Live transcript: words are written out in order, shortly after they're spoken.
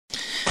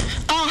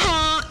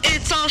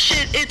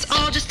shit, it's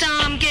all just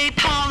dumb gay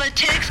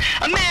politics.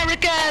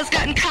 America's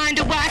gotten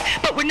kinda whack,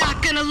 but we're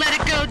not gonna let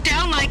it go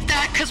down like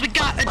that, cause we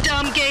got a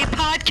dumb gay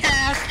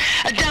podcast,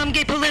 a dumb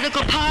gay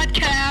political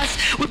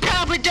podcast. We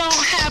probably don't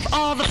have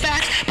all the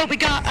facts, but we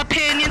got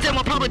opinions and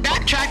we'll probably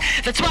backtrack.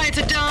 That's why it's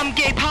a dumb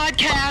gay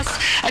podcast,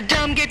 a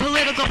dumb gay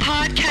political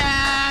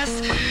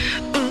podcast.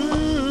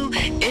 Ooh,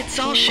 it's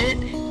all shit,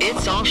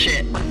 it's all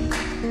shit.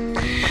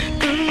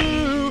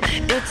 Ooh,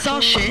 it's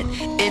all shit,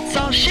 it's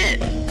all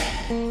shit.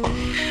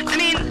 I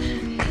mean,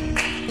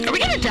 are we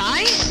gonna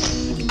die?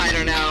 I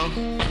don't know.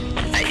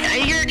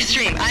 You're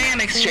extreme. I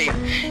am extreme.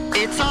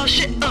 It's all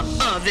shit.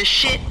 This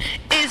shit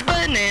is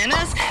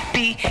bananas.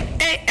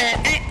 B-A-N-A-N-A-S.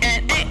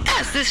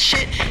 This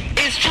shit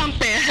is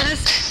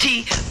Trumpanas.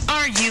 T-R-U-M-P-A-N-A-N-A-S.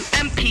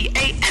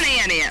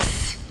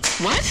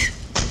 What?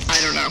 I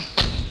don't know.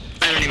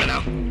 I don't even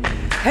know.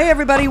 Hey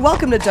everybody,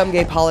 welcome to Dumb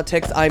Gay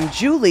Politics. I'm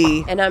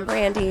Julie. And I'm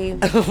Brandy.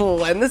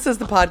 And this is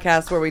the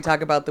podcast where we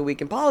talk about the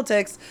week in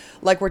politics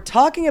like we're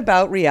talking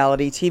about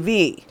reality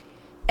TV.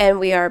 And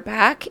we are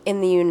back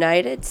in the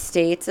United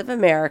States of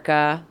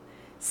America.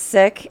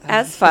 Sick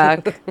as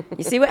fuck.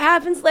 You see what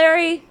happens,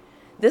 Larry?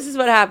 This is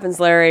what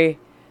happens, Larry.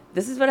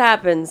 This is what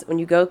happens when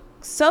you go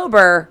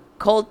sober,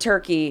 cold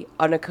turkey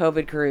on a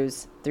COVID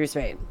cruise through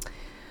Spain.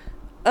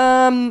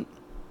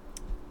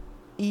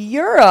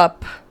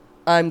 Europe,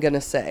 I'm going to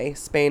say,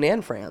 Spain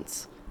and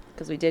France.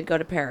 Because we did go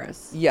to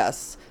Paris.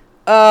 Yes.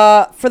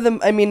 And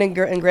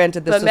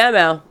granted this But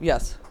Memo,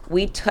 yes.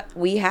 we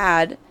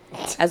had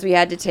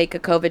to take a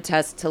COVID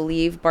test to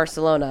leave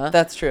Barcelona.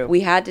 That's true.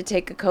 We had to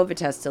take a COVID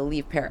test to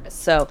leave Paris.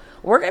 So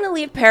we're going to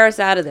leave Paris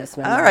out of this,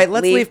 Memo. All right,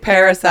 let's leave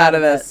Paris out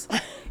of this.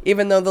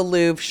 Even though the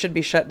Louvre should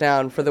be shut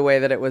down for the way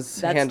that it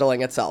was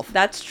handling itself.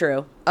 That's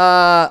true.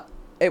 That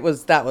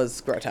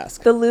was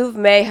grotesque. The Louvre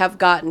may have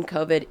gotten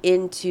COVID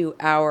into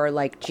our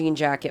jean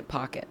jacket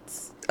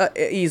pockets.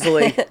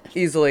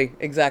 Easily,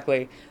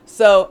 exactly.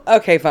 So,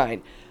 okay,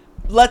 fine.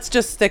 Let's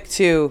just stick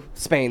to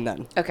Spain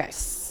then. Okay.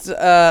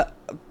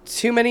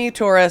 Too many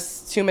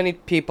tourists, too many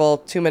people,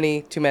 too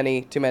many.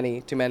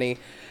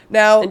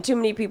 Now, And too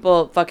many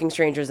people fucking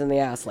strangers in the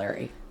ass,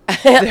 Larry.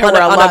 there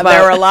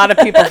were a lot of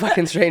people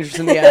fucking strangers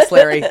in the ass,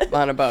 Larry,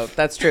 on a boat.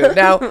 That's true.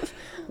 Now,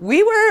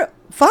 we were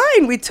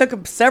fine. We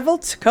took several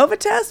COVID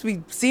tests.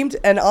 We seemed,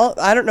 I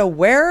don't know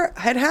where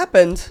it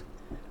happened.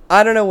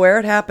 I don't know where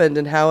it happened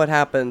and how it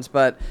happened,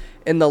 but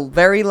in the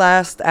very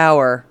last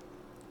hour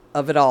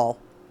of it all,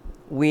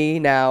 we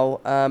now,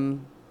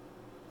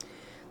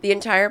 the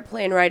entire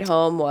plane ride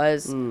home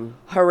was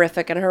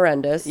horrific and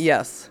horrendous.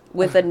 yes.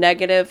 With a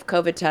negative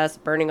COVID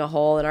test burning a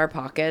hole in our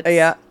pockets.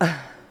 Yeah.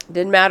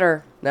 Didn't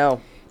matter.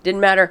 No. Didn't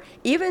matter.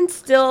 Even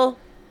still,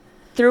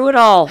 through it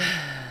all,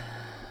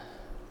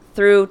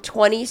 through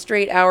 20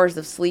 straight hours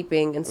of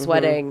sleeping and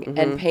sweating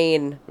and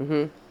pain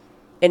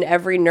in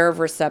every nerve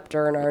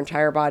receptor in our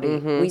entire body,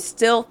 we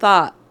still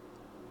thought,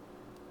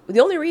 the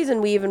only reason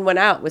we even went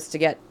out was to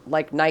get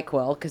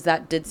NyQuil, because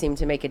that did seem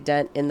to make a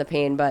dent in the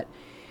pain,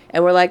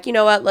 and we're like, you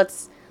know what,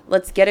 let's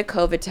get a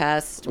COVID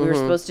test. We were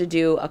supposed to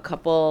do a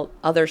couple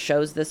other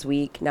shows this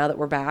week now that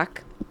we're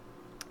back.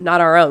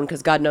 Not our own,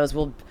 because God knows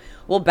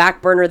we'll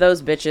back burner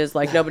those bitches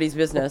like nobody's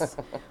business.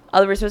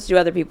 We're supposed to do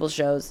other people's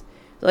shows.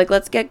 So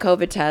let's get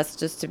COVID tests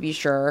just to be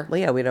sure. Well,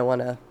 yeah, we don't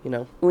want to,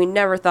 We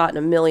never thought in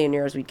a million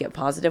years we'd get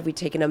positive. We'd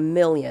taken 1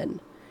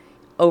 million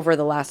over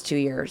the last 2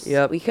 years.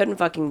 Yep. We couldn't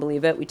fucking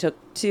believe it. We took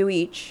 2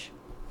 each.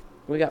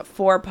 We got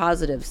 4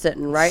 positives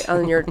sitting right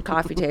on your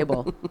coffee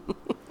table.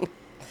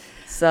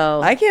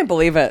 So I can't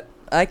believe it.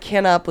 I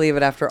cannot believe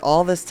it after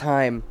all this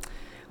time.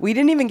 We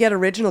didn't even get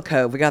original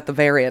code. We got the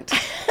variant.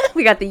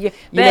 we got the you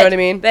know what I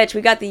mean? Bitch,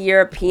 we got the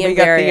European variant.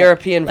 We got the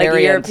European variant.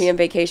 The European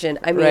vacation.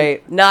 I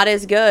mean, not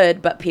as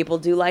good, but people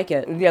do like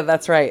it. Yeah,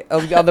 that's right.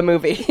 Oh, the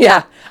movie.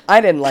 Yeah.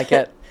 I didn't like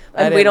it.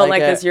 And we don't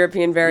like this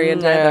European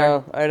variant either.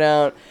 No, I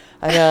don't.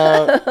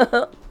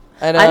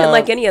 I didn't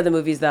like any of the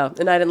movies, though,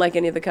 and I didn't like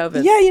any of the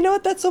COVID. Yeah, you know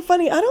what? That's so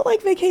funny. I don't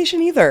like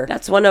Vacation either.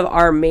 That's one of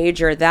our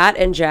major, that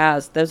and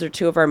Jazz. Those are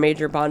 2 of our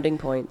major bonding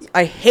points.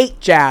 I hate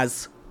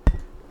Jazz.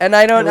 And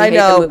I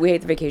know. We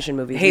hate the vacation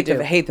movies. Hate the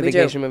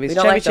vacation movies.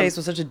 Chevy like Chase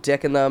was such a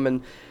dick in them,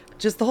 and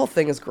just the whole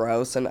thing is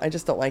gross, and I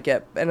just don't like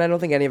it, and I don't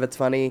think any of it's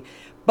funny.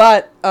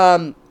 But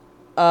and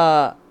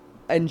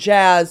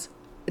Jazz,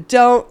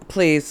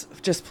 please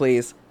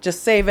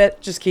just save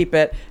it, just keep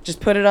it, just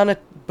put it on a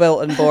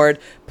bulletin board,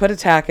 put a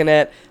tack in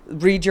it,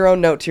 read your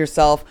own note to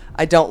yourself.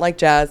 I don't like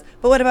Jazz,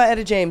 but what about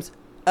Etta James?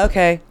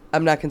 Okay.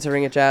 I'm not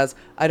considering it Jazz.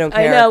 I don't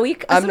care. I know.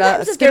 I'm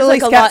not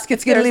skiddly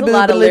skiddly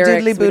boodly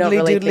doodly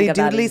boodly doodly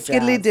doodly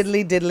skiddly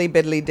diddly diddly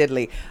biddly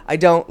diddly. I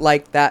don't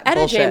like that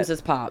Etta bullshit. James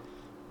is pop.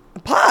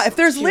 Pop. If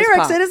there's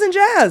lyrics, it isn't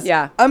jazz.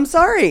 Yeah. I'm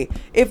sorry.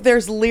 If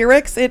there's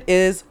lyrics, it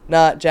is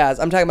not jazz.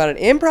 I'm talking about an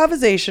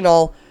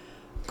improvisational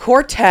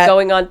quartet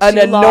going on too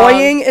an long,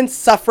 annoying,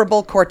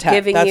 insufferable quartet.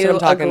 Giving That's you what I'm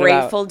talking a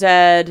Grateful about.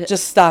 Dead.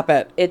 Just stop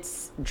it.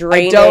 It's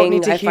draining. I don't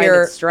need to hear.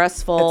 Find it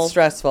stressful. It's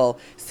stressful.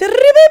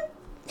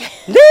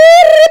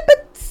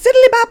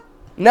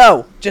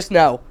 No, just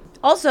no.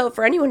 Also,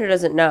 for anyone who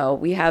doesn't know,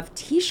 we have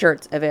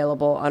t-shirts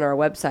available on our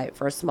website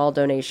for a small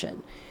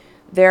donation.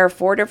 There are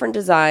 4 different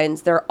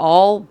designs. They're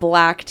all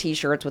black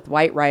t-shirts with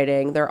white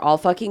writing. They're all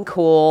fucking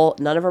cool.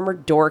 None of them are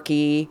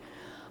dorky.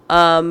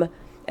 And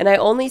I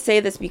only say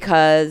this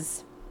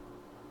because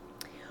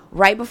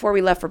right before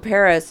we left for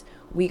Paris,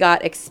 we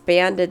got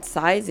expanded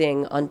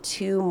sizing on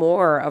 2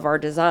 more of our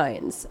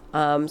designs.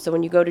 So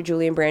when you go to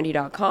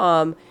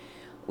julieandbrandy.com,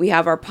 we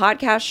have our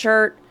podcast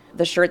shirt,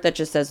 the shirt that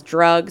just says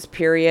drugs,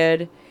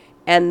 period,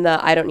 and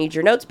the I Don't Need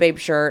Your Notes, Babe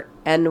shirt.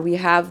 And we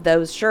have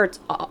those shirts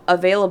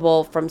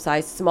available from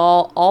size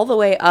small all the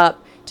way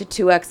up to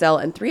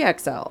 2XL and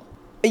 3XL.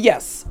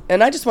 Yes,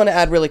 and I just want to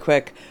add really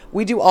quick,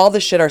 we do all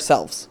this shit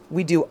ourselves.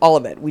 We do all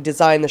of it. We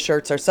design the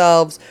shirts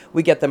ourselves.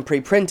 We get them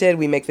pre-printed.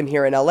 We make them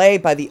here in LA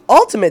by the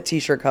Ultimate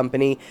T-Shirt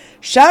Company.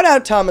 Shout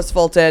out Thomas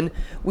Fulton.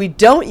 We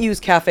don't use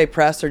Cafe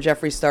Press or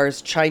Jeffree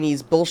Star's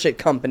Chinese bullshit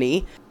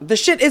company. The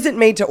shit isn't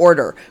made to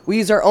order. We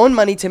use our own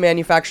money to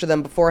manufacture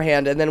them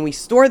beforehand, and then we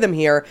store them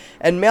here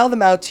and mail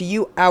them out to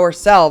you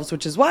ourselves,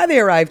 which is why they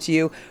arrive to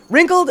you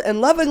wrinkled and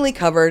lovingly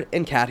covered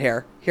in cat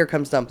hair. Here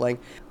comes Dumpling.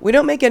 We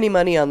don't make any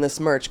money on this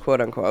merch,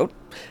 quote unquote.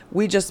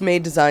 We just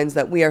made designs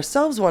that we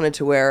ourselves wanted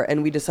to wear,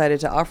 and we decided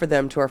to offer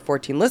them to our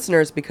 14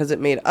 listeners because it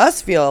made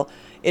us feel,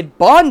 it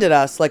bonded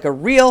us like a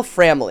real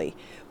family.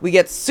 We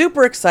get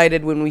super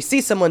excited when we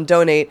see someone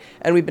donate,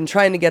 and we've been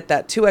trying to get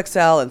that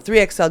 2XL and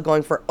 3XL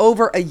going for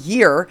over a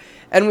year,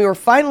 and we were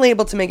finally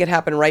able to make it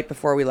happen right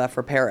before we left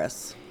for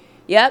Paris.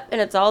 Yep, and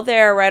it's all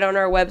there right on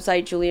our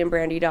website,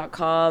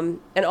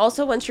 julieandbrandy.com. And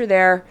also, once you're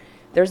there,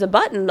 there's a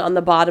button on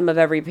the bottom of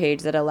every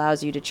page that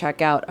allows you to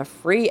check out a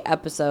free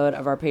episode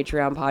of our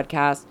Patreon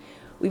podcast.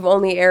 We've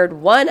only aired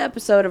 1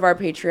 episode of our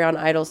Patreon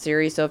Idol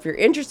series, so if you're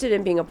interested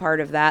in being a part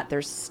of that,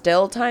 there's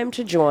still time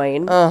to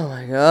join. Oh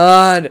my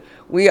God.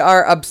 We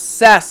are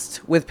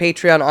obsessed with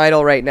Patreon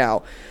Idol right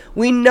now.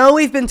 We know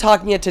we've been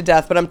talking it to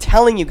death, but I'm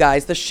telling you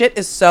guys, the shit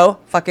is so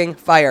fucking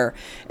fire.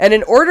 And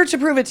in order to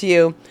prove it to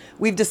you,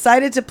 we've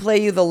decided to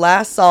play you the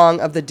last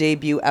song of the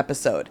debut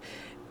episode.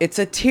 It's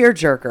a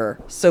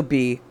tearjerker, so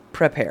be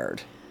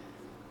prepared.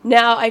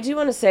 Now, I do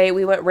want to say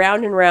we went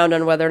round and round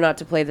on whether or not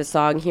to play the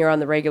song here on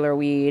the Regular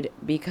Weed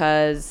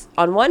because,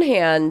 on one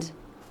hand,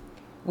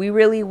 we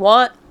really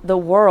want the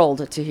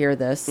world to hear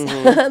this.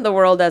 Mm-hmm. The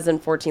world as in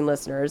 14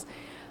 listeners.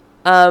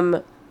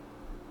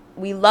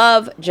 We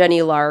love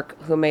Jenny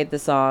Lark, who made the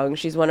song.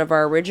 She's one of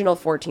our original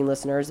 14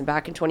 listeners, and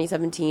back in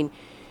 2017,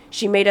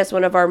 she made us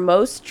one of our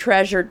most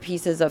treasured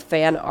pieces of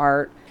fan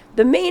art.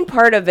 The main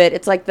part of it,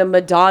 it's like the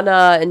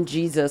Madonna and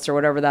Jesus or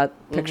whatever that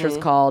picture's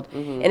called.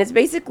 Mm-hmm. And it's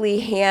basically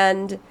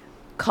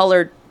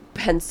hand-colored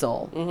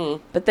pencil.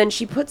 Mm-hmm. But then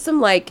she put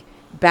some, like,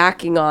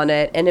 backing on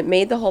it, and it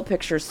made the whole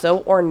picture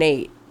so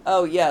ornate.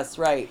 Oh, yes,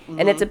 right. Mm-hmm.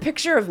 And it's a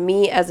picture of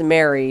me as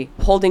Mary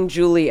holding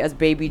Julie as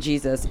baby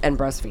Jesus and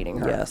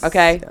breastfeeding her. Yes.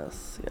 Okay?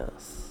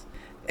 Yes.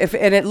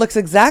 And it looks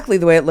exactly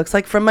the way it looks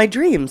like from my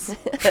dreams.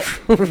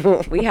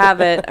 We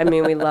have it. I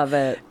mean, we love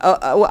it.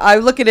 I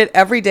look at it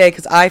every day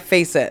because I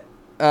face it.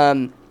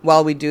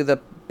 While we do the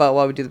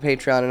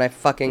Patreon, and I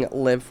fucking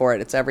live for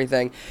it. It's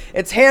everything.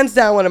 It's hands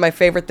down one of my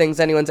favorite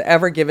things anyone's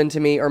ever given to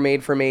me or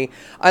made for me.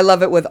 I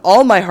love it with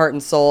all my heart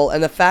and soul,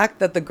 and the fact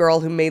that the girl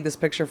who made this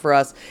picture for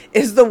us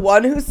is the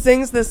one who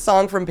sings this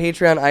song from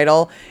Patreon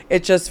Idol,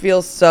 it just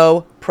feels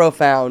so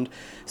profound.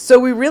 So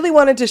we really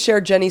wanted to share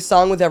Jenny's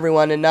song with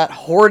everyone and not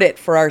hoard it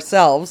for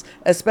ourselves,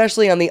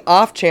 especially on the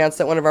off chance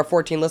that one of our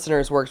 14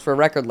 listeners works for a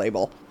record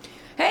label.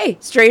 Hey,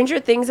 stranger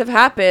things have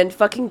happened.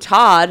 Fucking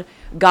Todd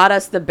got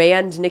us the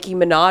band Nicki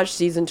Minaj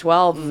season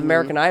 12 of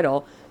American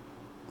Idol.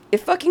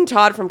 If fucking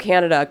Todd from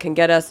Canada can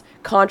get us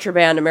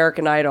contraband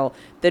American Idol,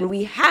 then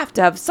we have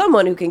to have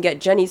someone who can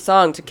get Jenny's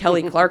song to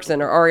Kelly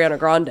Clarkson or Ariana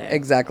Grande.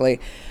 Exactly.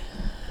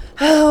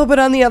 Oh, but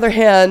on the other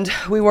hand,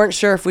 we weren't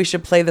sure if we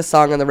should play the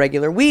song on the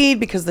Regular Weed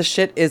because the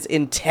shit is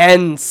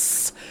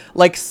intense.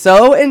 Like,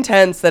 so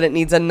intense that it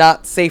needs a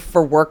not safe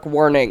for work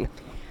warning.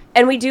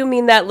 And we do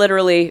mean that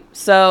literally,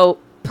 so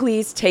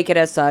please take it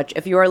as such.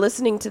 If you are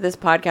listening to this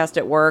podcast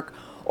at work,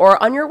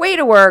 or on your way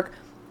to work,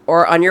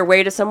 or on your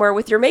way to somewhere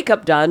with your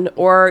makeup done,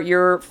 or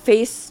your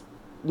face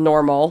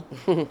normal,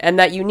 and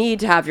that you need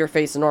to have your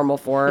face normal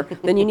for,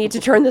 then you need to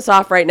turn this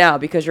off right now,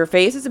 because your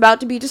face is about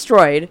to be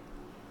destroyed,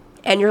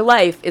 and your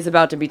life is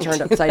about to be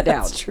turned upside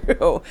down. That's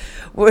true.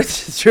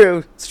 It's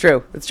true. It's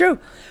true. It's true.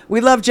 We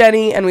love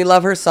Jenny, and we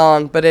love her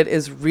song, but it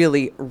is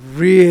really,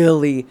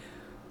 really,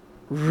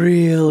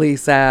 really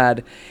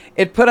sad.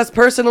 It put us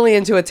personally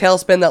into a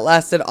tailspin that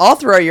lasted all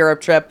through our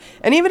Europe trip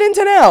and even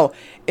into now.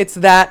 It's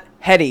that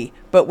heady,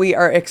 but we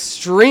are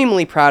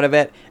extremely proud of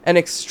it and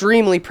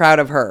extremely proud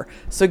of her.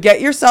 So get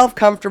yourself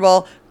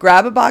comfortable,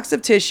 grab a box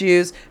of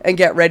tissues, and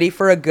get ready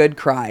for a good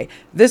cry.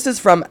 This is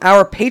from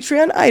our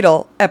Patreon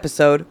Idol,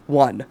 episode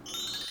 1.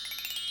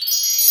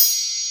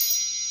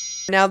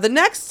 Now, the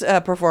next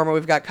performer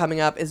we've got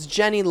coming up is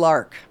Jenny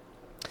Lark.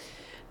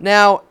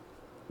 Now,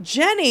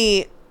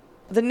 Jenny,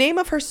 the name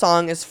of her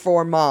song is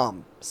For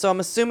Mom. So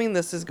I'm assuming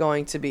this is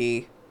going to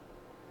be,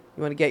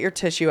 you want to get your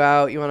tissue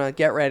out, you want to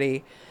get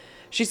ready.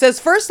 She says,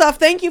 first off,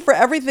 thank you for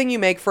everything you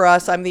make for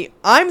us. I'm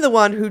the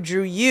one who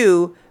drew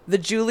you, the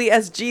Julie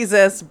as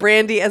Jesus,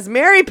 Brandy as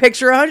Mary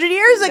picture 100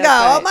 years ago.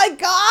 Right. Oh my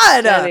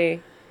God.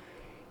 Jenny.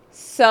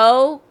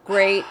 So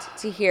great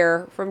to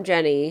hear from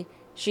Jenny.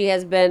 She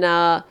has been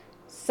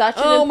such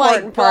an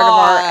important part of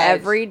our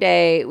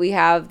everyday. We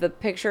have the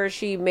picture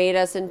she made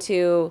us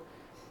into.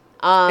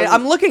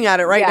 I'm looking at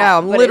it right now.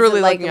 I'm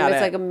literally looking at it.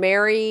 It's like a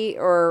Mary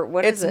or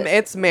what is it?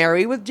 It's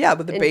Mary with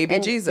the baby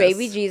Jesus.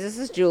 Baby Jesus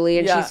is Julie,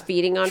 and she's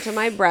feeding onto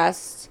my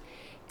breast.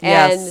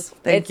 Yes,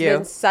 and thank you. It's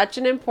been such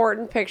an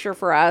important picture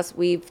for us.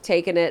 We've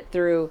taken it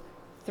through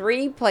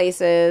 3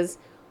 places.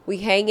 We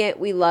hang it.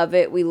 We love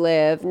it. We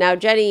live. Now,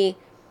 Jenny,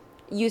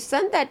 you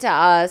sent that to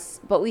us,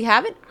 but we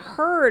haven't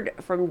heard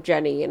from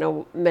Jenny in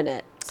a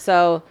minute.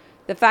 So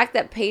the fact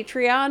that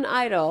Patreon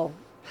Idol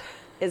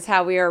is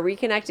how we are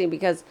reconnecting,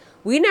 because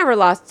we never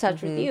lost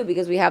touch with you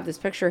because we have this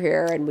picture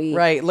here and we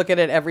look at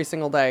it every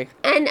single day.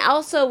 And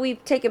also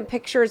we've taken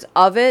pictures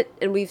of it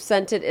and we've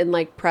sent it in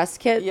like press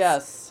kits.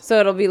 Yes. So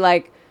it'll be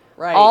like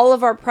all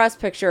of our press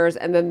pictures,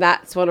 and then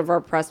that's one of our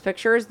press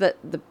pictures, that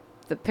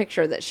the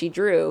picture that she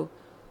drew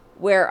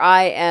where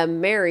I am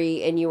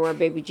Mary and you are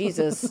baby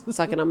Jesus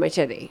sucking on my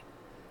titty.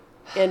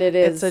 And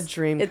it's a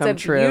dream come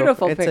It's a true.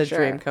 beautiful picture. It's a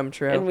dream come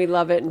true. And we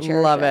love it and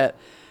cherish Love it.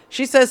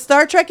 She says,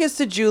 Star Trek is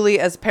to Julie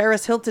as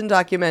Paris Hilton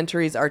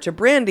documentaries are to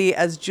Brandy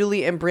as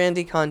Julie and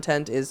Brandy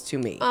content is to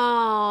me.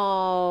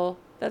 Oh,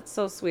 that's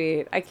so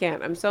sweet. I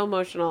can't. I'm so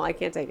emotional. I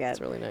can't take it.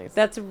 That's really nice.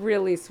 That's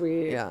really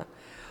sweet. Yeah.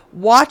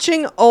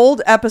 Watching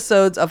old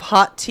episodes of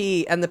Hot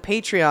Tea and the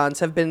Patreons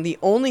have been the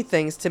only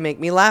things to make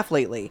me laugh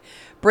lately.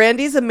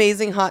 Brandy's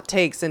amazing hot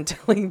takes and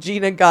telling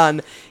Gina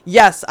Gunn,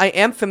 yes, I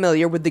am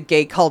familiar with the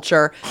gay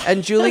culture,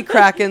 and Julie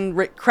Kraken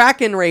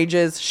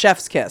Rage's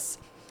chef's kiss.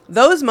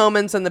 Those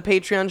moments and the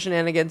Patreon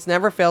shenanigans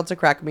never failed to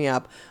crack me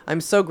up.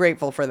 I'm so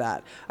grateful for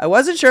that. I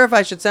wasn't sure if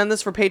I should send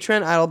this for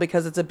Patreon Idol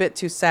because it's a bit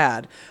too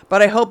sad,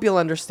 but I hope you'll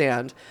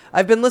understand.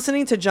 I've been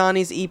listening to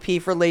Johnny's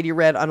EP for Lady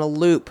Red on a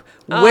loop,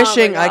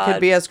 wishing I could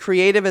be as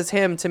creative as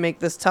him to make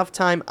this tough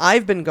time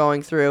I've been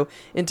going through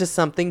into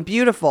something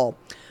beautiful.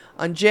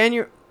 On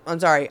June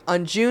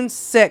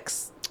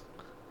 6th,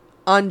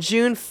 on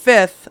June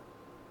 5th,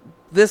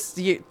 this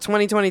year,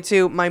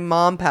 2022, my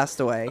mom passed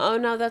away. Oh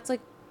no, that's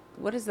like,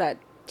 what is that?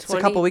 It's a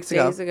couple weeks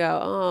ago.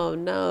 Oh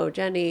no,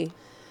 Jenny.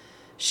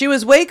 She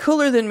was way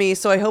cooler than me,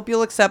 so I hope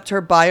you'll accept her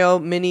bio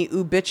mini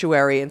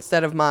obituary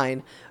instead of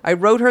mine. I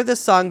wrote her this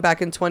song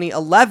back in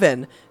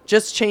 2011,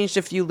 just changed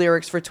a few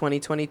lyrics for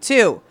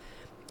 2022.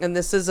 And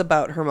this is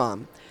about her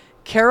mom.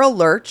 Carol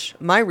Lurch,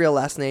 my real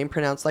last name,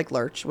 pronounced like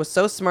Lurch, was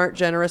so smart,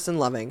 generous, and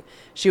loving.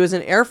 She was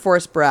an Air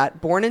Force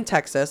brat, born in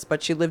Texas,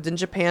 but she lived in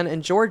Japan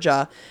and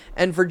Georgia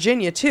and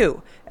Virginia,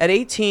 too. At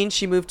 18,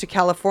 she moved to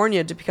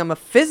California to become a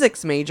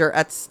physics major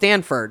at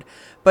Stanford.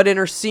 But in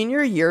her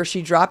senior year,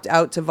 she dropped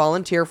out to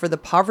volunteer for the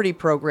poverty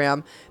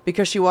program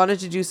because she wanted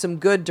to do some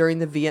good during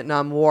the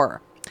Vietnam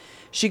War.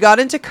 She got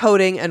into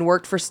coding and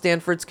worked for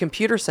Stanford's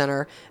computer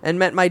center and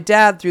met my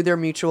dad through their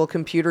mutual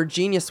computer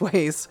genius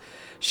ways.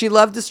 She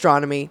loved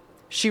astronomy.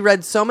 She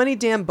read so many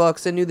damn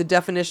books and knew the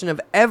definition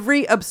of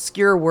every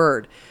obscure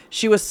word.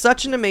 She was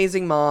such an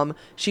amazing mom.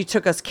 She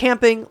took us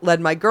camping, led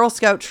my Girl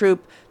Scout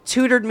troop,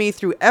 tutored me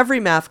through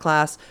every math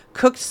class,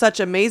 cooked such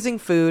amazing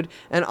food,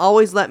 and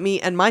always let me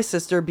and my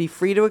sister be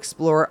free to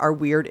explore our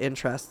weird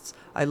interests.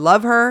 I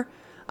love her.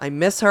 I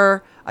miss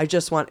her. I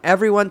just want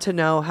everyone to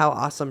know how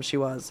awesome she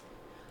was.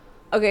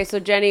 Okay, so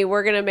Jenny,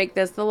 we're going to make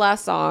this the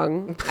last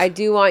song. I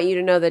do want you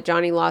to know that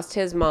Johnny lost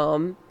his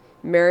mom,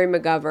 Mary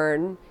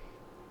McGovern,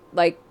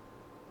 like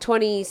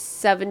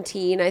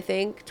 2017, I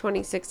think,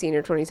 2016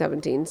 or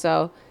 2017.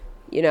 So,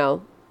 you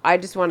know, I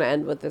just want to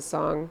end with this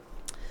song.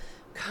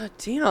 God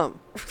damn.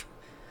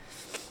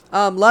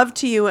 Love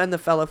to you and the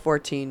fella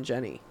 14,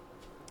 Jenny.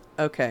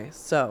 Okay,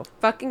 so.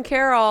 Fucking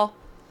Carol.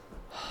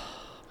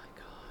 Oh my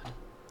God.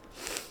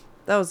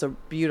 That was a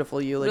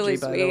beautiful eulogy, Really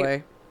by sweet. the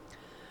way.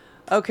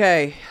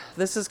 Okay,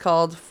 this is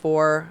called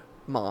For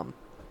Mom.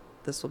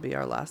 This will be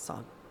our last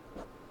song.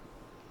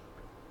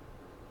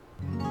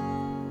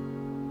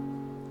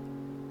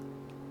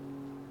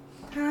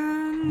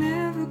 I'll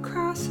never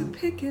cross a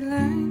picket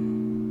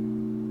line.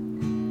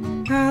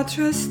 I'll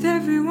trust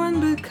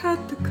everyone but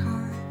cut the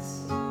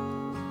cards.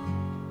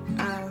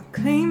 I'll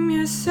claim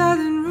your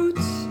southern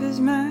roots as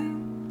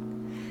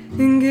mine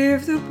and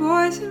give the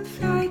boys in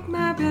flight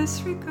my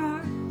best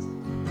regards.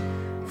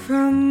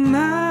 From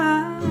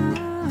Mama.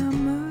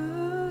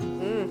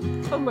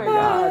 Oh my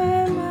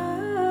God.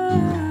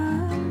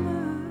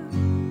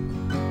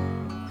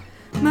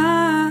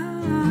 Mama.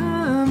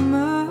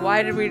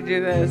 Why did we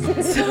do this?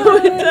 It's so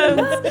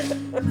intense.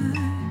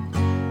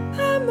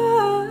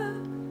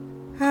 Mama,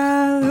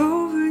 I'll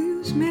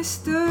overuse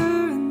Mr.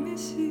 and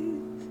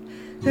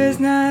Mrs. There's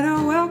not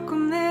a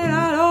welcome that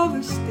I'll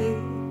overstay.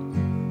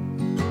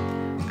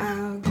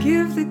 I'll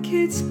give the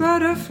kids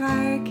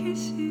butterfly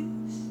kisses.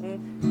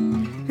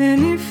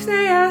 And if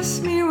they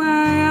ask me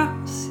why,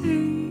 I'll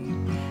say,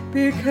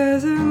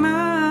 because of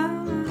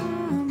Mama.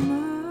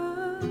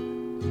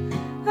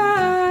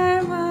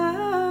 I'm Mama.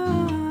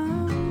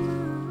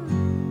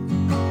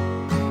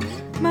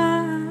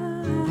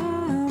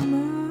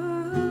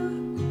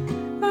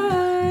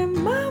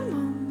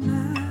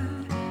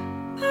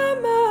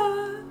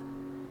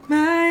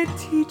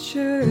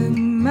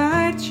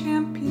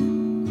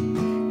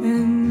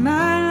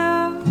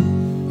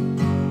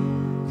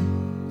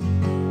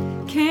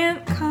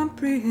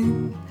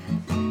 comprehend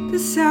the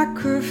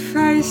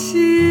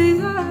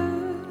sacrifices of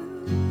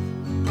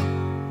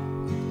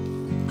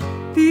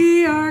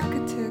the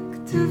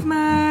architect of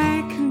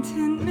my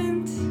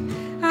contentment.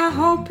 I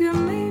hope you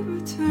may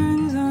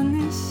returns on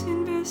this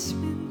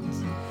investment.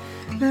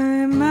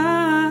 My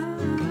mama,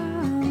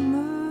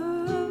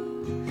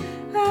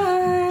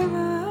 my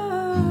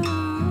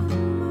mama,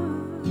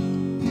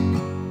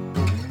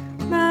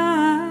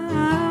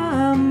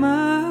 my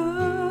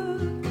mama,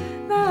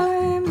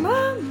 my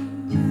mama.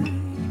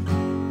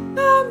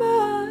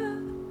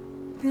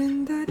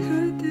 And I'd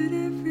heard that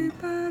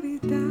everybody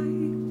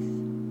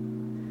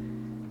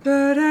dies,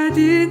 but I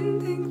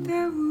didn't think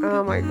that would.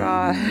 Oh my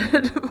god.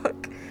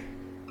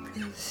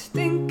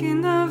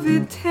 Thinking of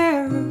it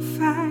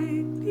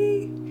terrified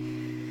me,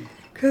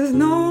 'cause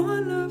no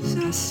one loves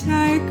us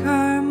like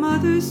our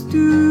mothers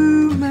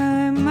do.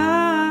 My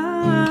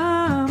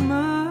mama,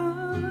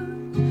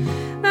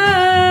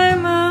 my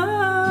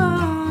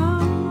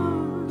mama,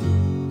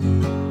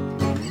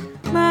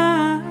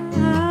 my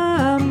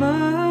mama,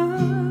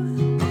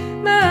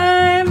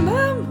 my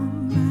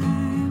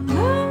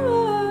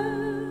mama,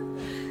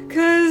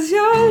 'cause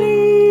you're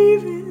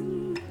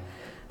leaving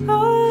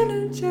on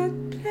a jet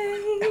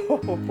plane.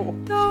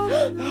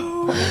 Don't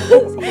know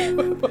when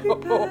you'll be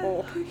back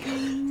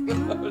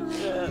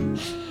again.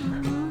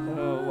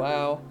 Oh,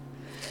 wow.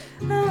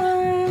 My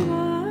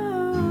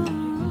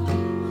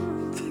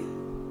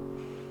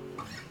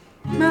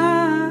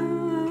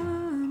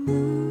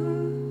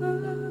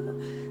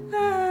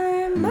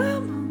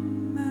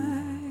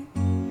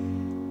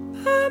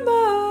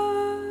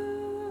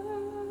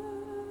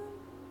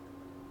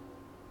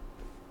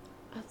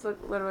That's like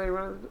literally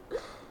one of the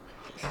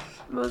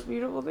most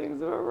beautiful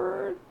things I've ever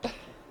heard.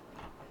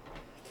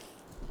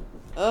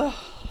 Ugh.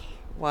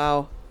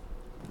 Wow.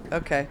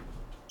 Okay.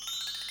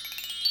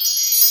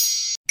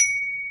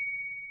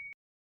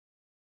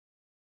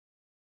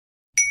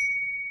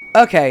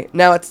 Okay,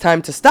 now it's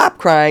time to stop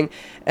crying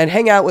and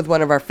hang out with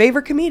one of our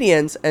favorite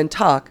comedians and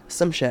talk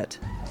some shit.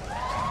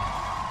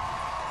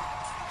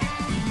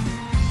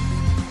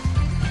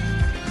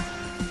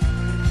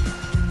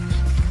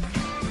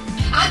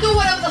 I do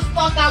whatever the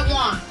fuck I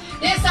want.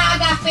 That's how I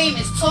got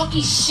famous,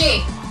 talking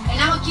shit.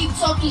 And I'ma keep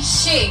talking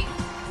shit.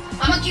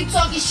 I'ma keep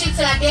talking shit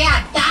till the day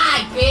I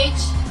die,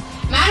 bitch.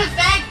 Matter of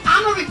fact,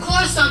 I'ma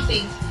record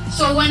something.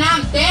 So when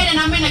I'm dead and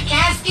I'm in a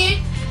casket,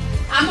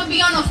 I'ma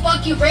be on the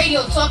fucking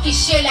radio talking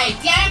shit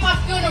like, yeah, at my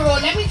funeral,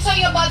 let me tell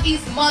you about these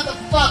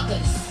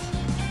motherfuckers.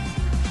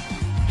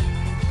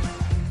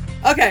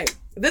 Okay,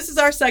 this is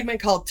our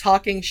segment called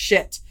Talking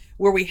Shit,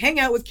 where we hang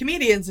out with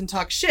comedians and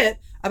talk shit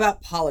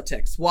about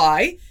politics.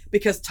 Why?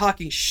 Because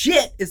talking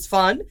shit is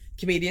fun,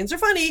 comedians are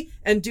funny,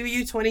 and Do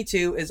You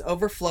 22 is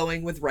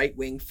overflowing with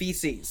right-wing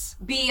feces.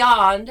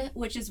 Beyond,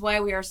 which is why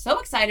we are so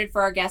excited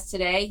for our guest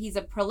today. He's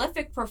a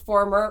prolific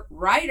performer,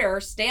 writer,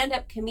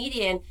 stand-up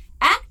comedian,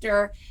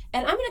 actor,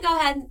 and I'm going to go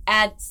ahead and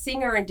add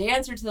singer and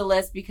dancer to the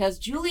list because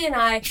Julie and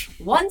I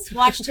once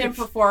watched him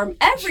perform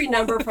every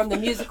number from the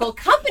musical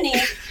Company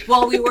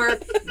while we were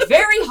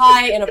very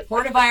high in a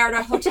Puerto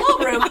Vallarta hotel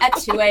room at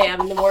 2 a.m.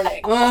 in the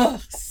morning.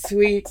 Oh,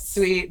 sweet,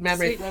 sweet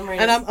memory. Sweet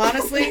memories. And I'm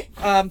honestly,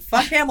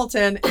 fuck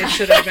Hamilton. It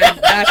should have been,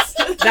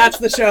 that's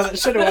the show that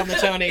should have won the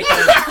Tony.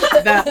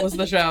 'Cause that was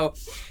the show.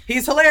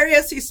 He's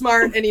hilarious, he's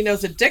smart, and he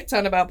knows a dick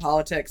ton about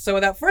politics. So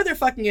without further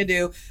fucking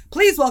ado,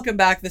 please welcome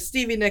back the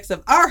Stevie Nicks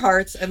of our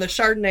hearts and the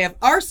Chardonnay of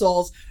our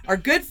souls, our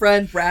good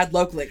friend, Brad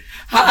Lokley.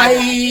 Hi.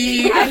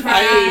 Hi,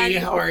 Brad.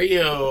 How are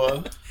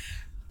you?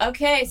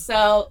 Okay,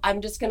 so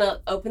I'm just going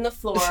to open the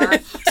floor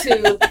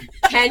to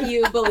Can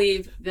You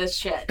Believe This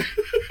Shit?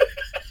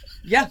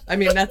 Yeah, I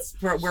mean, that's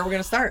where we're going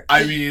to start.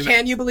 I mean...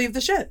 Can you believe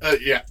the shit?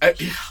 Yeah.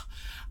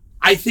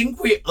 I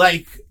think we,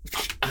 like...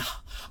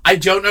 I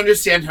don't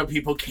understand how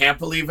people can't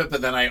believe it,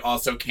 but then I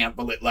also can't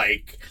believe,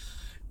 like...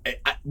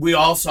 we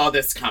all saw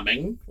this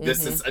coming.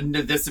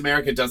 Mm-hmm. This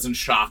America doesn't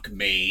shock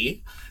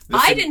me.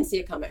 I didn't see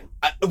it coming.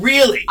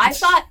 Really? I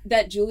thought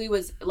that Julie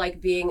was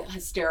like being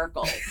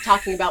hysterical,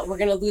 talking about we're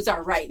gonna lose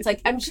our rights. Like,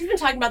 I mean, she's been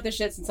talking about this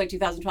shit since like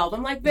 2012.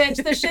 I'm like,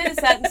 bitch, this shit is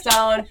set in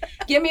stone.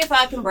 Give me a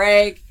fucking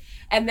break.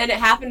 And then it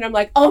happened, and I'm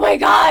like, oh my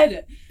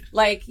god.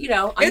 Like, you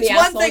know, I'm it's the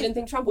one asshole. thing, I didn't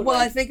think Trump would Well,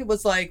 win. I think it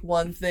was like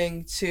one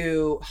thing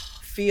to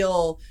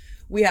feel.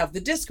 We have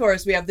the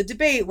discourse, we have the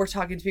debate. We're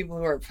talking to people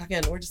who are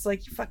fucking. We're just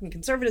like, you fucking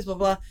conservatives, blah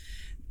blah.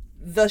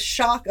 The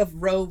shock of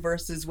Roe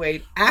versus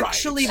Wade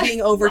actually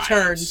being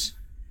overturned. Right.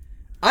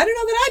 I don't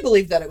know that I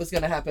believed that it was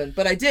going to happen,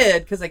 but I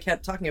did because I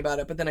kept talking about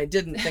it, but then I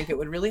didn't think it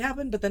would really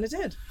happen, but then it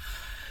did.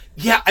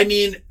 Yeah, I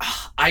mean,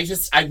 I'm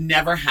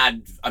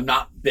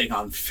not big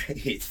on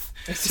faith.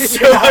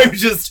 So I've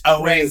just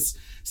always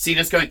seen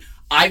us going,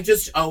 I've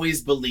just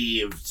always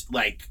believed,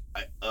 like,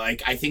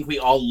 I think we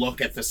all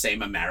look at the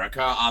same America,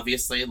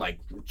 obviously, like,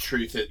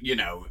 truth, you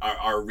know,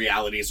 our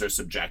realities are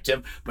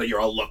subjective, but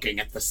you're all looking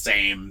at the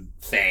same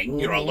thing. Mm-hmm.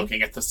 You're all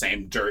looking at the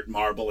same dirt,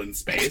 marble, in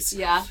space.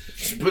 Yeah.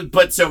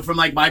 But so from,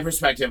 like, my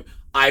perspective,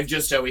 I've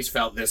just always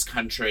felt this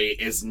country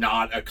is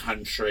not a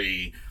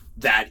country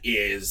that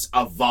is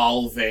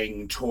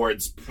evolving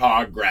towards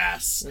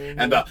progress.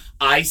 And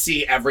I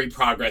see every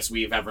progress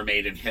we've ever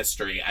made in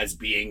history as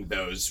being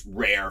those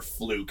rare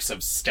flukes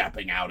of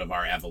stepping out of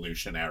our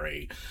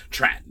evolutionary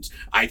trend.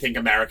 I think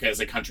America is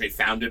a country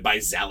founded by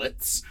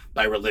zealots,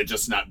 by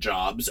religious nut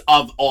jobs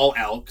of all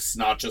ilks,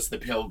 not just the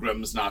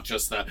Pilgrims, not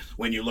just the,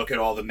 when you look at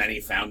all the many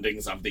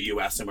foundings of the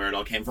U.S. and where it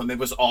all came from, it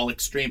was all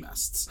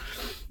extremists.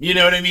 You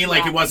know what I mean?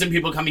 Like, it wasn't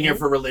people coming here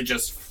for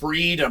religious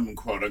freedom,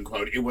 quote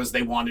unquote. It was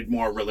they wanted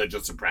more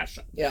religious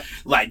oppression. Yeah.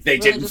 Like, they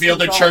didn't feel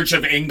the Church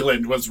of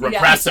England was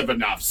repressive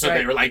enough. So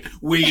they were like,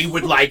 we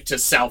would like to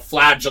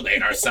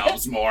self-flagellate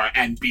ourselves more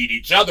and beat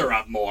each other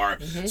up more.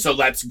 So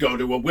let's go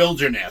to a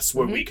wilderness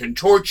where we can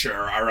torture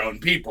our own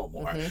people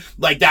more.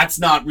 Like, that's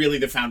not really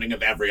the founding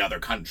of every other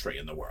country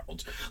in the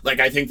world. Like,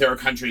 I think there are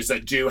countries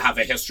that do have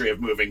a history of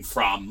moving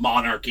from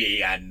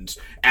monarchy and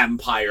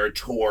empire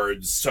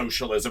towards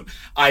socialism.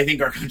 I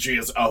think our country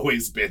has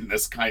always been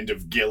this kind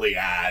of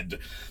Gilead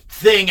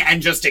thing,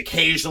 and just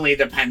occasionally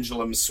the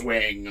pendulum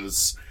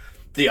swings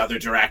the other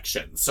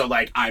direction. So,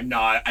 like, and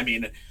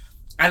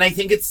I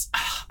think it's,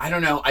 I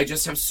don't know, I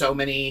just have so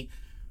many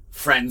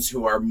friends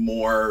who are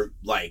more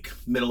like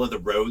middle of the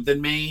road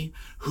than me,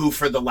 who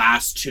for the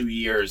last 2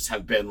 years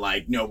have been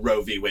like, no,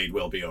 Roe v. Wade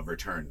will be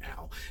overturned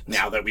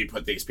now that we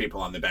put these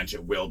people on the bench,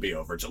 it will be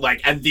overturned.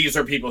 Like, and these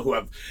are people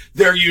who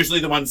they're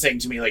usually the ones saying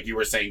to me, like you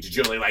were saying to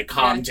Julie, like,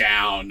 calm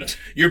down,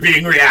 you're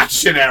being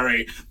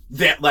reactionary.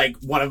 That, like,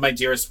 one of my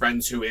dearest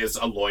friends who is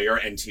a lawyer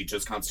and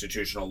teaches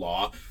constitutional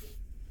law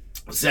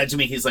said to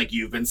me, he's like,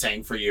 you've been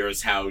saying for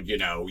years how, you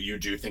know, you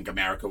do think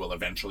America will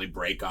eventually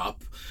break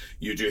up.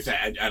 You do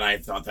think, and I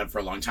thought that for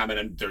a long time,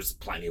 and there's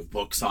plenty of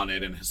books on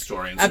it and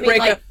historians.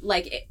 Break up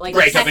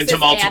into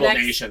multiple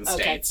nation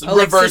states. Oh,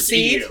 reverse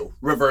like EU.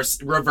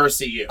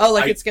 Reverse EU. Oh,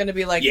 like it's going to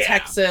be like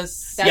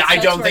Texas. I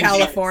don't think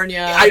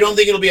California. I don't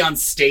think it'll be on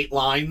state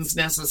lines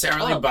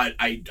necessarily, but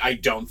I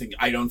don't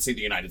see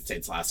the United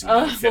States lasting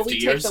 50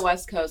 years. Take the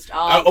West Coast.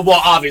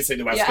 Well, obviously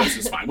the West Coast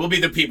is fine. We'll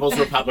be the People's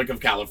Republic of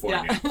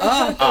California.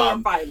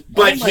 Fine.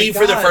 But he,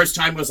 for the first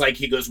time, was like,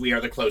 he goes, we are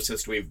the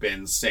closest we've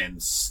been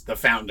since the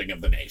founding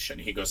of the nation.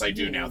 He goes, I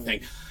do now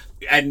think,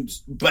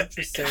 but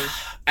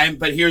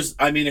here's,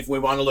 I mean, if we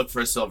want to look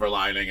for a silver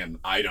lining, and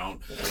I don't,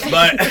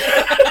 but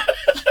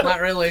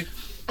not really.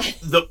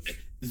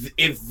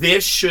 If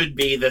this should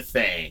be the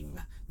thing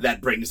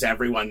that brings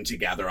everyone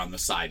together on the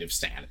side of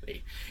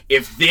sanity,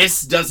 if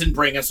this doesn't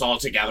bring us all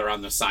together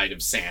on the side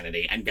of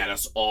sanity and get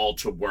us all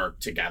to work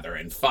together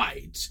and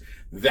fight,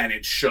 then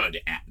it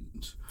should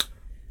end.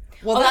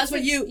 Well, that's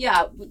what you...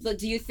 Yeah.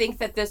 Do you think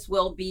that this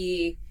will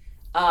be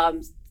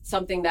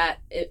something that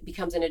it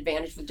becomes an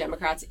advantage for the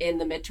Democrats in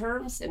the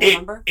midterms in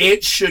November?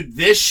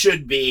 This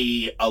should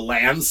be a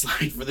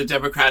landslide for the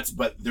Democrats,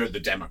 but they're the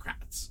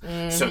Democrats.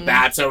 So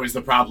that's always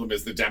the problem,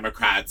 is the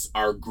Democrats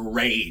are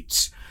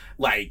great,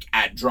 like,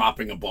 at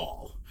dropping a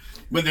ball.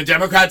 When the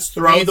Democrats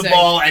throw the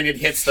ball and it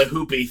hits the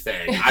hoopy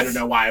thing, I don't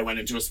know why I went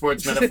into a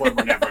sports metaphor.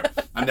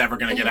 I'm never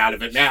going to get out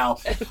of it now.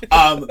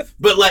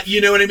 But, like,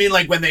 you know what I mean?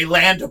 Like, when they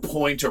land a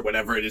point or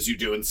whatever it is you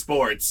do in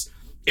sports,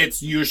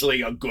 it's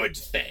usually a good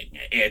thing.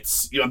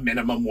 It's a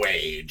minimum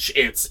wage.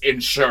 It's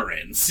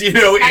insurance. You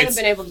know, I haven't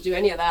been able to do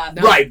any of that.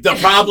 No. Right. The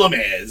problem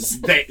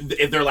is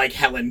they're like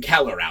Helen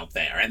Keller out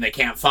there, and they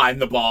can't find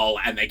the ball,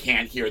 and they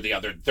can't hear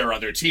their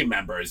other team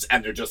members,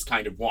 and they're just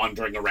kind of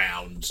wandering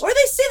around. Or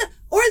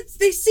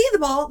they see the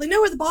ball, they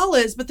know where the ball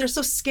is, but they're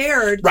so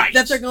scared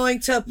that they're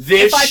going to,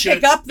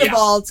 pick up the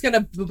ball, it's going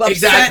to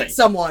upset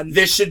someone.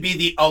 This should be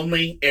the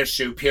only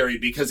issue,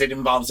 period, because it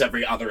involves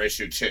every other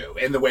issue, too,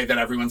 in the way that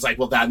everyone's like,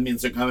 well, that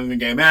means they're coming for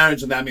gay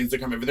marriage, and that means they're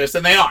coming for this,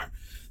 and they are.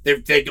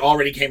 They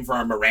already came for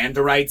our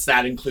Miranda rights.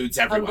 That includes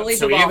everyone.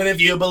 So even if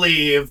you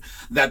believe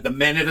that the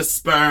minute a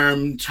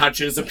sperm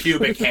touches a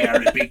pubic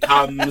hair, it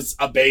becomes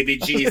a baby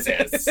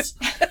Jesus.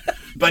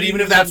 But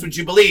even if that's what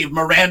you believe,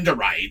 Miranda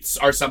rights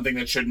are something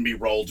that shouldn't be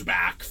rolled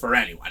back for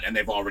anyone. And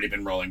they've already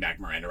been rolling back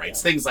Miranda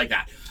rights, things like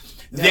that.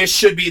 Yeah. This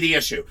should be the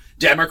issue.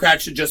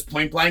 Democrats should just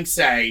point blank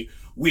say,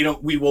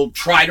 we will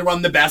try to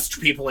run the best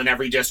people in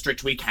every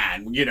district we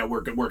can. You know,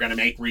 we're going to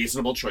make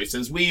reasonable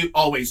choices. We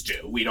always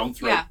do. We don't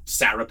throw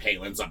Sarah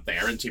Palin's up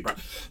there and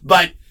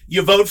but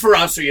you vote for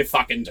us or you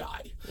fucking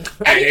die.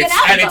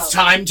 And it's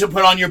time to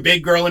put on your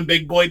big girl and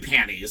big boy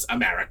panties,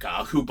 America,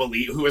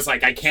 who is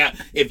like, I can't,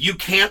 if you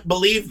can't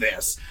believe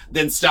this,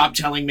 then stop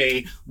telling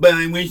me, but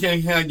I wish I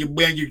had a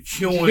better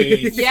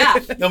choice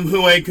of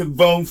who I could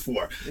vote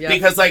for. Yeah.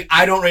 Because, like,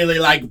 I don't really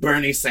like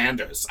Bernie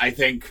Sanders. I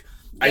think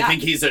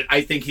he's a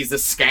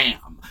scam.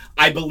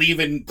 I believe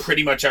in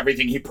pretty much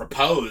everything he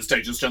proposed. I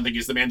just don't think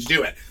he's the man to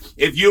do it.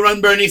 If you run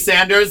Bernie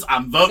Sanders,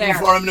 I'm voting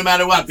for him no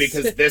matter what,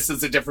 because this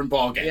is a different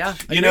ballgame. Yeah,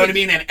 you know what I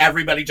mean? And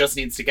everybody just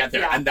needs to get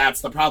there. Yeah. And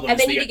that's the problem. And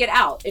they need to get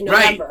out in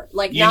November. Right.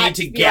 Like, you need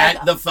to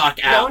get the fuck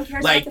out. No one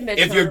cares about the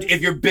midterms.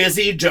 If you're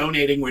busy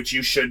donating, which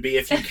you should be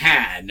if you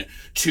can,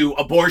 to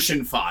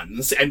abortion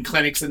funds and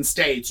clinics in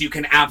states, you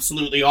can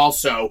absolutely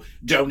also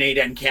donate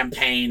and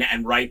campaign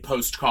and write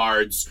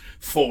postcards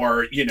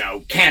for,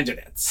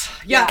 candidates.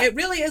 Yeah, it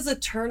really is a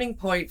turning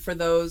point for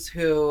those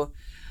who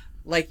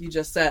like you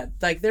just said.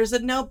 Like there's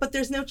no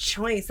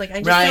choice. Like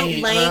I just Right.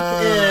 don't like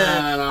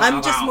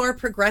I'm just more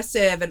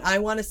progressive and I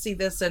want to see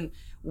this, and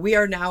we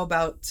are now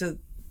about to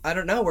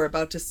we're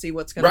about to see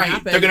what's going to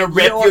happen. They're going to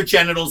rip your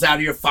genitals out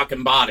of your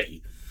fucking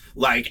body.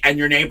 Like, and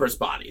your neighbor's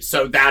body.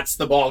 So that's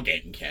the ball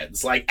game,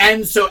 kids. Like,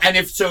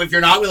 if you're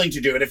not willing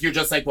to do it, if you're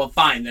just like, well,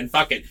 fine, then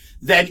fuck it,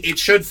 then it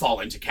should fall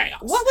into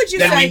chaos. What would you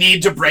then say? we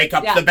need to break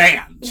up the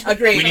band.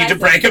 Agreed. We need to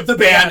break up the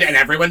band, and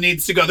everyone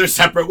needs to go their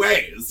separate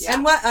ways.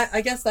 And what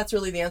I guess that's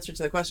really the answer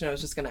to the question I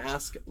was just going to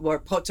ask, or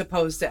to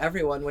pose to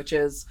everyone, which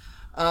is,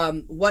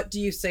 what do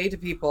you say to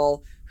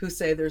people who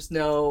say there's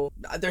no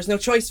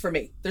choice for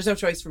me? There's no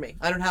choice for me.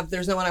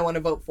 There's no one I want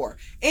to vote for.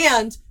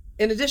 And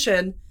in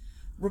addition,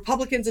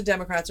 Republicans and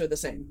Democrats are the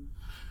same.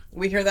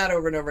 We hear that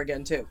over and over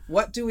again too.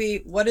 What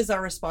is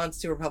our response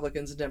to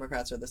Republicans and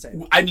Democrats are the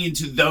same? I mean,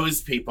 to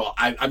those people,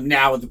 I'm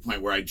now at the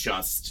point where I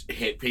just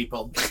hit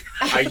people.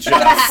 I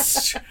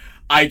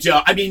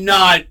mean,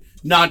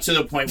 not to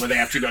the point where they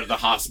have to go to the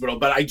hospital,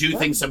 but I do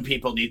think some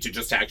people need to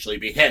just actually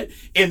be hit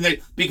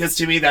because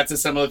to me that's a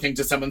similar thing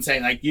to someone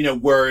saying, like, you know,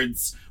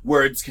 words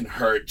can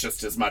hurt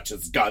just as much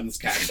as guns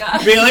can.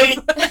 Really?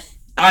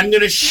 I'm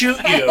going to shoot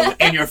you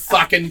in your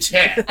fucking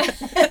tit.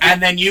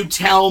 And then you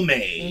tell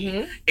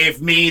me if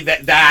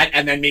that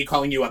and then me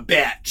calling you a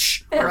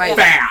bitch or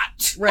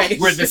fat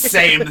were the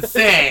same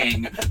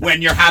thing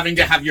when you're having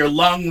to have your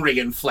lung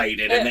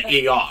reinflated in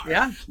the ER.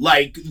 Yeah.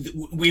 Like,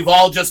 we've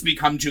all just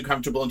become too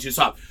comfortable and too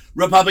soft.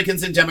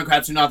 Republicans and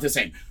Democrats are not the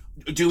same.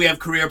 Do we have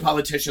career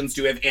politicians?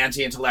 Do we have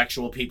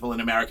anti-intellectual people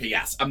in America?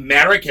 Yes.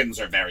 Americans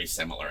are very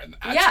similar in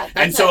that. Yeah.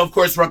 And so, of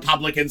course,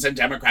 Republicans and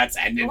Democrats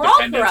and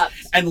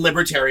independents and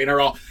libertarian are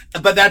all...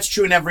 But that's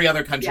true in every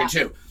other country,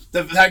 too.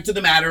 The fact of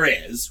the matter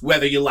is,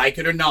 whether you like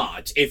it or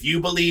not, if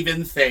you believe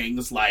in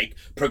things like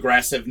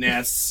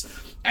progressiveness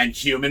and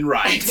human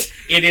rights,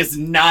 it is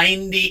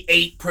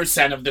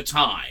 98% of the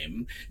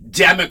time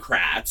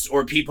Democrats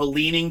or people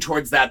leaning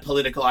towards that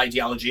political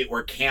ideology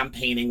or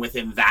campaigning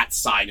within that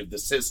side of the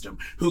system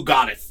who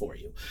got it for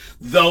you.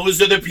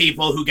 Those are the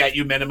people who get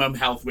you minimum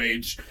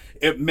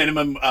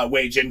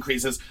wage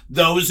increases.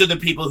 Those are the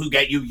people who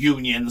get you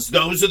unions.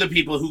 Those are the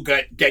people who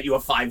get you a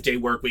 5-day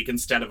work week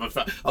instead of a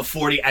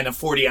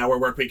 40-hour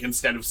work week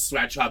instead of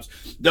sweatshops.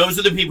 Those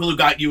are the people who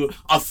got you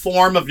a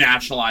form of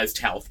nationalized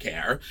health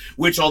care,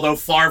 which, although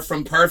far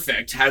from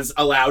perfect, has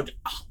allowed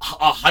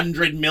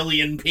 100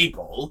 million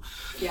people,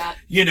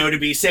 to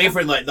be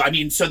safer. I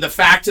mean, so the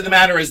fact of the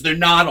matter is they're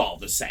not all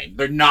the same.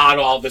 They're not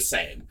all the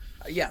same.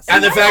 Yes.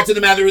 And the fact of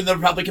the matter is the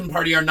Republican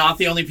Party are not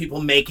the only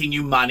people making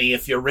you money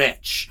if you're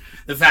rich.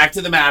 The fact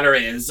of the matter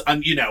is,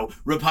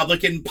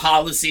 Republican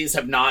policies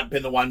have not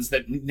been the ones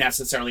that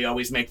necessarily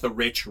always make the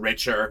rich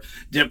richer.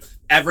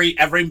 Every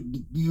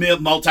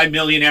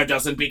multimillionaire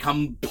doesn't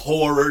become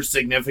poorer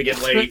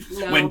significantly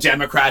when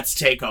Democrats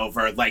take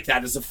over. Like,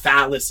 that is a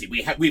fallacy.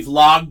 We've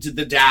logged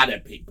the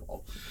data,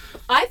 people.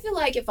 I feel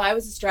like if I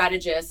was a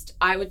strategist,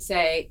 I would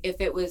say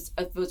if it was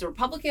a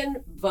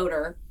Republican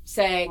voter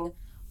saying,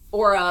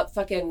 or a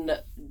fucking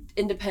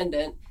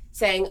independent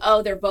saying,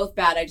 oh, they're both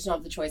bad, I just don't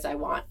have the choice I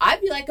want,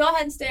 I'd be like, go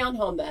ahead and stay on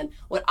home then.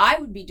 What I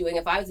would be doing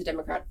if I was the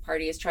Democrat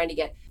Party is trying to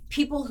get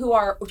people who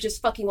are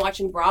just fucking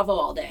watching Bravo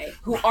all day,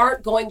 who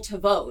aren't going to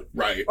vote.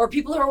 Right. Or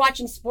people who are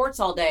watching sports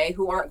all day,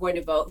 who aren't going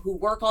to vote, who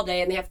work all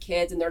day and they have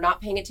kids and they're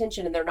not paying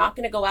attention and they're not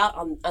going to go out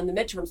on the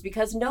midterms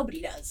because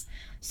nobody does.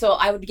 So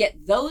I would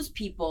get those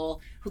people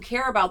who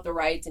care about the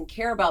rights and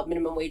care about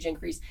minimum wage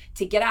increase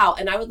to get out.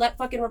 And I would let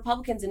fucking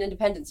Republicans and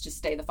independents just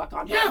stay the fuck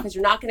on home because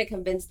you're not going to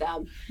convince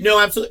them. No,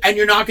 absolutely. And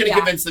you're not going to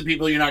convince the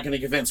people you're not going to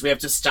convince. We have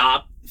to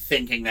stop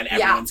thinking that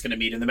everyone's going to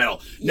meet in the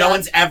middle. No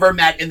one's ever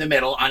met in the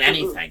middle on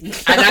anything. And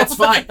that's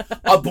fine.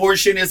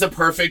 Abortion is a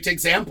perfect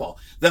example.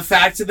 The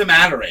fact of the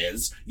matter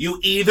is, you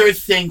either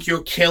think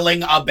you're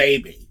killing a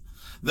baby.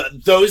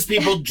 Those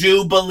people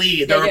do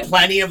believe. There are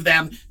plenty of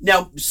them.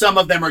 Now, some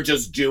of them are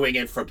just doing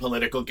it for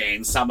political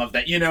gain. Some of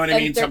them, you know what I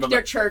mean? Some of their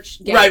them,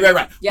 church gain.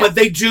 Right. Yeah. But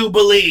they do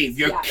believe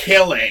you're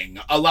killing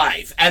a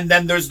life. And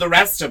then there's the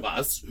rest of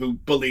us who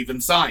believe in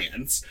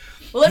science.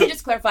 Well, let me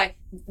just clarify.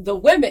 The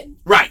women.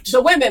 Right.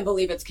 The women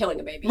believe it's killing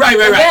a baby. Right.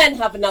 The men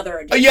have another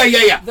agenda.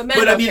 Yeah. The men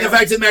But I mean, care. the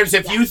fact of the matter is,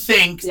 if you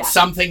think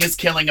something is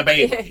killing a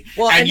baby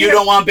and you here-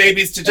 don't want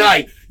babies to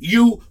die,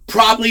 you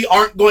probably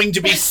aren't going to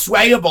be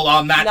swayable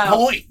on that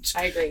point.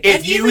 I agree. If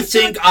And you even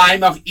think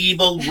I'm an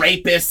evil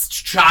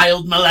rapist,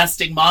 child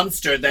molesting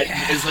monster that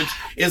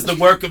is the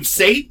work of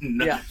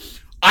Satan,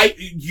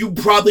 you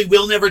probably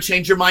will never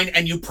change your mind,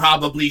 and you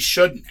probably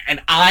shouldn't.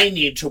 And I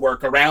need to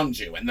work around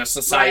you, and the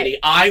society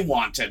I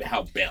want to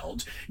help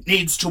build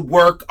needs to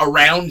work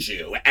around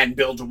you and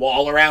build a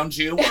wall around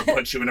you, or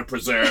put you in a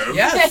preserve,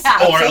 Yes,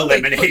 or absolutely.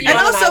 eliminate you. And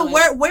on an also,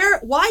 island.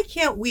 why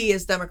can't we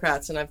as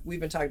Democrats, and we've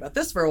been talking about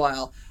this for a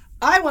while,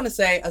 I want to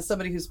say, as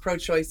somebody who's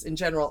pro-choice in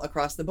general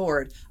across the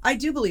board, I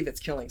do believe it's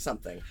killing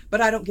something,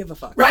 but I don't give a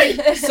fuck.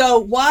 Right. So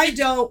why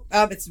don't,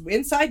 it's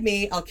inside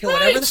me, I'll kill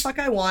whatever the fuck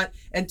I want,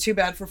 and too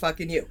bad for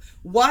fucking you.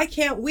 Why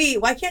can't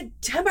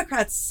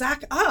Democrats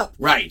sack up?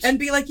 Right. And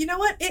be like, you know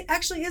what? It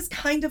actually is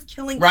kind of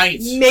killing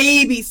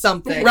maybe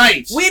something.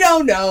 Right. We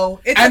don't know.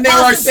 It's and there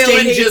are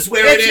stages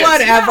where it is.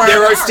 Whatever.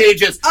 There are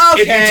stages.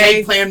 Okay. If you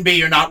take Plan B,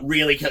 you're not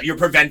really you're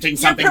preventing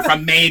something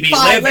from maybe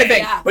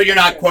living, but you're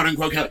not quote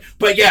unquote killing.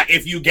 But yeah,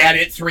 if you get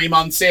it 3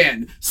 months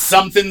in,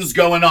 something's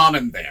going on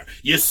in there.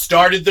 You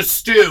started the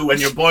stew and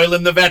you're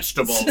boiling the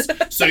vegetables,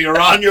 so you're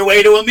on your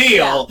way to a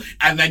meal,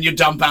 and then you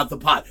dump out the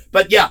pot.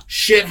 But yeah,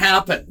 shit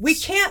happens. We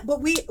can't,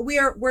 but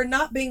we're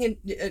not being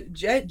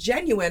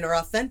genuine or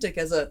authentic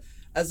as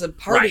a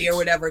party or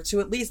whatever to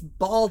at least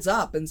balls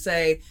up and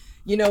say,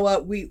 you know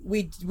what,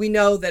 we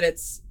know that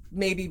it's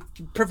maybe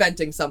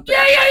preventing something.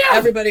 Yeah.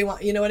 Everybody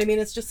you know what I mean?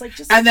 It's just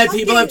and then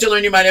people have to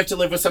learn you might have to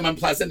live with some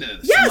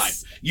unpleasantness in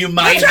life. You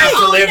might That's have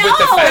right. to live with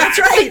the fact. That's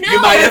right.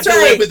 You might have to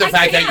live with the I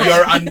fact that can't.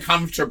 you're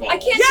uncomfortable. I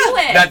can't do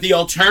it. That the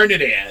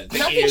alternative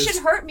Nothing is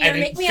should hurt me or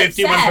make me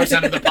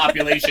 51% of the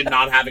population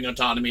not having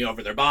autonomy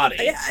over their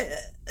body.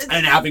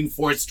 And having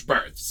forced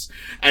births.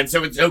 And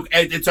so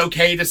it's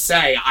okay to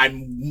say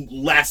I'm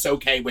less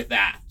okay with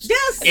that.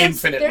 Yes.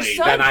 Infinitely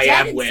than I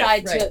am with.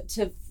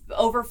 To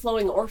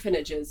overflowing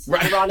orphanages,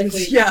 Right.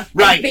 ironically. Yeah.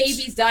 Right.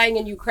 Babies dying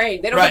in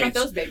Ukraine. They don't Right. care about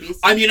those babies.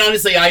 I mean,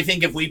 honestly, I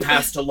think if we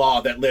passed a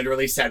law that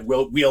literally said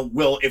we'll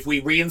if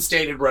we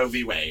reinstated Roe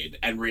v. Wade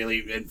and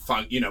really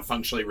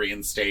functionally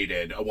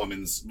reinstated a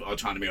woman's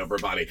autonomy over her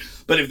body,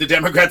 but if the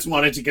Democrats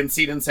wanted to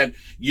concede and said,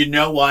 you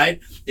know what,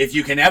 if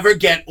you can ever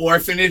get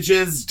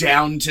orphanages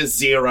down to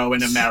 0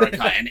 in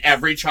America and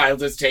every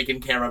child is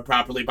taken care of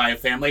properly by a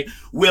family,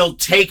 we'll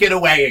take it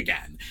away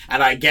again.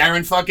 And I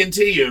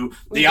guarantee you,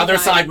 the other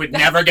side would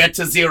never get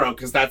to 0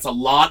 because that's a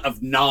lot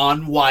of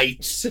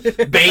non-white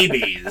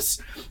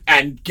babies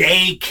and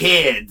gay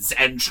kids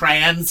and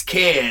trans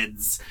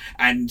kids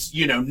and,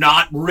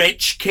 not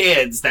rich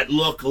kids that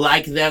look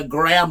like their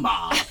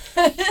grandma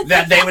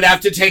that they would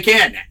have to take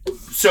in.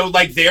 So,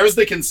 there's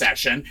the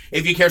concession.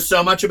 If you care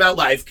so much about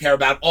life, care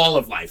about all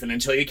of life. And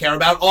until you care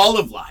about all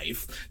of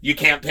life, you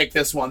can't pick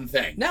this one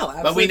thing. No,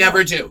 absolutely but we never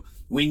not. do.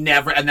 We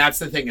never, and that's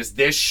the thing, is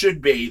this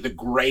should be the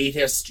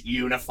greatest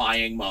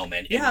unifying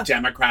moment in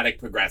democratic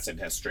progressive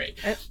history.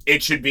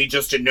 It should be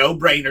just a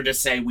no-brainer to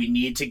say we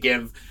need to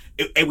give,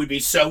 it would be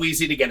so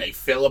easy to get a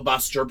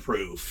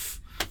filibuster-proof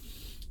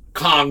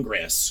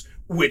Congress,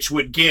 which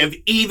would give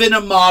even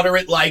a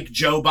moderate like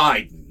Joe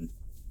Biden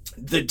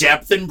the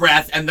depth and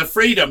breadth and the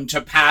freedom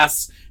to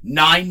pass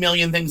 9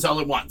 million things all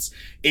at once.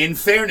 In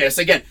fairness,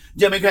 again,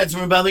 Democrats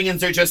and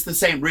Republicans are just the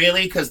same.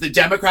 Really? Because the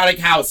Democratic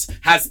House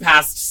has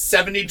passed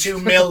 72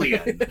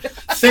 million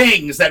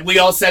things that we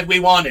all said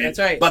we wanted. That's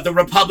right. But the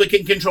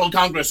Republican-controlled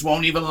Congress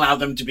won't even allow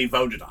them to be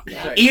voted on.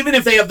 Right. Even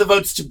if they have the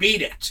votes to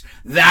beat it.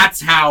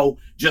 That's how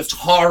just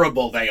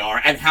horrible they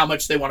are and how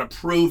much they want to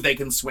prove they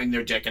can swing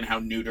their dick and how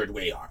neutered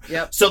we are.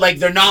 Yep. So,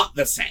 they're not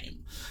the same.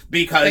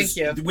 Because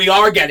we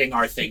are getting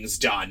our things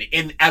done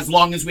as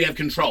long as we have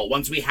control.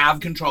 Once we have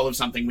control of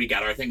something, we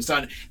get our things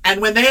done. And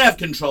when they have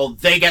control,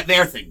 they get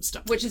their things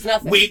done. Which is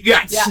nothing.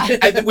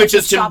 Which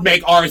is to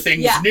make our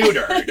things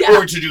neutered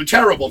or to do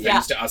terrible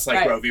things to us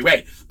like Roe v.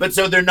 Wade. But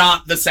so they're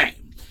not the same.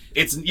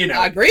 It's,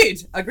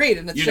 Agreed.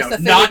 And it's just a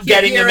thing not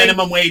getting the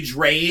minimum wage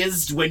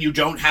raised when you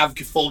don't have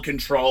full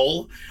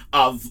control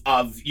of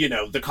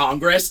the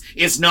Congress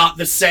is not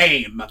the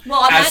same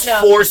as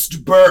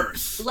forced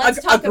birth.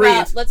 Let's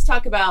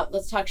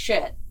talk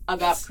shit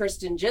about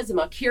Kirsten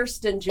Gizema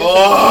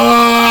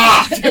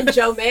and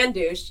Joe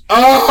Mandouche.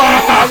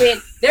 I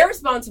mean, they're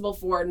responsible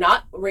for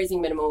not raising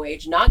minimum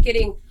wage, not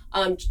getting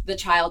the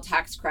child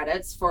tax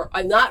credits, for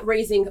not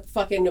raising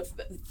fucking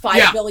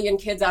 5 billion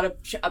kids out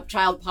of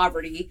child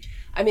poverty.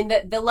 I mean,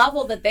 the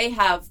level that they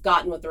have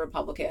gotten with the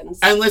Republicans.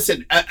 And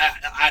listen,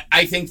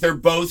 I think they're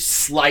both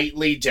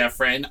slightly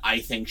different. I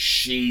think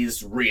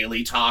she's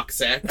really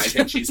toxic. I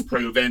think she's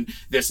proven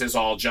this is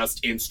all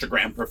just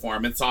Instagram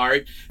performance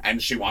art,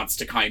 and she wants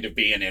to kind of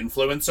be an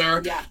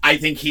influencer. Yeah. I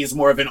think he's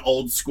more of an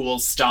old school,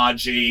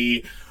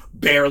 stodgy,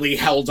 barely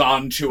held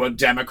on to a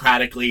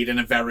Democratic lead in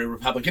a very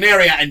Republican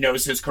area and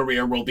knows his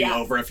career will be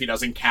over if he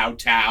doesn't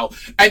kowtow.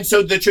 And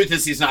so the truth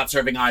is he's not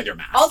serving either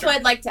master. Also,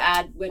 I'd like to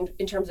add,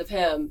 in terms of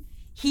him,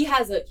 he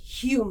has a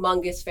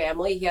humongous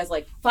family. He has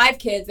 5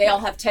 kids. They all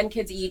have 10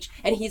 kids each.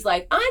 And he's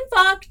like, I'm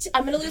fucked.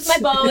 I'm going to lose my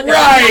bone.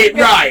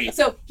 Right.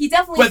 So he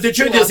definitely... But the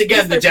truth is,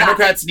 again, the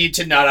Democrats need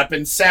to nut up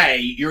and say,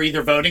 you're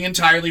either voting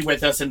entirely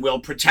with us and we'll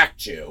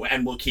protect you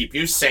and we'll keep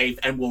you safe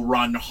and we'll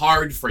run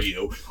hard for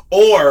you,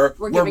 or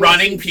we're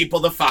running people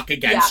the fuck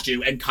against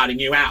you and cutting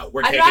you out.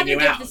 We're taking you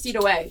out. I'd rather give the seat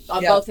away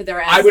on both of their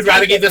ends. I would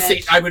rather give the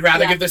seat. I would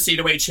rather give the seat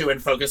away too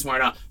and focus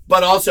more on.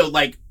 But also,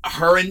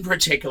 her in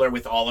particular,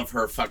 with all of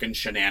her fucking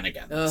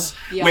shenanigans,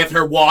 with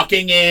her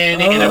walking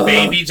in a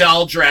baby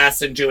doll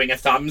dress and doing a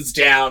thumbs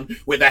down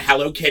with a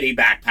Hello Kitty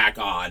backpack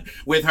on,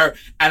 with her,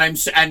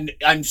 and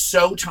I'm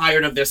so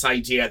tired of this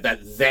idea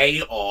that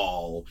they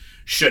all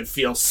should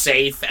feel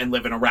safe and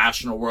live in a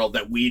rational world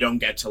that we don't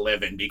get to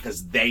live in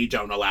because they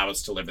don't allow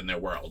us to live in their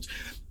world.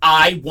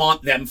 I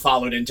want them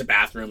followed into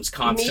bathrooms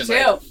constantly.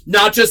 Me too.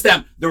 Not just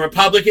them. The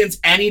Republicans,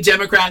 any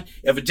Democrat.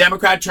 If a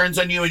Democrat turns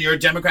on you and you're a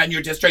Democrat in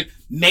your district,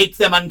 make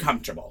them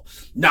uncomfortable.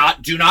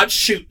 Do not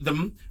shoot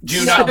them.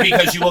 Do not,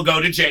 because you will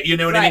go to jail. You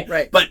know what I mean?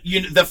 Right. But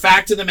the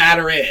fact of the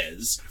matter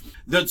is,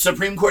 the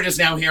Supreme Court is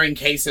now hearing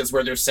cases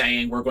where they're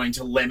saying we're going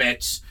to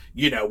limit,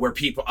 where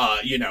people,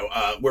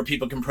 where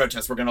people can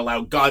protest. We're going to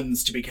allow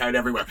guns to be carried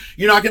everywhere.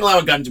 You're not going to allow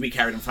a gun to be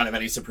carried in front of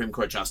any Supreme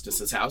Court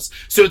justice's house.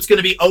 So it's going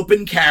to be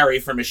open carry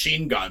for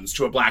machine guns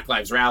to a Black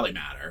Lives Rally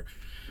Matter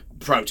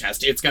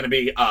protest. It's going to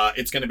be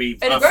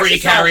a free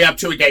carry up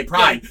to a gay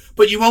pride,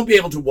 but you won't be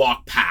able to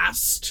walk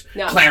past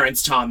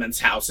Clarence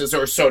Thoman's houses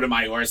or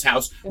Sotomayor's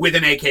house with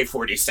an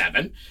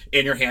AK-47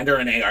 in your hand or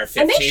an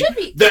AR-15. And they should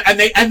be.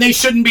 And they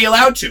shouldn't be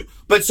allowed to.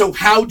 But so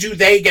how do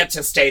they get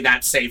to stay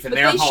that safe in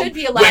their home? Should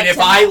be allowed when if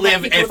to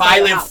I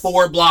have live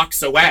 4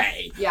 blocks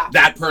away, Yeah.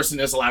 that person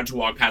is allowed to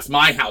walk past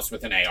my house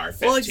with an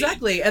AR-15. Well,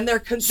 exactly. And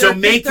so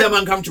make them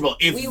uncomfortable.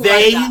 If We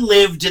they like that.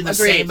 lived in the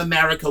Agreed. same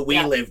America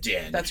we lived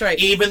in, That's right.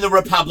 even the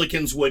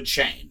Republicans would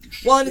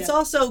change. Well, and it's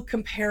also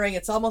comparing.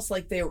 It's almost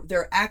like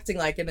they're acting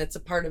like, and it's a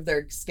part of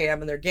their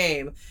scam and their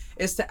game,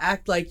 is to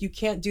act like you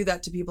can't do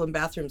that to people in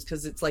bathrooms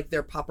because it's like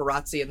they're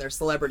paparazzi and they're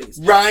celebrities.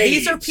 Right.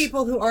 These are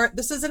people who aren't.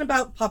 This isn't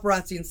about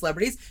paparazzi and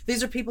celebrities.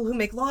 These are people who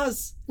make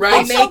laws.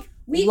 Right. They Also, make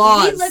we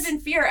laws. live in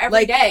fear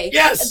every day.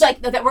 Yes. It's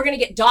like that we're going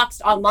to get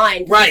doxxed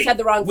online because Right. we said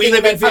the wrong We thing.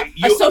 live in Like,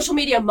 fear. a social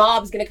media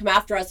mob is going to come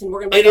after us and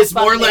we're going to be It like, is "Oh,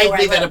 fuck, more they know where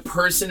likely I that a live."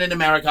 person in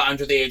America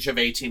under the age of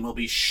 18 will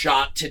be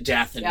shot to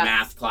death in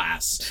math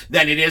class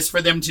than it is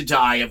for them to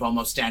die of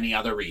almost any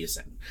other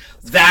reason.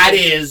 That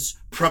is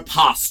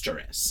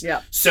preposterous.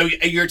 Yeah. So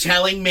you're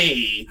telling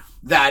me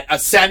that a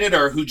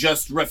senator who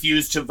just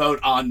refused to vote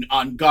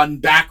on gun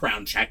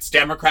background checks,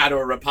 Democrat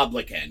or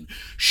Republican,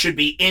 should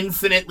be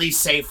infinitely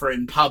safer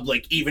in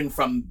public, even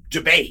from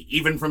debate,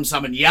 even from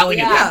someone yelling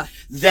at them,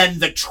 than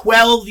the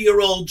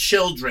 12-year-old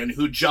children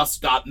who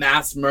just got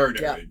mass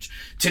murdered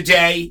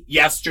today,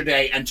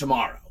 yesterday, and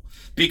tomorrow.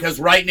 Because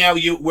right now,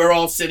 we're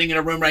all sitting in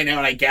a room right now,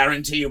 and I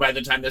guarantee you by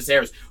the time this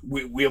airs,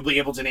 we'll be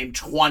able to name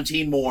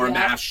 20 more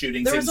mass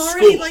shootings There in was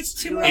already, schools. like,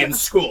 2 in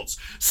schools.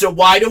 So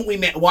why don't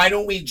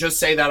we just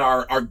say that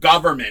our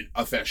government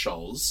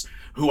officials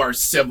who are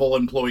civil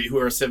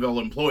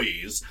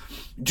employees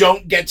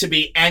don't get to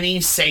be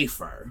any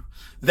safer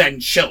than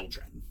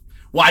children?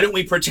 Why don't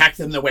we protect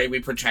them the way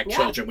we protect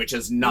children, which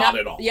is not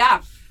at all?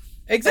 Yeah.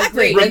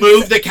 exactly.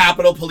 Remove the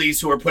Capitol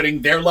Police who are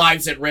putting their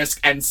lives at risk,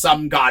 and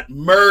some got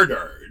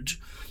murdered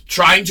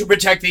trying to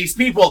protect these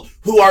people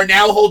who are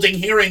now holding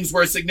hearings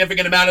where a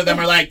significant amount of them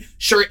are like,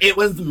 sure, it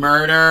was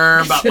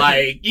murder, but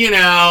everybody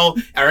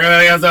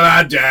has a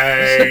bad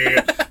day.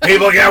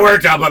 People get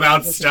worked up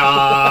about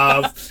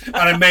stuff.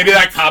 And maybe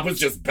that cop was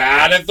just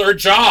bad at their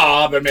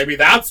job, and maybe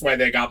that's why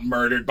they got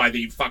murdered by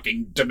the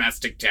fucking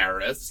domestic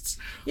terrorists.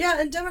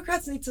 Yeah, and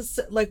Democrats need to,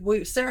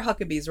 Sarah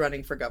Huckabee's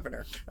running for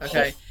governor,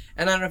 okay?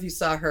 And I don't know if you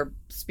saw her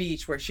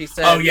speech where she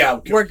said,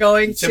 we're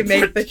going to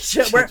make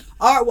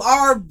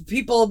our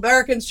people,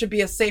 Americans, should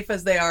be as safe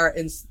as they are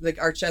as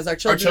our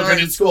children are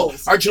in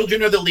schools. Our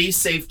children are the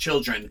least safe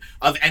children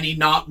of any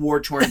not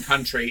war-torn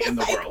country in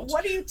the world.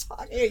 What are you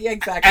talking? Yeah,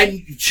 exactly.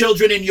 And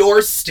children in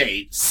your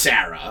state,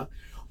 Sarah,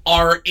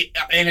 are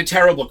in a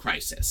terrible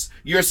crisis.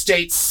 Your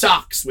state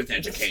sucks with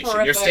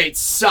education. Your state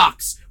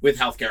sucks with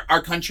healthcare.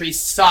 Our country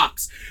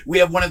sucks. We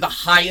have one of the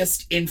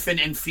highest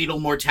infant and fetal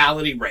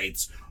mortality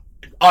rates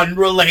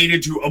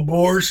unrelated to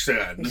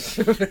abortion.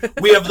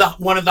 We have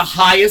one of the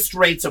highest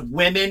rates of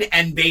women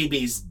and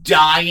babies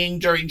dying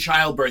during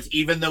childbirth,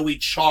 even though we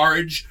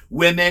charge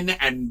women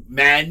and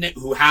men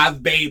who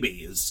have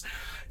babies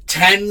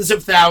tens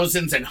of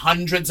thousands and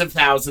hundreds of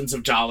thousands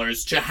of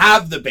dollars to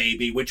have the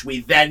baby, which we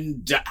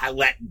then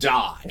let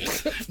die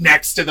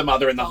next to the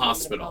mother in the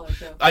hospital.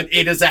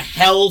 It is a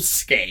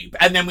hellscape.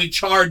 And then we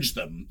charge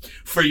them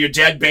for your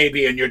dead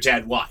baby and your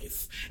dead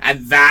wife.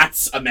 And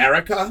that's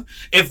America?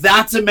 If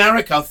that's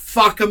America,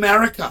 fuck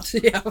America.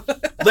 Yeah.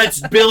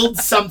 Let's build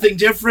something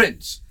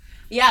different.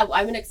 Yeah,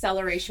 I'm an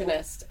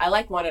accelerationist. I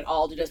want it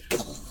all to just.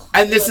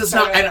 And this is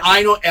not, and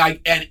I don't,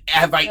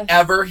 have I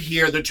ever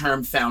hear the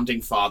term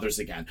founding fathers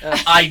again?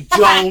 I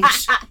don't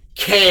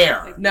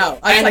care. No.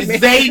 And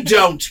they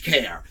don't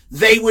care.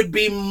 They would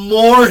be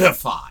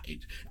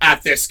mortified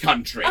at this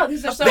country. Oh,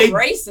 these are so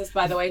racist,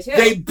 by the way, too.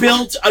 They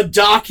built a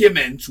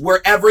document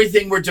where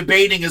everything we're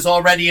debating is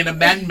already an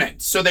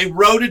amendment. So they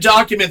wrote a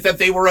document that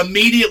they were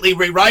immediately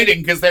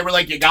rewriting because they were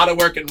like, you gotta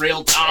work in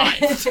real time.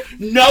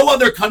 No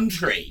other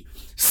country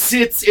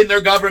sits in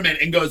their government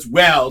and goes,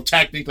 well,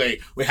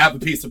 technically, we have a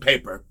piece of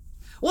paper.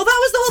 Well, that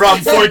was the whole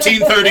from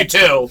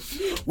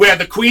 1432, where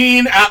the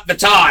queen at the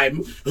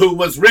time, who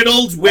was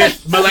riddled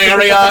with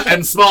malaria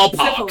and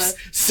smallpox,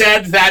 Syphilis.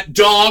 said that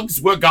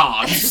dogs were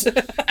gods,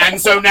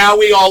 and so now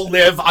we all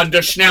live under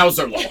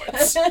schnauzer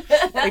lords.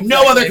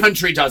 No other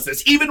country does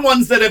this. Even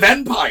ones that have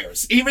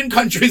empires, even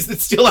countries that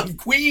still have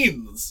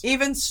queens.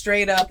 Even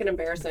straight up Fucking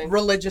embarrassing.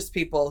 religious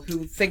people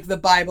who think the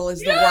Bible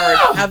is the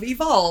word have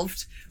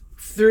evolved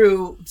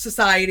through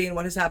society and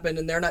what has happened,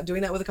 and they're not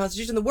doing that with the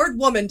Constitution. The word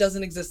woman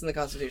doesn't exist in the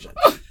Constitution.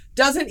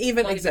 Doesn't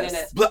even Not even in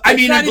exist. it. But, I It's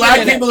mean, not and even black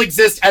in it. people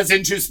exist as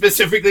in to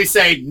specifically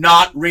say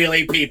not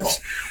really people.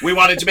 We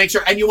wanted to make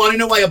sure. And you want to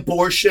know why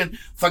abortion,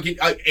 fucking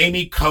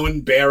Amy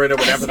Cohen Barrett or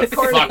whatever the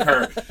fuck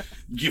her,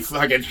 you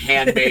fucking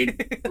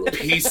handmade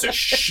piece of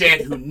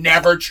shit who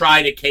never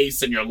tried a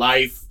case in your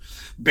life.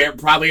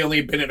 Probably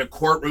only been in a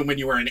courtroom when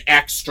you were an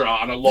extra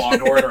on a Law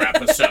and Order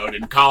episode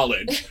in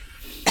college.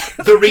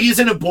 The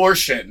reason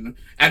abortion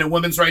and a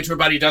woman's right to her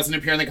body doesn't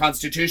appear in the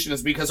Constitution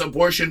is because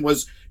abortion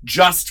was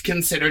just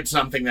considered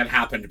something that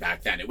happened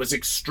back then. It was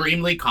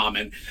extremely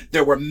common.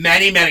 There were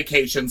many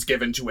medications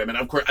given to women.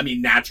 Of course, I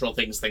mean, natural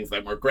things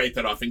that were great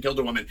that often killed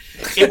a woman.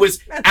 It was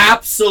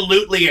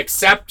absolutely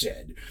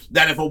accepted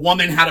that if a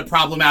woman had a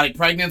problematic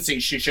pregnancy,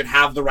 she should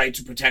have the right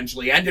to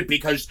potentially end it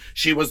because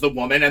she was the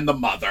woman and the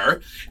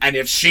mother. And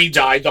if she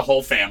died, the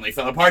whole family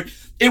fell apart.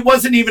 It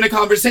wasn't even a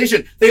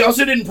conversation. They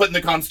also didn't put in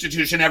the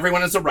Constitution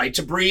everyone has a right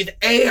to breathe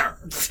air.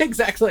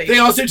 Exactly. They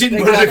also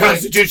didn't put in the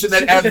Constitution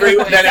that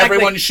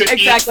everyone should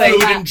eat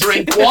food and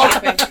drink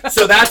water.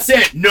 So that's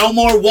it. No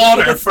more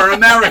water for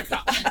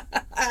America.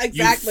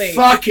 Exactly. You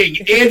fucking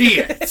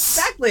idiots.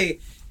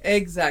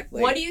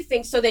 Exactly. What do you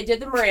think? So they did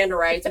the Miranda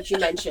rights, which you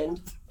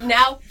mentioned.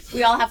 Now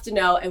we all have to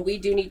know, and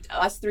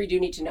us three do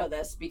need to know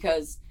this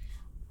because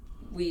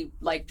we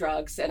like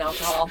drugs and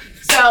alcohol.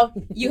 So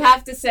you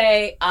have to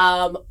say,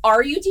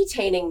 are you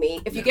detaining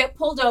me? If you get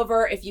pulled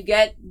over, if you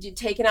get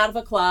taken out of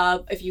a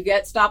club, if you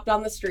get stopped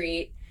on the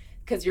street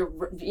because you're,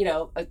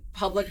 a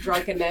public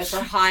drunkenness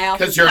or high off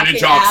because you're in a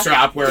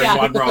jockstrap wearing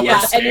one roller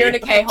skate, and you're in a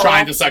K-hole.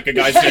 trying to suck a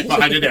guy's dick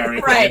behind a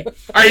Dairy Queen. Right.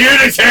 Are you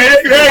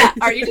detaining me? Yeah,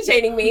 are you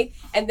detaining me?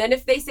 And then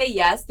if they say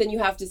yes, then you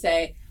have to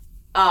say,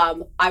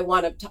 I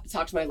want to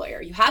talk to my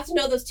lawyer. You have to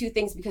know those two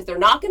things because they're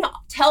not going to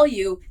tell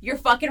you you're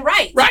fucking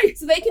right. Right.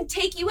 So they can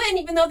take you in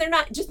even though they're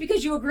not, just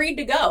because you agreed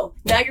to go.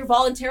 Now you're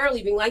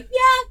voluntarily being like,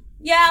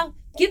 yeah,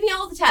 give me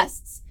all the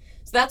tests.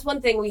 So that's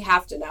one thing we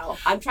have to know.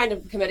 I'm trying to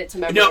commit it to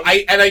memory. No,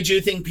 I do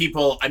think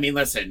people, I mean,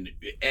 listen,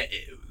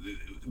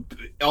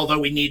 although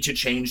we need to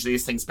change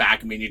these things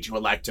back and we need to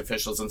elect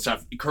officials and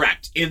stuff,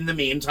 correct. In the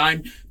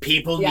meantime,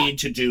 people need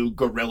to do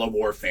guerrilla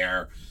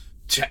warfare.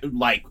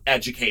 Like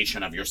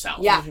education of yourself.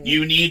 Yeah.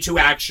 You need to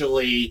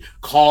actually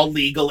call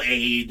legal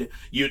aid.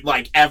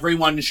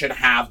 Everyone should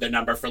have the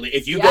number for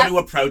if you go to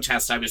a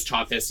protest. I was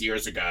taught this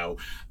years ago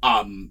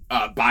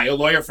by a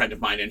lawyer friend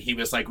of mine, and he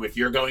was like, if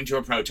you're going to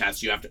a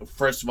protest, you have to,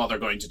 first of all, they're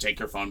going to take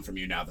your phone from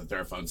you now that there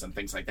are phones and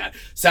things like that.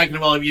 Second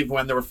of all, even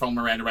when there were phone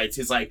Miranda rights,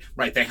 he's like,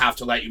 right, they have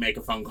to let you make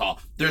a phone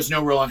call. There's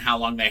no rule on how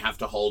long they have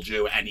to hold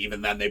you, and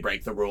even then they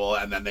break the rule,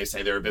 and then they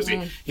say they were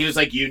busy. He was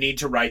like, you need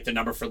to write the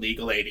number for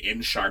legal aid in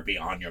Sharpie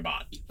on your body.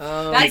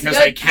 Because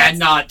they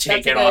cannot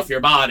take it off your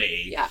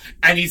body. Yeah.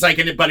 And he's like,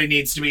 but it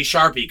needs to be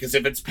Sharpie, because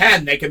if it's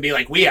pen, they can be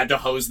like, we had to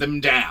hose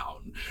them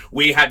down.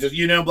 We had to,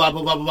 blah,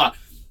 blah, blah, blah, blah.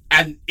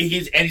 And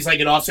he's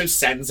like, it also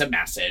sends a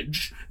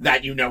message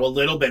that you know a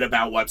little bit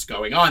about what's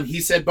going on.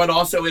 He said, but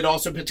also it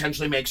also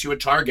potentially makes you a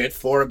target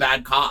for a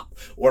bad cop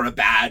or a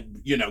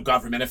bad,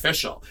 government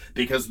official,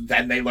 because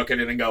then they look at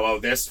it and go, oh,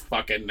 this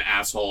fucking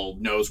asshole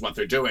knows what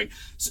they're doing.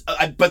 So,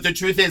 but the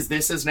truth is,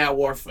 this is now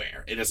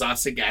warfare. It is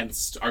us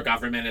against our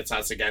government. It's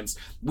us against,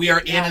 we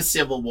are in a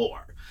civil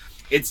war.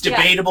 It's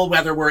debatable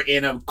whether we're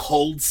in a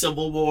cold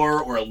civil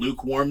war or a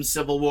lukewarm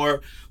civil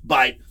war,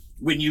 but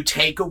when you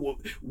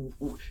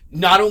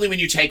not only when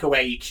you take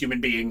away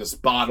human beings'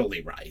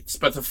 bodily rights,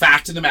 but the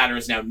fact of the matter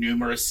is now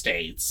numerous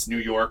states, New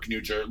York,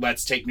 New Jersey,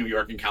 let's take New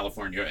York and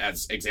California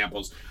as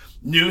examples.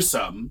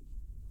 Newsom,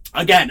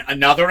 again,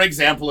 another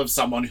example of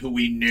someone who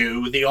we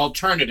knew the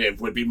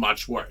alternative would be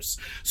much worse.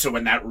 So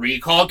when that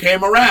recall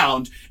came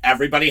around,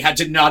 everybody had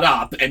to nut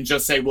up and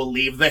just say, we'll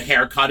leave the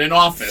haircut in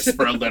office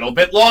for a little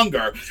bit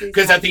longer.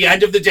 Because at the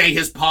end of the day,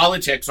 his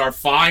politics are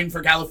fine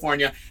for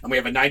California, and we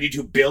have a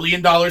 $92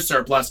 billion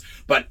surplus,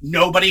 but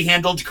nobody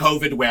handled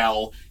COVID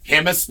well,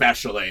 him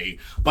especially.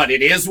 But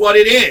it is what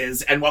it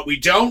is, and what we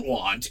don't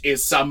want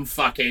is some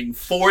fucking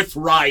Fourth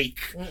Reich,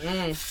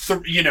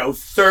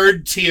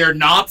 third-tier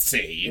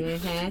Nazi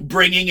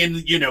bringing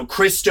in,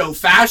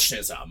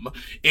 Christo-fascism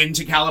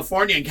into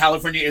California. And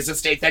California is a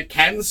state that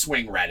can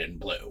swing red and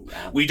blue.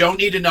 Yeah. We don't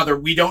need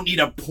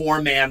a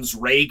poor man's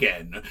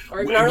Reagan. Or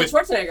Arnold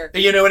Schwarzenegger.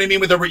 You know what I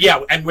mean?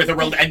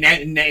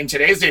 And in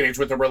today's day and age,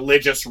 with a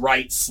religious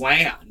right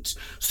slant.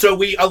 So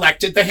we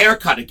elected the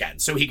haircut again,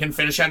 so he can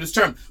finish out his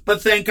term.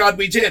 But thank God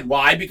we did.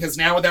 Why? Because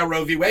now without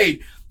Roe v.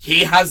 Wade,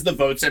 He has the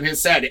votes in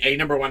his head. A,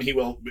 number one, he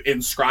will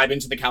inscribe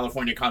into the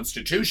California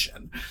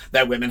Constitution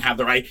that women have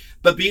the right.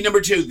 But B,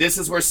 number two, this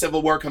is where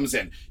civil war comes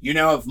in. You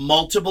now have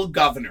multiple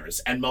governors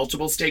and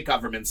multiple state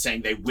governments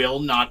saying they will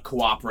not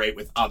cooperate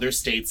with other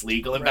states'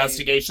 legal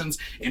investigations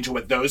into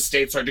what those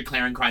states are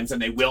declaring crimes,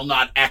 and they will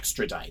not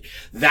extradite.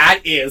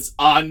 That is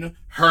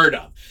unheard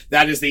of.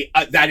 That is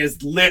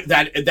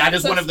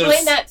one of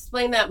those.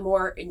 Explain that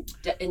more in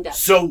depth.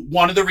 So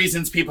one of the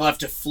reasons people have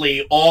to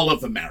flee all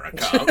of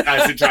America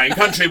as a giant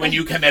country when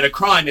you commit a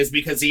crime is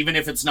because even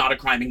if it's not a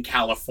crime in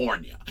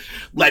California,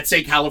 let's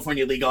say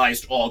California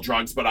legalized all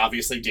drugs, but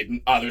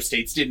obviously other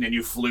states didn't, and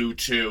you flew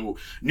to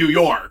New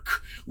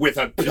York with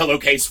a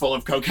pillowcase full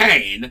of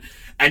cocaine,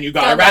 and you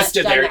got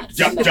arrested there.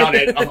 Done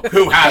it.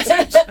 Who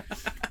hasn't?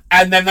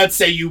 And then let's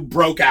say you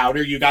broke out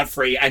or you got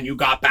free and you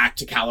got back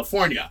to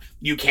California.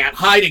 You can't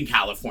hide in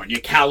California.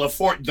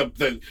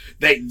 The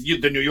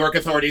New York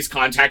authorities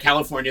contact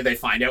California. They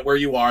find out where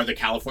you are. The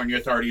California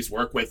authorities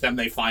work with them.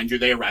 They find you.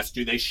 They arrest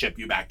you. They ship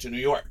you back to New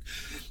York.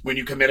 When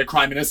you commit a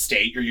crime in a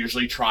state, you're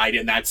usually tried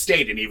in that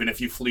state. And even if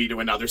you flee to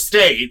another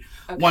state,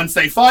 once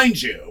they find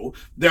you,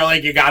 they're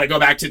like, you got to go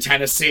back to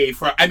Tennessee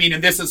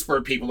and this is for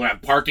people who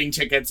have parking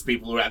tickets,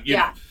 people who have, you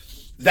know.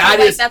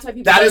 That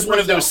is one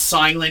of those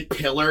silent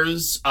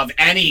pillars of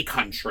any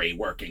country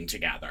working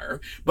together,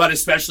 but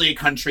especially a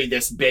country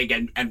this big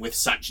and with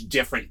such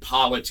different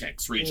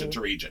politics region to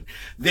region.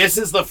 This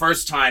is the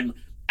first time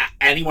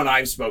anyone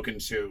I've spoken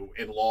to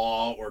in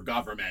law or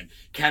government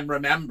can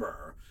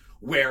remember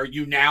where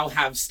you now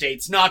have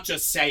states not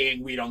just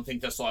saying we don't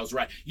think this law is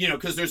right,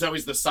 because there's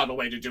always the subtle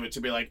way to do it,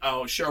 to be like,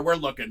 oh, sure, we're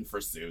looking for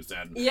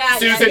Susan.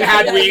 Susan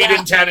had weed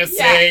in Tennessee.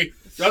 Yeah.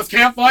 Just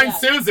can't find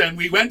Susan.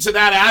 We went to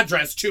that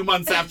address 2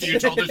 months after you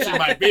told us she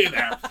might be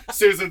there.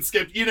 Susan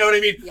skipped. You know what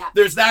I mean? Yeah.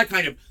 There's that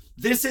kind of.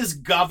 This is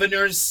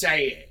governors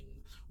saying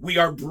we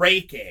are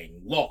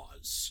breaking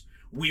laws.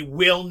 We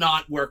will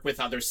not work with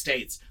other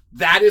states.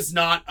 That is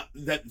not.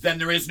 Then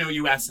there is no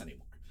U.S. anymore.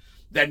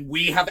 Then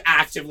we have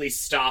actively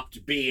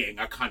stopped being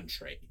a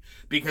country.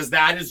 Because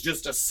that is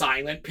just a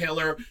silent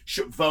pillar.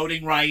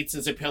 Voting rights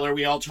is a pillar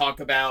we all talk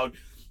about.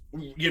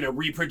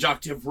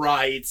 Reproductive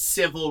rights,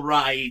 civil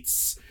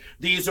rights.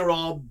 These are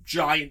all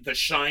the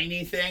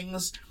shiny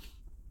things.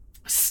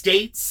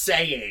 States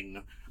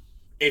saying,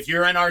 if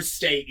you're in our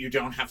state, you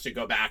don't have to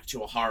go back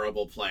to a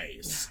horrible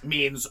place,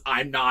 means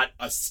I'm not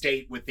a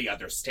state with the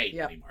other state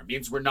anymore. It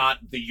means we're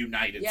not the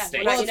United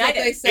States. Well,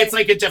 it's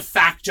like a de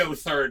facto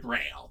third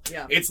rail.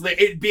 Yeah.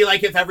 It'd be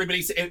like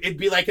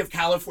if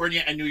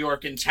California and New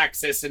York and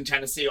Texas and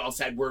Tennessee all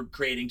said, we're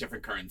creating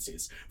different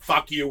currencies.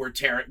 Fuck you,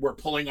 we're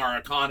pulling our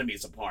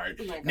economies apart.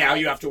 Oh, now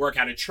you have to work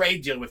out a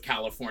trade deal with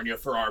California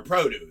for our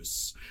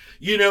produce.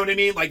 You know what I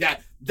mean? Like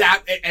that,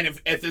 and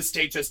if the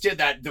state just did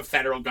that, the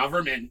federal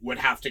government would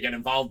have to get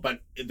involved,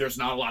 but there's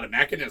not a lot of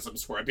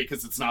mechanisms for it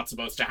because it's not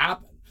supposed to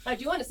happen. I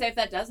do want to say, if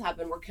that does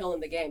happen, we're killing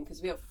the game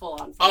because we have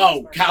full-on.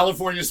 Oh,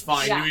 California's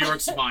fine. Yeah. New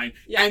York's fine.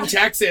 And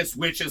Texas,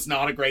 which is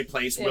not a great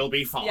place, will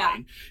be fine. Yeah.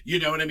 You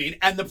know what I mean?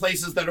 And the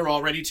places that are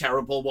already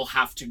terrible will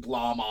have to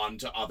glom on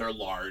to other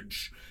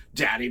large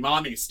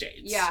daddy-mommy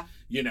states. Yeah.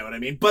 You know what I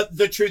mean? But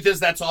the truth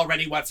is that's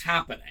already what's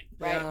happening.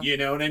 Right. You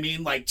know what I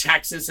mean? Like,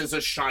 Texas is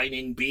a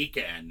shining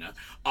beacon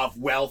of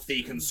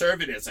wealthy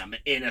conservatism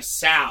in a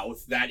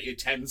South that it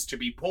tends to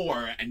be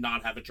poor and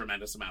not have a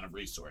tremendous amount of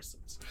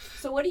resources.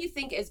 So what do you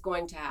think is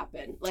going to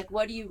happen? Like,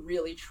 what do you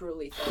really,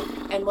 truly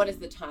think? And what is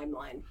the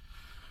timeline?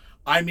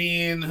 I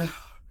mean,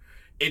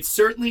 it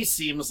certainly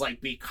seems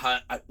like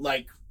because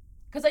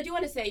I do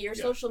want to say your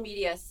social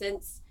media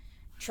since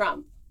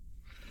Trump,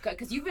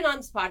 because you've been on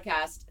this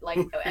podcast like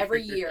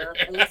every year,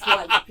 at least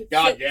once,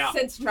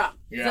 since Trump.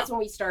 Yeah. That's when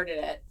we started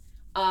it.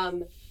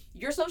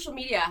 Your social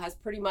media has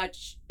pretty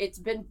much, it's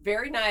been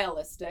very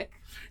nihilistic.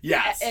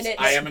 Yes,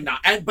 I am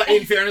but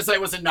in fairness, I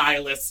was a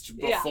nihilist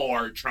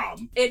before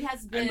Trump. It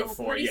has been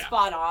pretty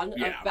spot on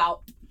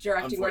about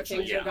directing where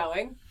things are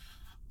going.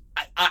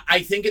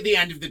 I think at the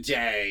end of the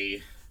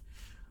day,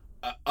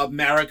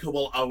 America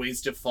will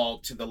always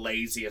default to the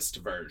laziest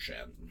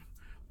version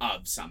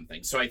of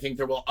something. So I think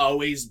there will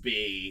always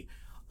be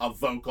a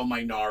vocal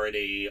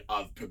minority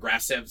of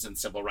progressives and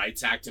civil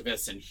rights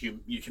activists and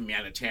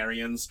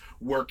humanitarians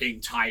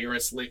working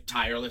tirelessly,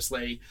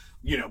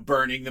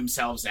 burning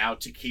themselves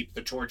out to keep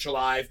the torch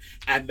alive.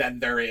 And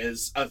then there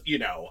is,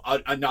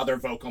 another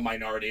vocal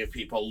minority of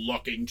people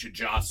looking to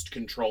just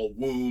control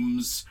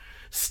wombs,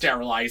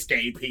 sterilize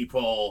gay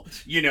people,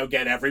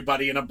 get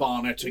everybody in a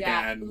bonnet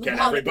again, get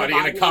everybody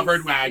in a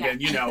covered wagon,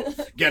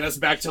 get us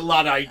back to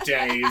Luddite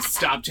days,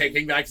 stop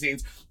taking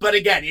vaccines. But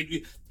again,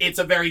 it's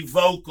a very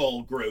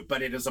vocal group,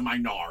 but it is a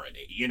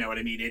minority. You know what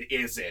I mean? It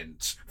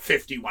isn't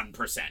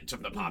 51%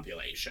 of the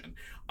population.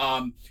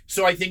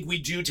 So I think we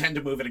do tend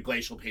to move at a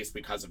glacial pace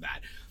because of that.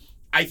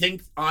 I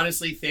think,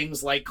 honestly,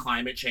 things like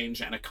climate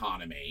change and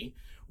economy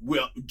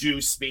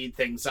do speed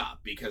things up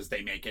because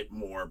they make it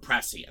more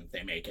prescient.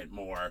 They make it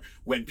more,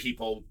 when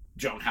people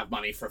don't have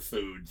money for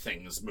food,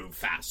 things move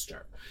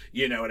faster.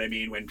 You know what I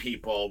mean? When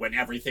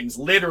everything's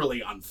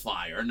literally on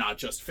fire, not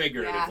just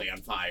figuratively on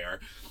fire,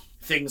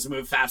 things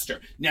move faster.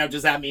 Now,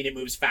 does that mean it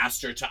moves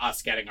faster to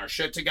us getting our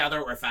shit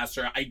together or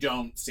faster? I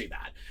don't see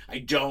that.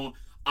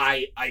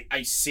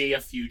 I see a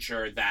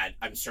future that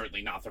I'm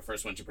certainly not the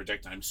first one to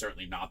predict. I'm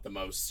certainly not the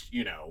most,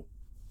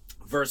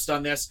 versed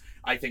on this.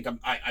 I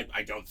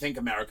don't think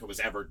America was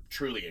ever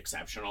truly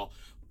exceptional.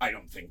 I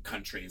don't think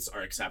countries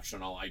are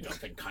exceptional. I don't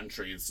think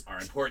countries are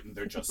important.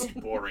 They're just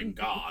boring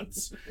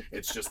gods.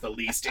 It's just the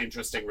least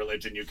interesting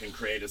religion you can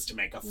create is to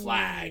make a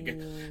flag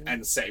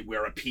and say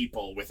we're a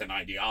people with an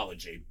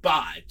ideology.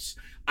 But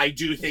I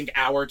do think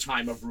our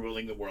time of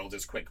ruling the world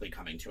is quickly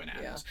coming to an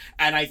end. Yeah.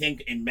 And I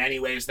think in many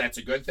ways that's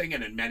a good thing,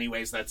 and in many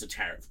ways that's a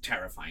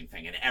terrifying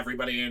thing. And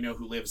everybody I know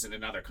who lives in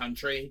another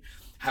country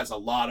has a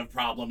lot of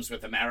problems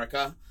with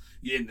America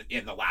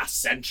in the last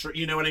century,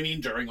 you know what I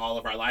mean, during all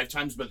of our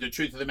lifetimes. But the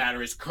truth of the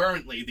matter is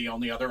currently the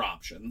only other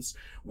options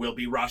will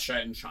be Russia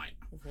and China.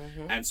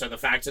 Mm-hmm. And so the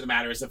fact of the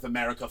matter is if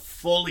America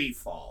fully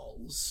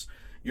falls,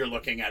 you're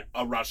looking at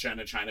a Russia and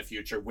a China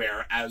future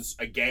where, as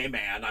a gay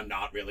man, I'm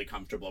not really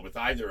comfortable with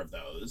either of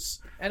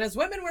those. And as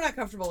women, we're not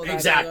comfortable with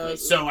exactly. either of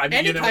those. So, I mean,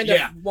 any kind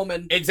of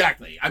woman.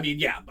 Exactly. I mean,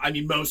 yeah. I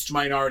mean, most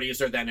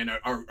minorities are then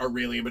are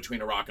really in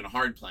between a rock and a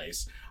hard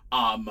place.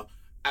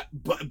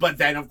 But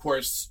then, of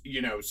course,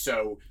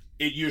 so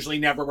it usually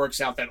never works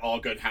out that all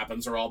good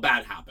happens or all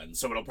bad happens.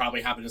 So what'll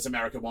probably happen is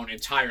America won't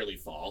entirely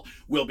fall.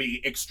 We'll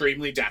be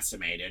extremely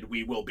decimated.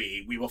 We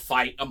will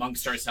fight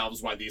amongst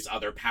ourselves while these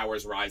other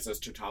powers rise as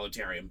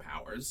totalitarian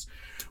powers.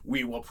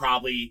 We will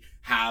probably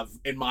have,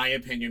 in my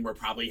opinion, we're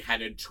probably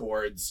headed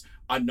towards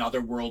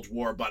another world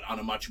war, but on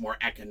a much more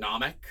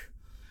economic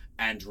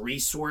and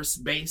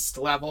resource-based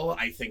level.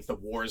 I think the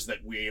wars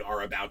that we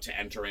are about to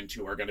enter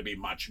into are going to be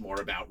much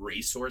more about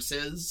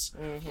resources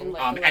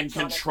and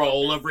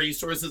control of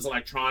resources,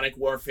 electronic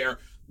warfare,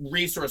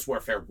 resource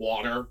warfare,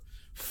 water,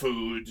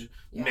 food,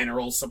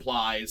 mineral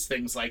supplies,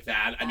 things like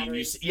that.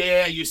 Batteries.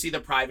 I mean, you see the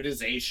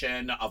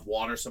privatization of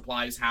water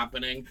supplies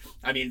happening.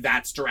 I mean,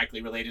 that's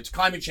directly related to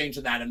climate change,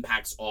 and that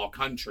impacts all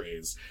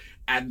countries.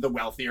 And the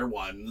wealthier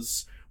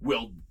ones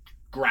will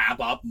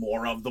grab up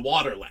more of the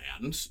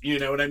waterland, you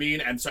know what I mean?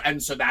 And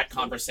so that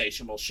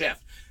conversation will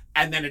shift.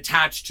 And then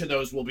attached to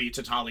those will be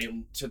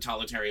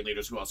totalitarian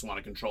leaders who also want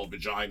to control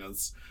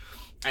vaginas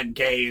and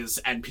gays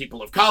and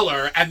people of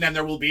color. And then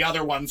there will be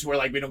other ones who are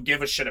like, we don't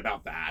give a shit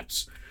about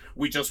that.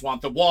 We just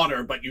want the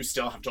water, but you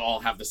still have to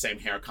all have the same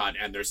haircut,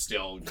 and there's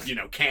still,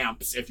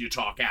 camps if you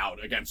talk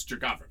out against your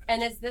government.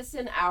 And is this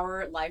in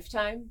our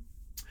lifetime?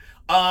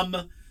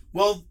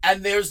 Well,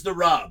 and there's the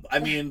rub. I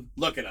mean,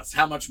 look at us.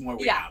 How much more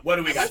we got? What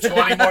do we got?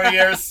 20 more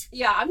years?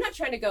 Yeah, I'm not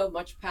trying to go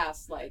much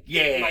past, like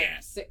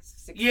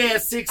 60s. Yeah,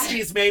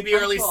 60s, maybe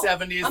early cool.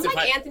 70s. I'm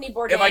like Anthony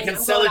Bourdain. If I can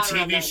sell a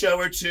TV show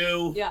or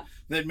two, yeah,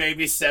 then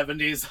maybe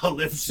 70s I'll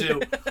live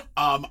to.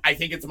 I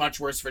think it's much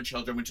worse for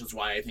children, which is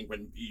why I think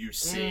when you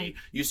see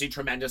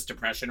tremendous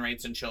depression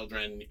rates in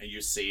children,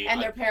 you see...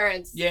 And their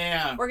parents.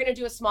 Yeah. We're going to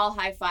do a small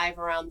high five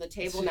around the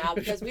table now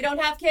because we don't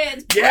have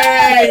kids.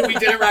 Yay! We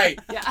did it right.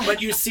 Yeah.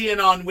 But you see an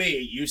ennui.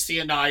 You see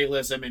a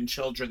nihilism in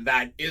children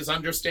that is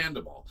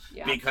understandable.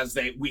 Yeah. Because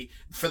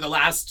for the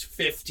last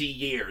 50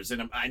 years,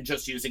 and I'm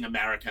just using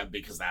America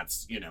because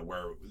that's,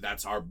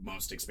 that's our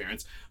most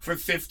experience. For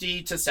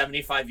 50 to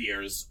 75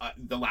 years,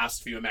 the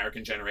last few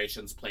American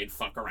generations played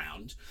fuck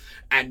around.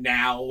 And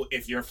now,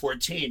 if you're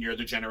 14, you're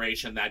the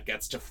generation that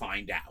gets to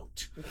find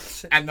out.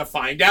 And the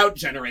find out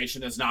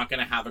generation is not going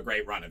to have a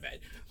great run of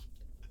it.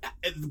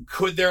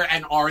 Could there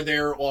and are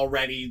there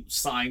already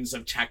signs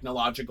of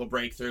technological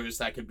breakthroughs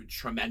that could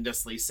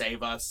tremendously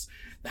save us?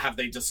 Have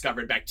they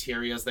discovered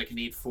bacteria that can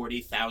eat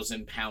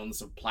 40,000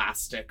 pounds of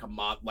plastic a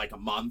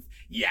month?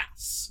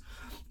 Yes.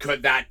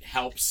 Could that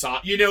help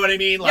solve? You know what I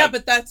mean? Yeah,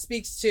 but that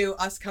speaks to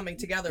us coming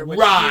together. Which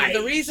right.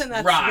 The reason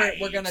that's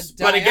we're going to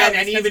die. But again,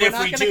 and even if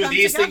we do,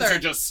 these things are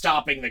just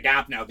stopping the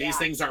gap now. These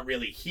things aren't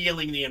really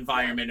healing the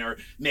environment or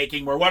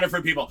making more water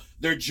for people.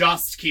 They're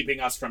just keeping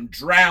us from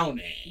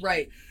drowning.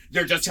 Right.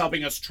 They're just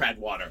helping us tread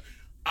water.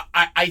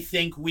 I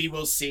think we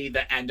will see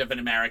the end of an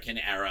American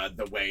era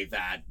the way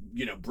that,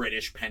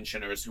 British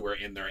pensioners who were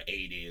in their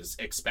 80s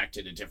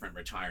expected a different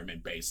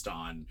retirement based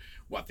on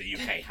what the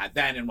UK had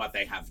then and what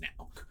they have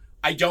now.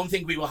 I don't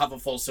think we will have a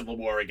full civil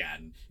war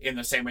again, in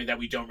the same way that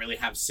we don't really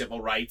have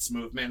civil rights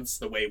movements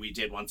the way we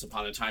did once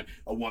upon a time,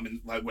 the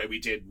way we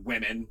did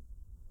women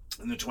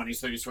in the 20s,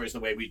 30s, 40s,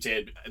 the way we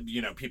did,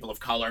 people of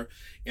color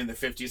in the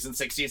 50s and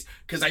 60s.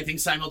 Because I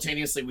think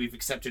simultaneously we've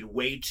accepted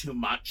way too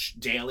much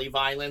daily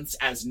violence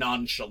as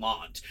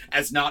nonchalant,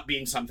 as not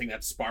being something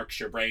that sparks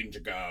your brain to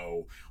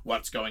go,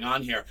 what's going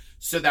on here?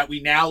 So that we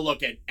now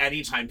look at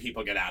any time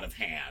people get out of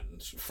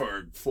hand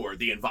for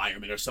the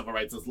environment or civil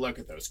rights, is look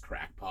at those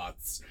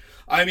crackpots.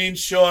 I mean,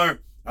 sure,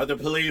 are the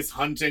police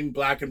hunting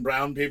black and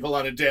brown people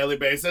on a daily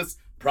basis?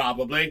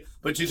 Probably,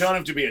 but you don't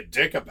have to be a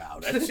dick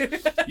about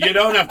it. You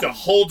don't have to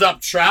hold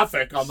up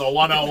traffic on the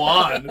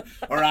 101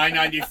 or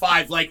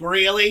I-95. Like,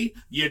 really?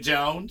 You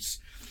don't?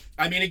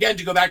 I mean, again,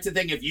 to go back to the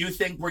thing, if you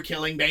think we're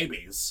killing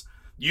babies,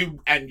 you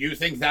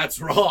think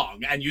that's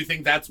wrong, and you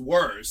think that's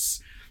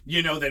worse,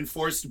 than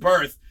forced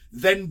birth,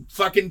 then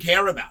fucking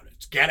care about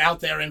it. Get out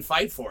there and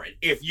fight for it.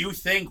 If you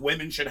think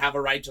women should have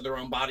a right to their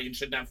own body and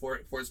shouldn't have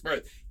forced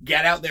birth,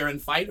 get out there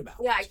and fight about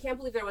it. Yeah, I can't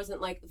believe there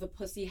wasn't like the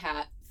pussy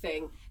hat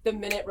thing the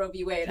minute Roe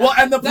v. Wade. Well,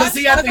 and the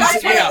pussy hat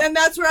thing, yeah. And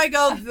that's where I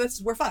go,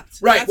 we're fucked.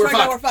 Right, that's we're where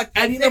I go, fucked. we're fucked.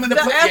 And If even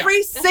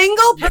every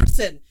single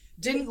person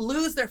didn't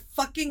lose their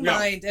fucking Yeah.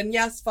 mind. And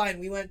yes, fine,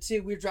 we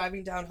were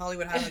driving down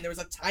Hollywood Highland, there was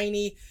a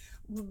tiny,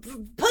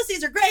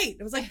 pussies are great.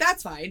 It was like,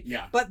 that's fine.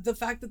 Yeah. But the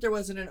fact that there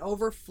wasn't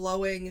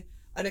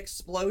an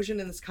explosion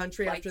in this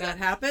country Like after that. that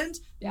happened,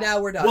 Yeah.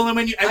 now we're done. Well, and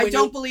when you, and I when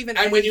don't you, believe in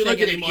and when you look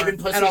at it, anything even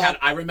anymore, Pussy at Hat,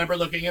 all. I remember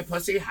looking at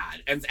Pussy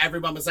Hat, and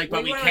everyone was like,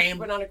 but we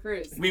went on a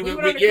cruise. we went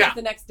we- on a cruise yeah.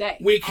 the next day.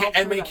 we All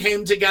and three we of us.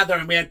 came together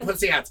and we had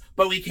pussy hats,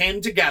 but we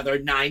came together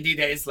 90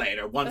 days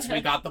later once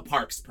we got the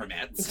parks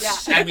permits,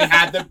 Yeah. and we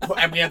had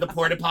the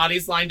porta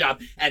potties lined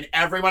up, and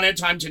everyone had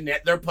time to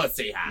knit their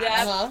pussy hats.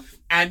 Yeah. Uh-huh.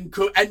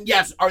 And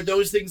yes, are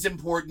those things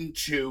important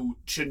to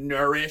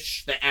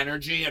nourish the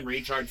energy and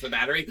recharge the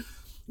battery?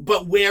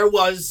 But where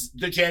was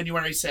the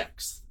January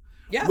 6th?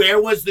 Yeah.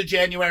 Where was the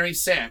January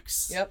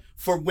 6th Yep.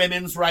 for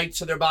women's right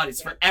to their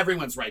bodies, for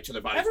everyone's right to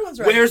their bodies? Everyone's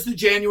right. Where's the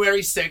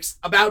January 6th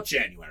about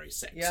January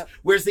 6th? Yep.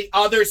 Where's the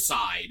other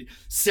side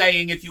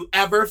saying if you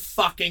ever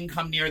fucking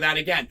come near that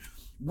again?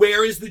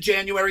 Where is the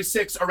January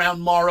 6th around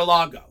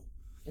Mar-a-Lago?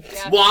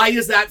 Yeah. Why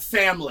is that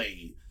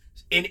family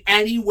in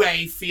any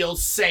way feel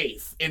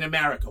safe in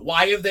America?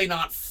 Why have they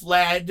not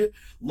fled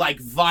like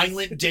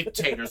violent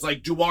dictators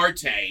like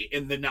Duarte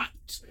in the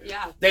night?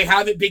 Yeah. They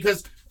haven't,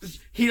 because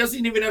he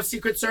doesn't even have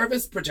Secret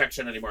Service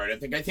protection anymore. I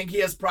think he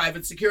has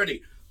private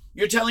security.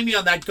 You're telling me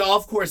on that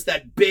golf course,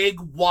 that big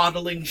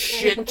waddling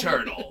shit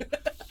turtle,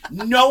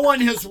 no one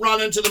has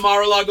run into the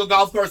Mar-a-Lago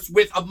golf course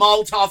with a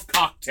Molotov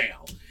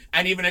cocktail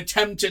and even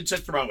attempted to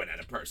throw it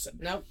at a person.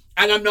 Nope.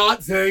 And I'm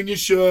not saying you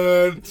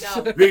should,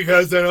 No.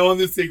 because I don't want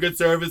the Secret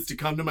Service to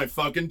come to my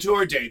fucking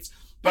tour dates.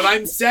 But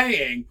I'm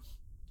saying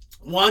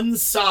one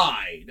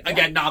side,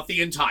 again, not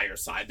the entire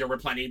side. There were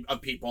plenty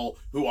of people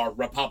who are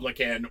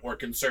Republican or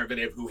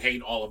conservative who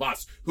hate all of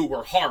us, who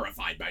were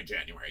horrified by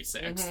January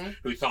 6th,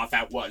 who thought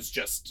that was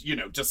just,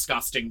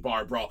 disgusting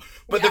bar brawl.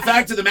 But the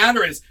fact of the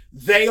matter is,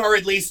 they are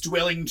at least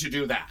willing to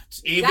do that.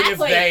 Even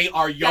Exactly. if they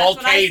are That's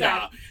what I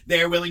Al-Qaeda,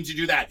 they are willing to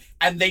do that.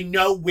 And they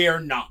know we're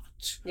not.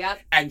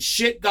 Yep. And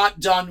shit got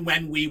done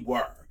when we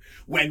were.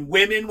 When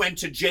women went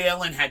to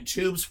jail and had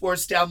tubes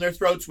forced down their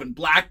throats, when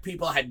black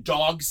people had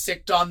dogs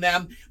sicked on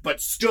them,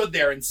 but stood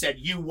there and said,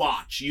 you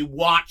watch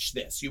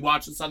this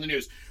on the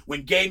news.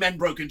 When gay men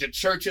broke into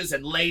churches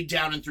and laid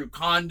down and threw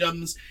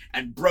condoms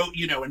and broke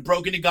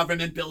into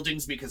government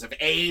buildings because of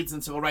AIDS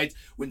and civil rights,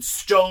 when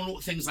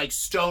things like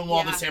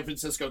Stonewall, the San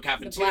Francisco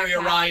cafeteria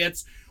Black Hat.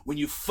 riots, when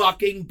you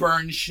fucking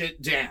burn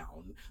shit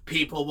down,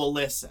 people will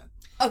listen.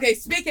 Okay,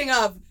 speaking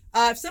of,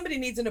 if somebody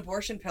needs an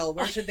abortion pill,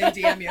 where should they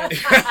DM you?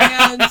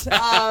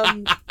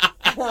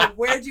 And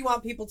where do you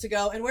want people to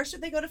go? And where should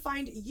they go to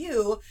find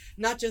you?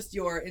 Not just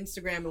your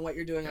Instagram and what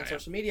you're doing on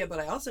social media, but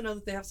I also know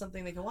that they have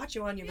something they can watch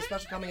you on. You have a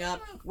special coming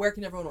up. Where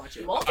can everyone watch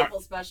you? Multiple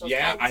specials.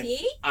 Yeah,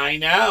 Tea? I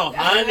know,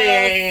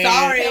 honey.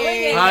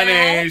 Sorry.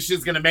 Honey,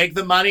 she's going to make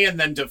the money and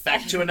then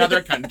defect to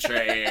another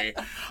country.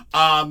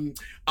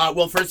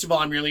 Well, first of all,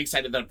 I'm really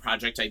excited that a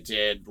project I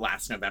did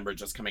last November,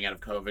 just coming out of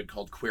COVID,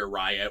 called Queer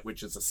Riot,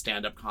 which is a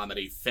stand-up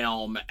comedy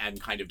film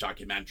and kind of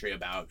documentary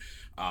about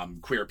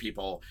queer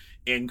people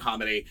in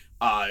comedy,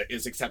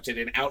 is accepted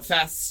in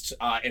Outfest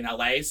in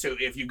LA. So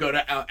if you go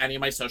to any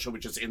of my social,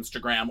 which is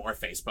Instagram or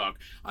Facebook,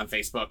 on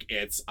Facebook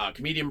it's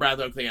comedian Brad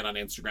Loakley, and on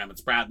Instagram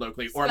it's Brad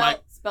Loakley,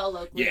 Spell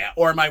locally.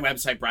 or my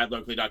website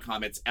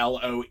bradloakley.com. It's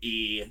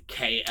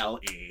LOEKLE.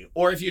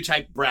 Or if you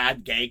type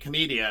Brad Gay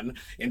Comedian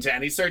into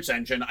any search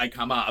engine, I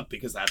come up,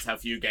 because that's how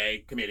few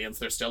gay comedians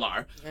there still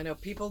are. I know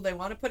people, they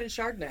want to put in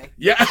Chardonnay.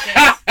 Yeah.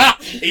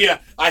 Yeah,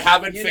 I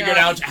haven't You figured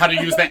know. out how to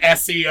use the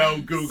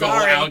SEO Google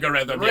Sorry.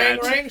 algorithm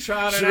yet. Ring,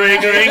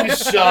 Chardonnay. Ring,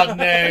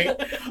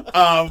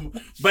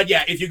 Chardonnay. But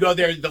yeah, if you go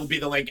there, there'll be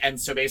the link. And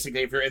so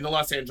basically, if you're in the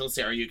Los Angeles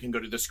area, you can go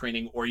to the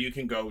screening, or you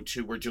can go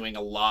to, we're doing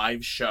a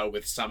live show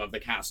with some of the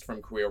cast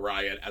from Queer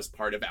Riot as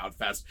part of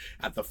Outfest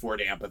at the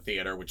Ford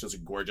Amphitheater, which is a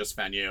gorgeous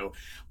venue.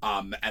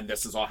 And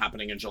this is all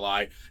happening in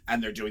July.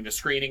 And they're doing the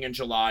screening in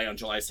July, on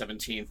July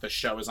 17th. The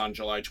show is on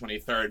July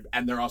 23rd.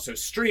 And they're also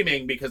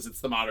streaming, because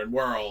it's the modern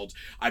world,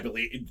 I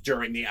believe,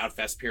 during the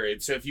Outfest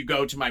period. So if you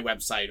go to my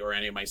website or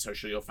any of my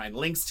social, you'll find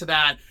links to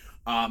that.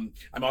 I'm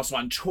also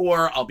on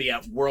tour. I'll be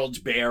at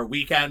World Bear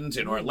Weekend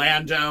in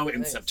Orlando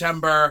in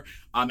September,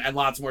 and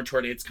lots more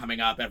tour dates coming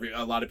up.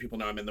 A lot of people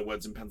know I'm in the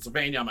woods in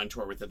Pennsylvania. I'm on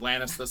tour with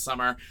Atlantis this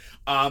summer.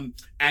 And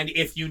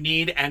if you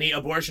need any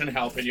abortion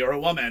help and you're a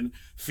woman,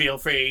 feel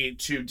free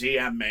to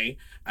DM me,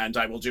 and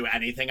I will do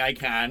anything I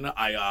can.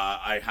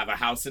 I have a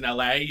house in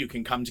LA. You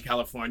can come to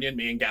California, and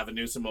me and Gavin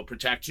Newsom will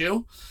protect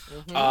you.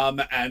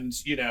 And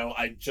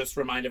I just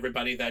remind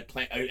everybody that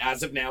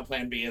as of now,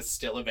 Plan B is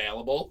still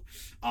available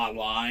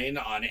online.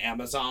 online on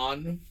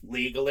Amazon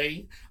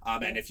legally.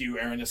 And if you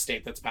are in a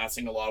state that's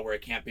passing a law where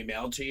it can't be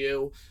mailed to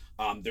you,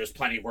 there's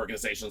plenty of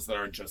organizations that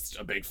aren't just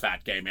a big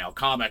fat gay male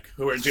comic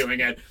who are doing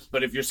it.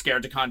 But if you're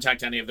scared to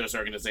contact any of those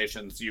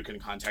organizations, you can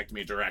contact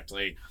me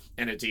directly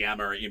in a DM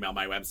or email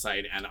my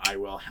website, and I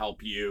will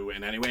help you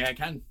in any way I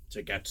can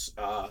to get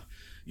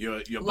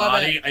your Love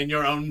body it. in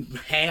your own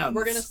hands.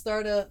 We're gonna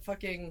start a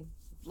fucking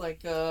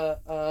like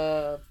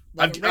a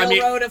I mean-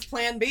 railroad of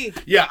Plan B.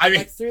 Yeah, I mean,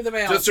 Like through the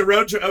mail. just a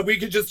road tour. We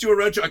could just do a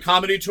road tour, a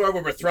comedy tour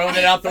where we're throwing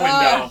it out the window.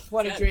 Ah,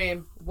 what a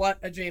dream! What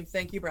a dream!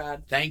 Thank you,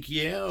 Brad. Thank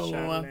you.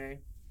 Chardonnay.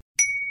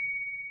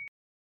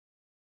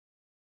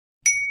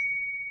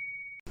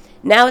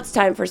 Now it's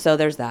time for So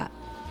There's That.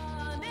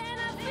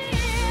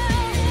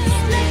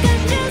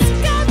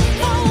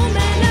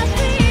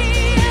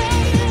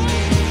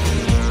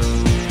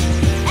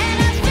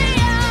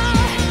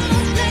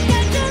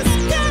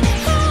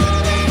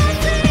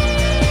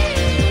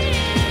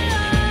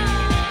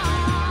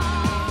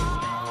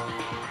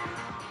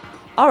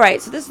 All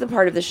right, so this is the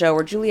part of the show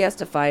where Julie has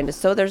to find a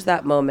So There's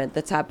That moment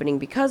that's happening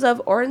because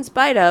of or in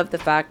spite of the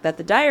fact that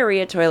the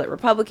diarrhea toilet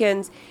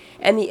Republicans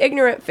and the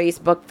ignorant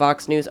Facebook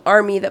Fox News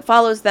army that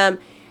follows them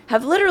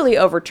have literally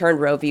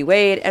overturned Roe v.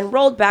 Wade and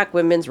rolled back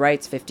women's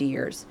rights 50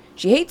 years.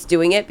 She hates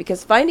doing it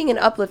because finding an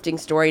uplifting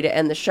story to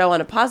end the show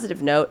on a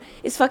positive note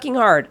is fucking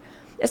hard.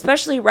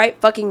 Especially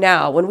right fucking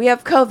now when we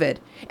have COVID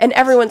and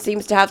everyone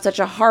seems to have such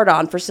a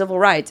hard-on for civil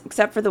rights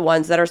except for the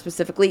ones that are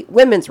specifically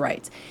women's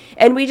rights.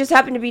 And we just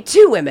happen to be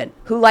two women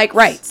who like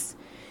rights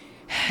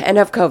and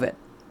have COVID.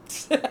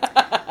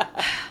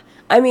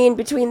 I mean,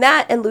 between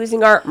that and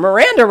losing our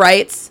Miranda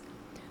rights,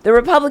 the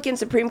Republican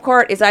Supreme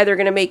Court is either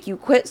going to make you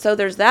quit So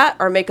There's That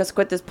or make us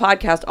quit this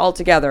podcast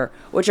altogether,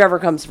 whichever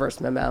comes first,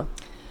 Memo.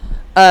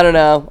 I don't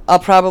know. I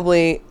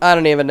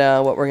don't even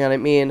know what we're going to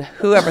mean.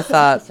 Whoever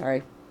thought.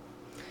 Sorry.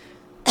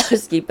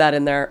 Just keep that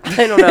in there.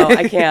 I don't know.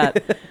 I can't.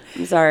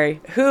 I'm sorry.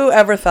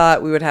 Whoever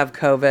thought we would have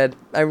COVID?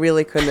 I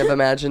really couldn't have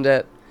imagined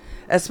it.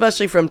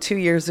 Especially from 2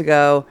 years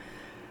ago.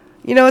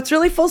 You know, it's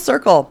really full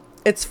circle.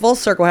 It's full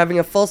circle, having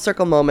a full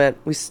circle moment.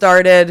 We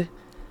started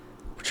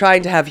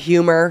trying to have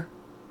humor,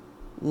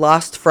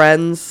 lost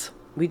friends.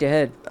 We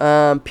did.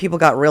 People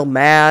got real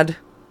mad,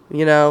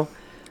 you know.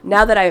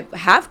 Now that I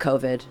have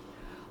COVID,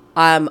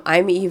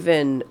 I'm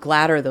even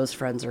gladder those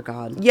friends are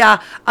gone.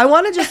 Yeah, I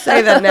want to just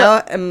say that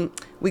now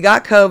we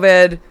got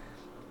COVID.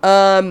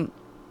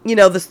 You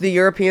know, the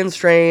European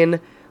strain.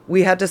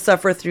 We had to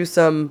suffer through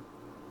some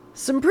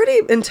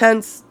pretty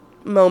intense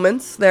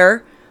moments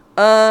there.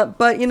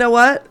 But you know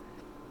what?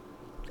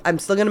 I'm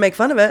still going to make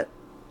fun of it.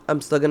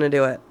 I'm still going to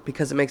do it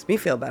because it makes me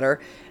feel better.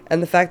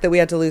 And the fact that we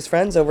had to lose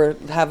friends over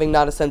having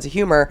not a sense of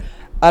humor,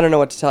 I don't know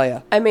what to tell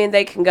you. I mean,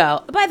 they can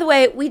go. By the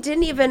way,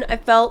 I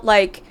felt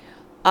like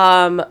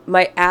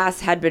my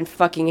ass had been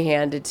fucking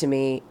handed to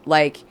me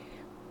like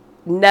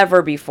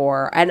never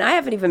before. And I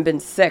haven't even been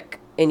sick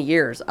in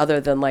years other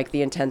than like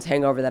the intense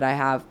hangover that I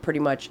have pretty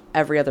much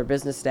every other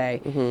business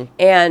day. Mm-hmm.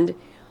 And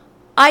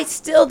I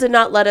still did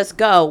not let us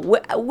go.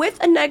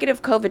 With a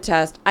negative COVID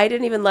test, I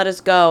didn't even let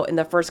us go in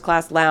the first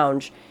class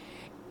lounge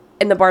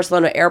in the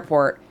Barcelona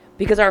airport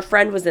because our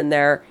friend was in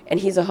there and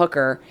he's a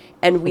hooker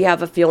and we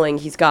have a feeling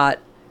he's got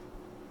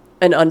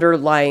an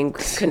underlying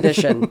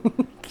condition.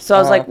 So I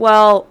was like,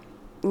 well,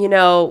 you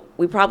know,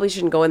 we probably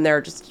shouldn't go in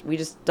there. We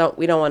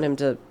don't want him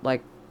to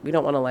we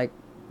don't want to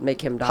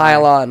make him die.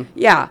 Pile on.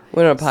 Yeah.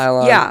 We don't pile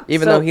on. Yeah.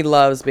 Even though he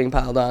loves being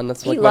piled on.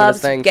 That's like he one of loves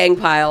his things. gang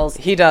piles.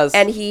 He does.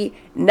 And he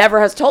never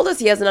has told us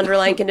he has an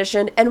underlying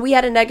condition. And we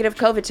had a negative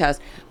COVID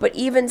test. But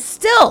even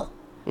still,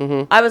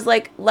 I was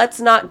like, let's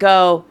not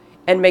go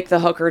and make the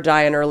hooker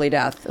die an early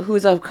death.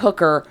 Who's a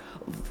hooker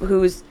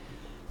who's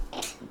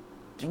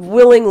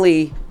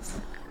willingly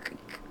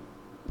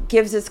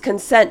gives his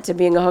consent to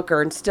being a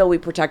hooker, and still we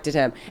protected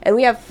him. And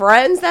we have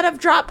friends that have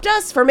dropped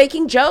us for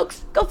making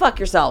jokes. Go fuck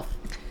yourself.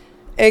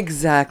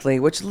 Exactly,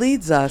 which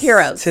leads us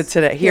Heroes. to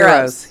today.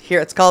 Heroes. Here,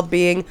 it's called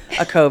being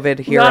a COVID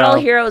hero. Not all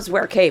heroes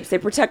wear capes. They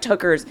protect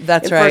hookers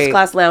That's in right.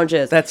 first-class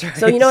lounges. That's right.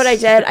 So you know what I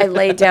did? I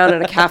laid down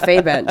on a cafe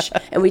bench,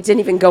 and we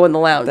didn't even go in the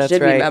lounge, That's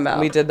did right. we, Memo?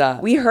 We did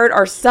not. We hurt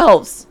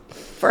ourselves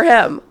for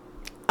him.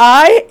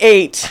 I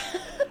ate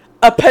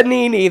a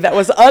panini that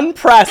was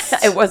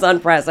unpressed. It was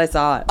unpressed. I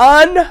saw it.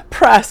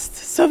 Unpressed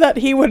so that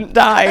he wouldn't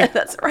die.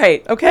 That's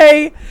right.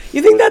 Okay?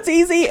 You think that's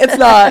easy? It's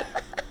not.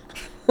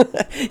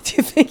 Do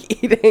you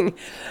think eating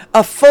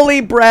a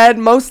fully bread,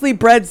 mostly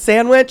bread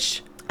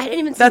sandwich I didn't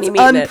even see that's any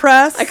meat in it.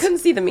 unpressed? I couldn't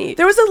see the meat.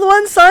 There was a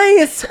one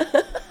size.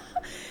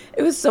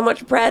 It was so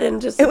much bread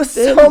and just It was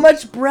thin. so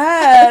much It was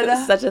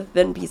bread. such a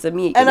thin piece of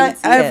meat. And You didn't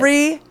see it.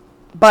 every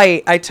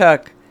bite I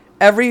took,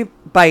 every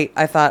bite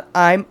I thought,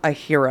 I'm a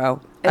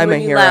hero. And I'm when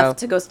a you hero. left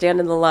to go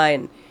stand in the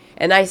line,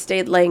 and I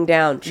stayed laying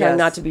down, trying Yes.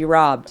 not to be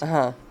robbed.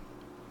 Uh-huh.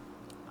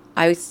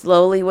 I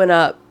slowly went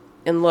up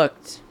and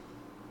looked,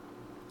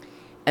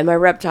 and my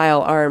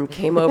reptile arm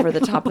came over the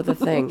top of the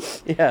thing.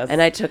 Yes.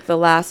 And I took the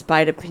last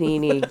bite of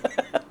panini,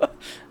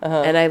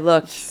 and I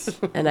looked,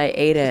 and I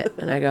ate it,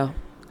 and I go,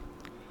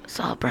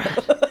 saw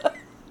Brad.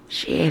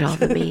 She ate all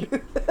the meat.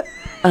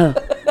 Oh.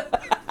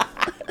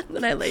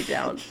 when I lay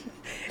down.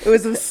 It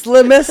was the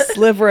slimmest,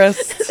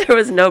 sliverest. There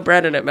was no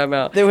bread in it, my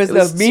mouth. There was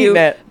no meat in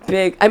it.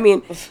 Big. I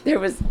mean, there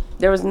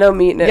was no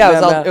meat in it.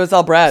 Yeah, it was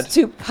all bread.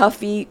 Two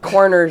puffy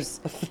corners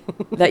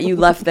that you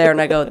left there,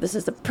 and I go, "This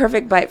is the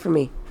perfect bite for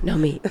me. No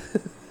meat,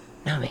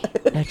 no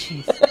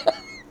cheese."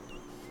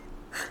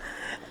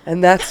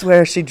 And that's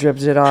where she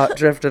drifted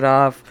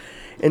off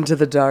into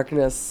the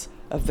darkness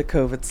of the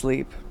COVID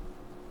sleep.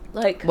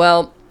 Like,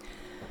 Well,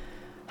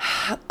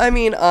 I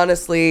mean,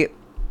 honestly,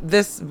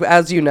 this,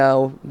 as you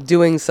know,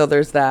 doing So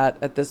There's That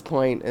at this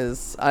point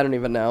is, I don't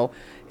even know.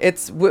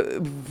 It's,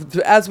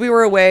 as we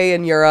were away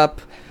in Europe,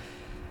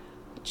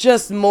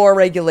 just more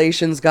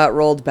regulations got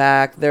rolled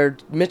back.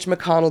 Mitch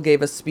McConnell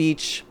gave a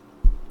speech,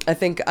 I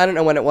don't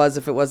know when it was,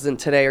 if it wasn't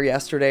today or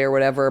yesterday or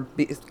whatever,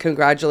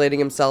 congratulating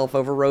himself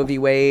over Roe v.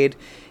 Wade.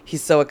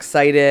 He's so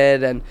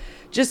excited, and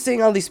just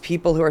seeing all these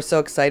people who are so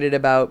excited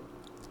about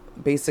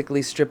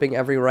basically stripping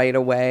every right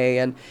away.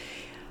 And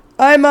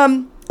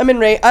I'm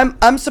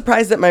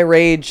surprised that my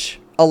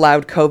rage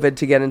allowed COVID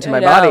to get into my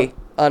body,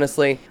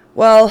 honestly.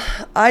 Well,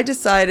 I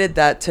decided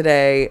that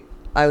today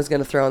I was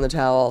going to throw in the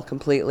towel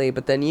completely,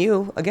 but then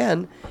you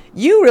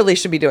really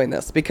should be doing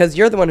this because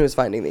you're the one who's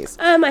finding these.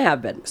 I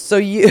have been.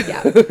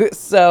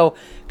 So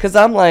because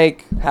I'm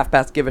like half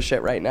past give a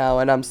shit right now,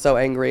 and I'm so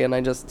angry, and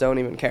I just don't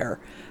even care.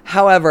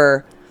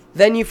 However,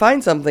 then you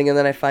find something, and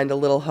then I find a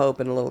little hope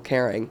and a little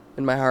caring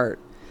in my heart,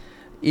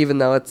 even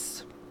though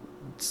it's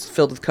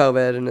filled with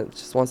COVID and it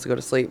just wants to go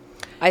to sleep.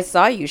 I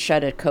saw you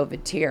shed a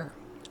COVID tear.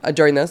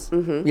 During this?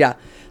 Mm-hmm. Yeah.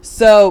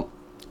 So,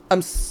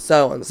 I'm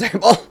so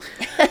unstable.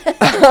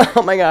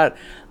 Oh my God.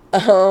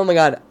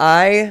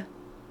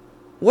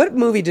 What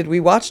movie did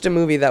we watch? A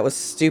movie that was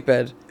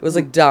stupid. It was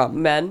like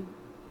dumb. Men?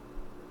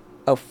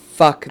 Oh,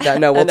 fuck that.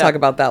 No, we'll talk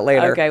about that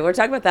later. Okay, we're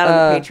talking about that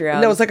on the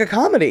Patreon. No, it was like a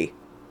comedy.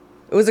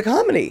 It was a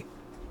comedy.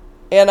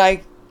 And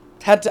I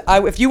had to,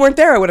 if you weren't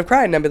there, I would have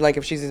cried. And I've been like,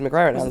 if she sees me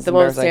cry right now, was it the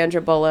one with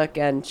Sandra Bullock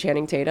and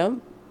Channing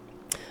Tatum?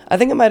 I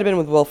think it might have been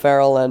with Will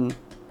Ferrell and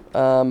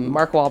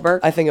Mark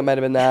Wahlberg. I think it might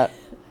have been that.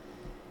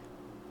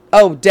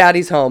 Oh,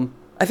 Daddy's Home.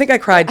 I think I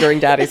cried during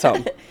Daddy's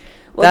Home.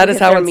 Well, that is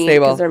how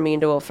unstable. Because they're mean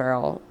to Will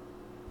Ferrell.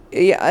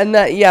 Yeah, and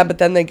but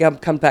then they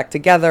come back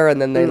together,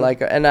 and then they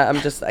and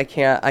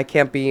I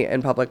can't be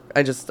in public.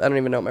 I don't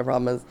even know what my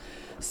problem is.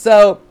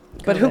 So,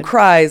 but who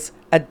cries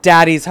at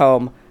Daddy's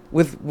Home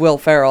with Will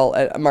Ferrell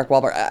and Mark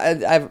Wahlberg?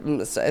 I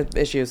have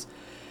issues.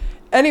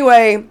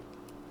 Anyway,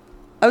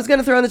 I was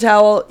gonna throw in the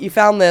towel. You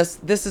found this.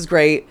 This is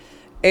great,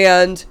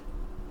 and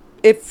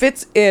it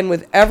fits in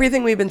with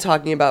everything we've been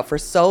talking about for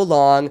so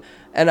long,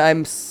 and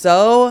I'm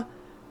so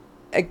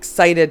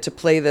excited to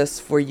play this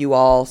for you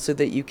all so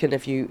that you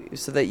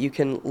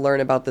can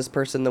learn about this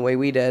person the way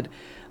we did.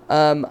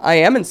 I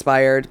am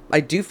inspired.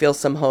 I do feel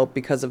some hope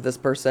because of this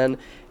person,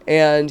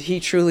 and he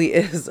truly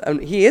is.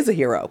 He is a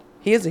hero.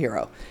 He is a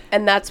hero.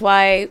 And that's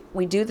why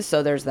we do the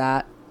So There's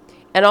That.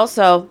 And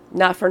also,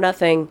 not for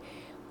nothing,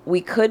 we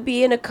could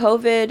be in a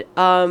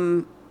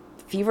COVID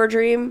fever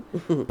dream,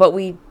 but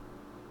we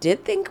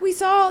did think we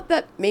saw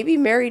that maybe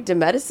Married to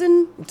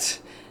Medicine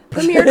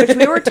premiered, which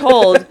we were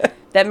told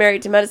that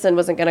Married to Medicine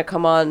wasn't going to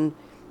come on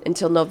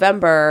until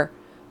November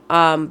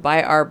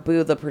by our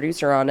Boo, the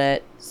producer on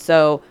it.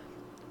 So,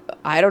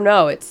 I don't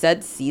know. It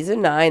said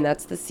season 9.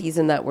 That's the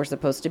season that we're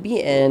supposed to be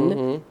in.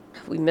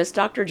 Mm-hmm. We missed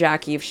Dr.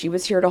 Jackie. If she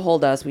was here to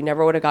hold us, we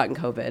never would have gotten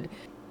COVID.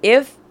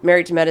 If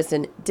Married to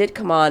Medicine did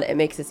come on, it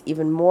makes this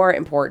even more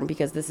important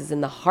because this is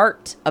in the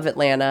heart of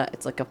Atlanta.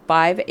 It's like a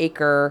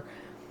 5-acre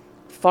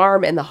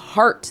farm in the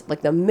heart,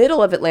 like the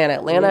middle of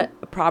Atlanta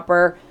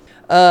proper.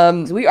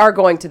 So we are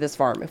going to this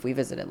farm if we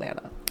visit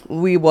Atlanta.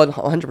 We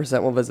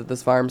 100% will visit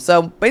this farm.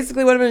 So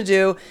basically what I'm going to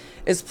do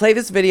is play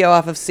this video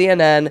off of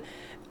CNN.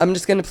 I'm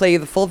just going to play you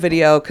the full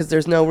video because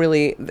there's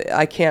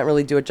I can't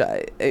really do it.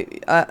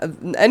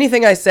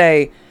 Anything I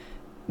say,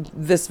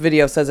 this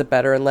video says it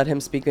better, and let him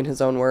speak in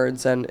his own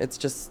words. And it's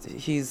just,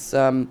 he's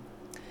a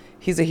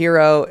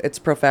hero. It's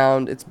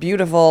profound. It's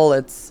beautiful.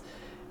 It's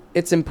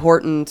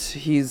important.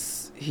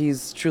 He's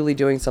truly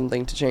doing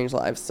something to change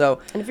lives. So,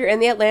 and if you're in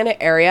the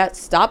Atlanta area,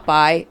 stop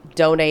by,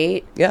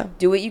 donate. Yeah.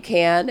 Do what you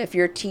can. If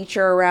you're a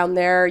teacher around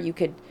there, you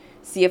could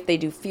see if they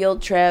do field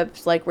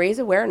trips, like raise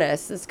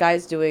awareness. This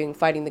guy's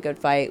fighting the good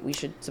fight. We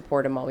should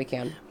support him while we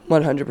can.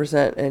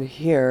 100%. And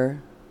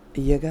here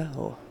you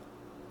go.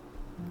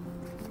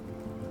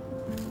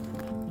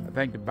 I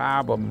think the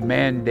Bible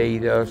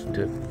mandates us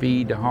to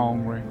feed the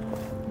hungry,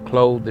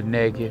 clothe the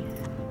naked,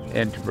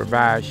 and to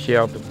provide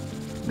shelter.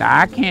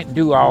 Now, I can't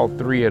do all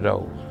 3 of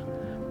those,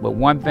 but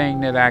one thing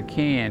that I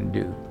can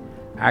do,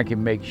 I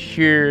can make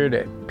sure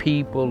that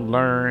people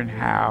learn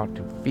how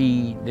to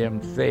feed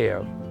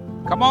themselves.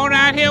 Come on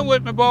out here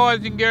with me,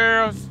 boys and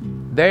girls.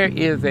 There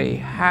is a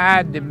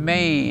high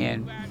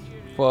demand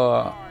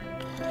for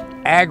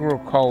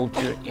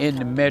agriculture in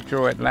the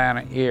metro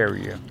Atlanta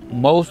area.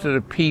 Most of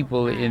the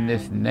people in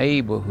this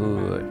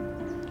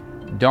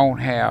neighborhood don't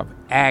have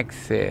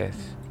access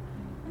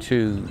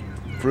to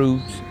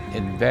fruits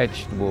and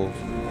vegetables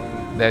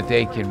that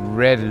they can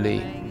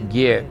readily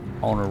get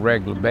on a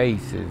regular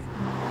basis.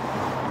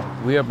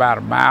 We're about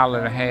 1.5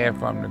 miles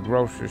from the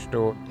grocery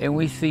store, and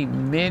we see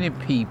many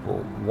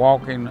people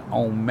walking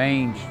on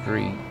Main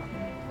Street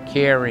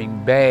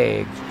carrying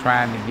bags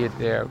trying to get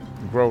their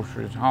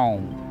groceries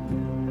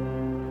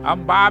home.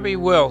 I'm Bobby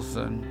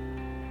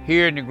Wilson,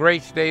 here in the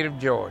great state of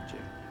Georgia.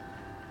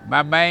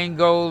 My main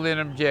goal and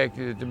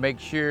objective is to make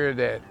sure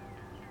that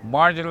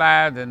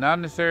marginalized and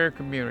underserved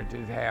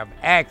communities have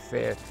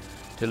access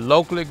to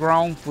locally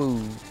grown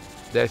food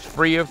that's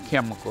free of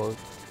chemicals.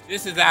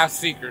 This is our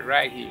secret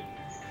right here,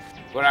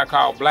 what I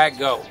call black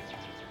gold.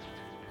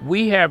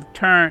 We have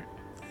turned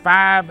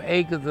 5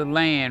 acres of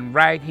land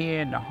right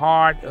here in the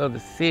heart of the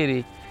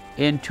city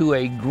into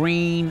a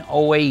green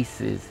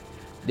oasis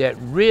that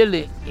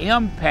really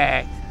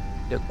impacts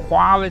the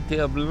quality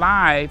of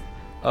life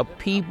of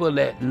people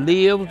that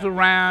lives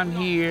around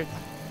here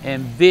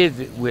and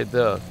visit with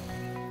us.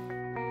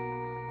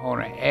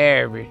 On an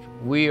average,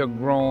 we are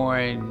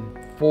growing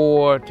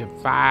 4 to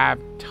 5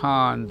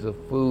 tons of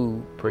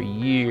food per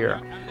year.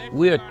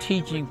 We are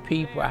teaching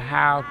people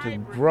how to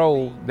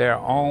grow their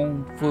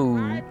own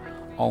food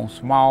on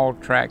small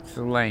tracts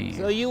of land.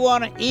 So you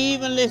want to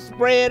evenly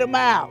spread them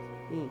out.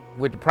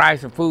 With the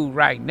price of food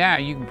right now,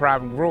 you can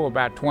probably grow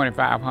about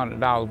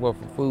 $2,500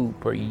 worth of food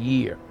per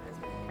year.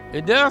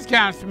 It does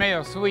kind of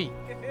smell sweet.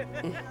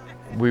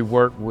 We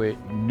work with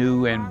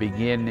new and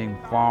beginning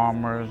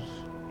farmers.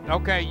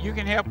 Okay, you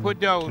can help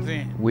put those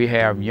in. We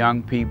have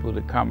young people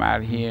that come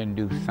out here and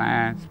do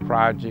science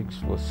projects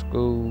for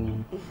school.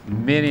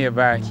 Many of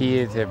our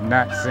kids have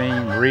not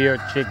seen real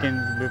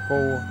chickens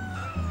before.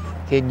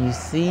 Can you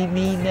see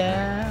me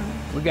now?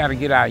 We got to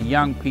get our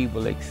young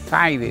people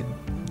excited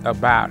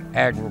about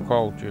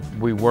agriculture.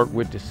 We work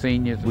with the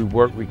seniors. We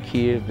work with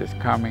kids that's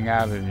coming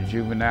out of the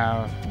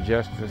juvenile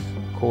justice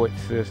court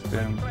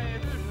system.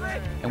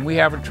 And we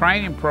have a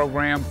training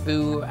program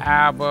through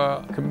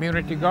our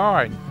community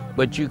garden.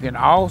 But you can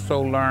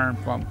also learn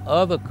from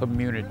other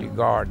community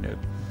gardeners.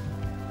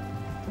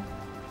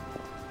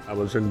 I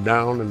was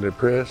down and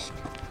depressed,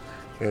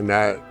 and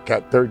I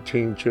got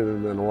 13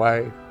 children and a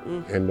wife,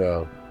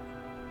 and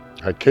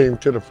I came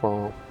to the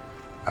farm.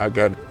 I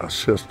got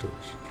assistance.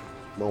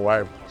 My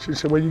wife, she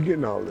said, where you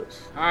getting all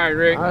this? All right,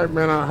 Rick. All right,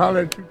 man, I'll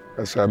holler at you.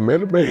 I said, I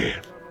met a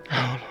man.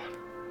 Oh,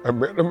 Lord. I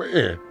met a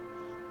man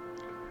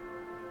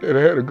that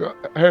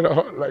had a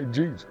heart like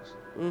Jesus.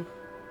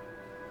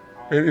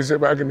 And he said,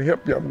 if I can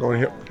help you, I'm going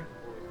to help you.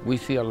 We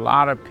see a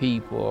lot of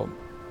people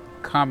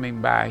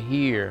coming by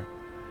here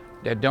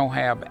that don't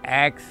have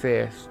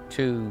access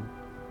to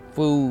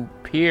food,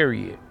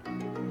 period.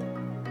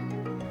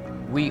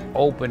 We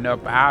open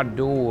up our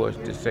doors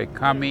to say,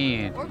 come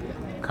in,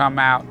 come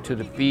out to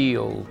the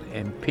field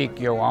and pick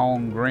your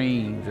own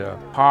greens,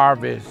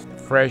 harvest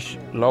fresh,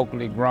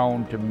 locally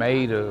grown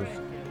tomatoes,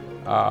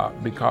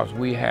 because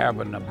we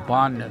have an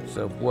abundance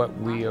of what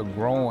we are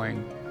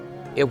growing.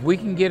 If we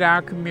can get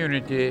our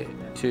community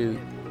to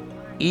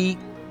eat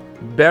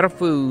better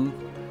food,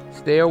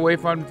 stay away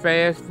from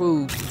fast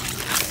food,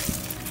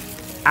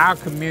 our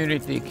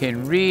community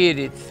can rid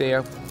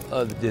itself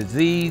of the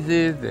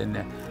diseases and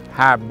the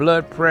high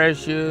blood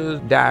pressures,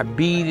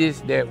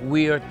 diabetes that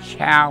we are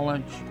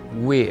challenged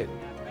with.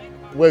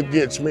 What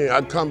gets me,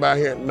 I come by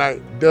here at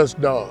night, dusk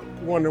dark,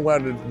 wondering why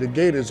the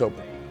gate is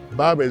open.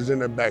 Bobby's in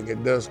the back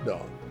at dusk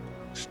dark,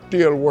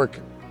 still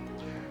working.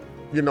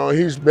 You know,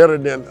 he's better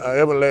than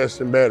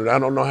everlasting battery. I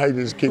don't know how he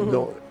just keep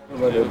going.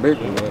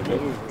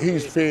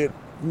 He's fed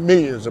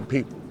millions of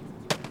people,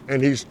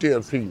 and he's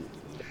still feeding.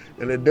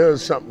 And it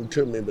does something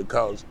to me,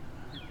 because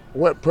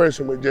what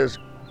person would just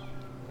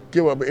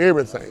give up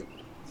everything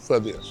for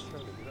this?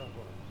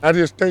 I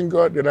just thank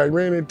God that I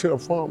ran into a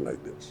farm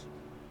like this.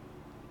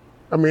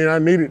 I mean, I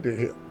needed the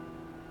help,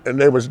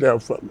 and they was there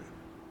for me.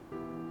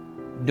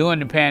 During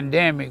the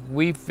pandemic,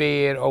 we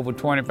fed over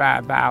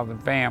 25,000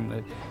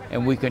 families,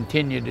 and we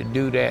continue to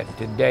do that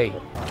today.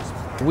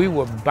 We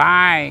were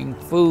buying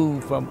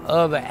food from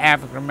other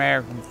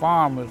African-American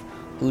farmers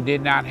who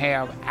did not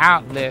have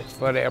outlets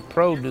for their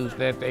produce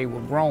that they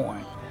were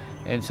growing.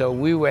 And so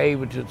we were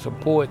able to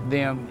support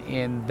them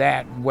in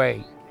that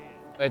way.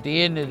 At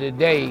the end of the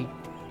day,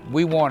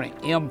 we want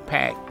to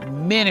impact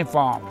many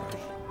farmers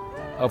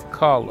of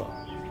color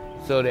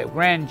so that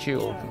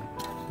grandchildren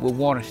will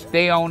want to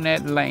stay on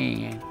that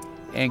land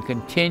and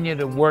continue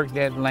to work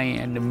that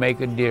land to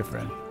make a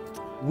difference.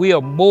 We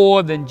are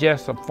more than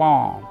just a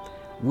farm.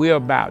 We're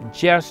about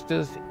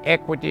justice,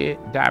 equity,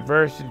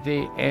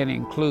 diversity, and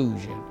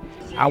inclusion.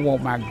 I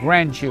want my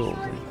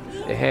grandchildren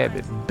to have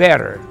it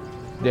better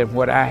than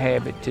what I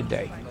have it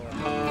today.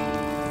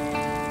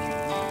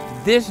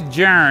 This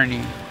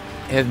journey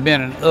has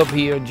been an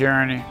uphill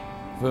journey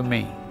for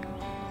me.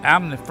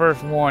 I'm the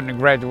first one to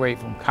graduate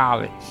from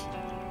college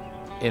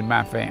in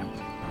my family.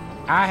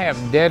 I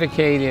have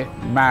dedicated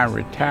my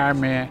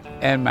retirement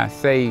and my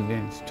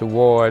savings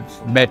towards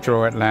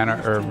Metro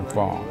Atlanta Urban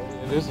Farm.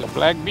 This is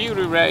Black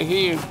Beauty right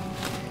here,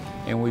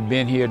 and we've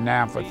been here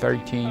now for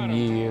 13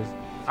 years.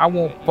 I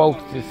want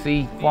folks to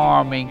see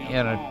farming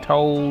in a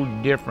total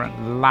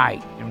different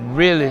light and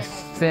really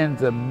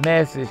sends a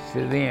message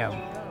to them.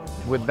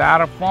 Without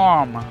a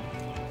farmer,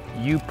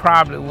 you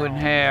probably wouldn't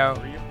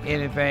have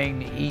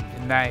anything to eat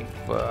tonight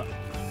for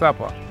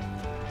supper.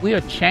 We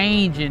are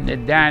changing the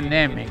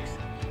dynamics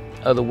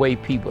of the way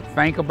people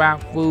think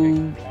about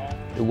food,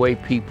 the way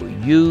people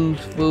use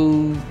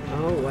food.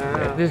 Oh,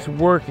 wow. This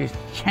work is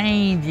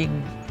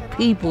changing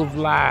people's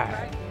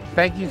lives.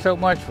 Thank you so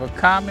much for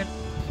coming,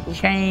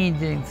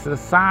 changing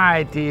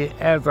society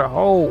as a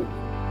whole.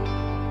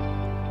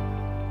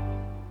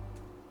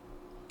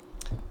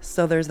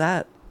 So there's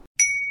that.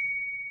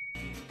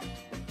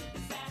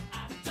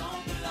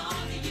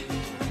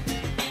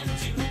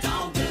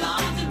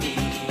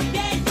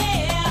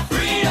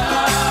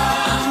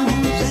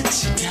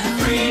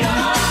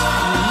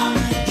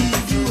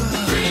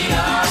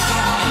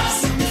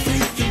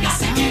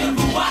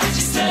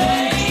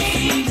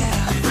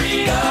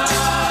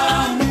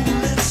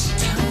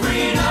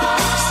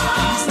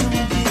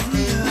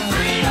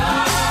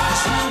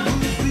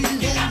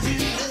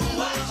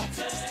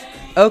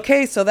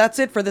 Okay, so that's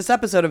it for this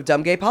episode of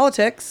Dumb Gay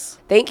Politics.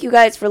 Thank you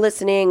guys for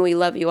listening. We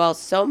love you all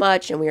so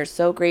much, and we are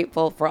so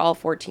grateful for all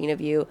 14 of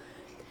you.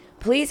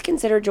 Please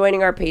consider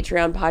joining our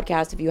Patreon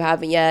podcast if you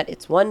haven't yet.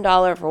 It's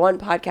 $1 for one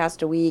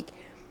podcast a week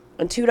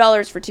and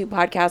 $2 for 2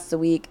 podcasts a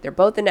week. They're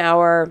both an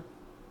hour.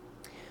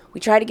 We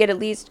try to get at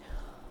least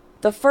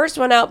the first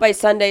one out by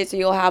Sunday, so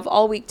you'll have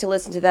all week to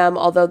listen to them,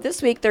 although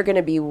this week they're going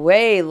to be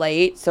way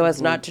late, so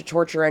as not to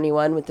torture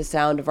anyone with the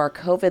sound of our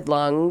COVID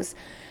lungs.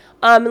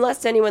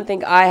 Unless anyone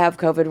think I have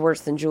COVID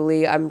worse than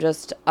Julie, I'm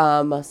just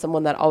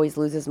someone that always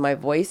loses my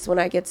voice when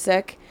I get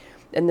sick,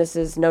 and this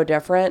is no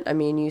different. I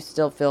mean, you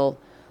still feel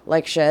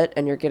like shit,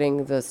 and you're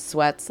getting the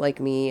sweats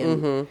like me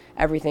and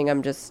everything.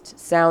 I'm just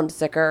sound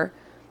sicker.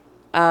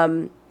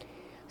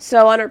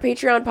 So on our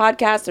Patreon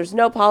podcast, there's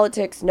no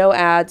politics, no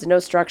ads, no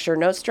structure,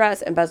 no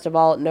stress, and best of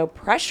all, no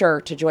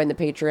pressure to join the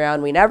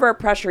Patreon. We never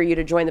pressure you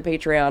to join the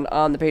Patreon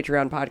on the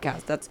Patreon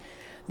podcast. That's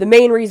the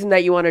main reason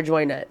that you want to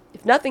join it.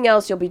 If nothing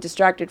else, you'll be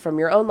distracted from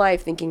your own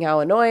life thinking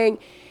how annoying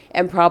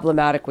and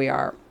problematic we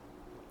are.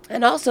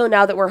 And also,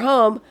 now that we're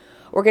home,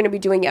 we're going to be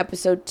doing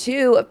episode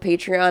 2 of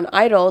Patreon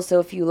Idol. So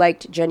if you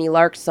liked Jenny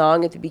Lark's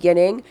song at the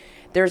beginning,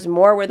 there's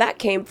more where that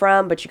came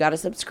from, but you got to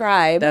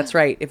subscribe. That's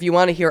right. If you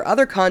want to hear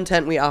other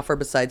content we offer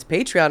besides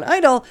Patreon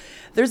Idol,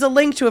 there's a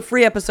link to a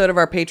free episode of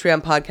our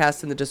Patreon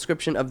podcast in the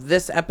description of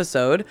this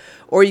episode,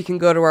 or you can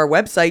go to our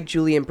website,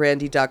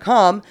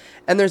 julieandbrandy.com,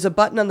 and there's a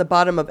button on the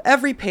bottom of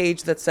every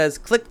page that says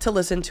click to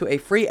listen to a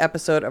free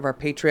episode of our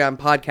Patreon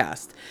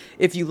podcast.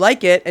 If you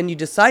like it and you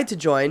decide to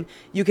join,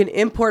 you can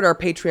import our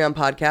Patreon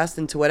podcast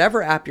into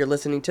whatever app you're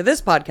listening to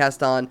this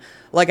podcast on,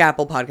 like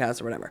Apple Podcasts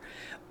or whatever.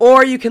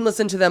 Or you can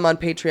listen to them on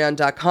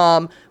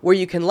patreon.com, where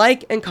you can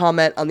like and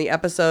comment on the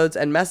episodes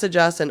and message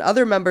us and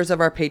other members of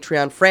our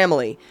Patreon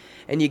family.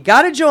 And you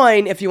gotta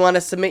join if you want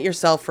to submit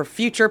yourself for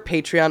future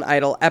Patreon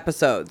Idol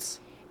episodes.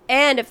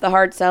 And if the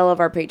hard sell of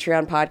our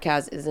Patreon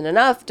podcast isn't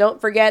enough, don't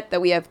forget that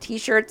we have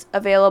t-shirts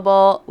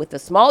available with a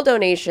small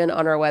donation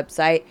on our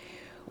website.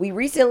 We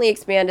recently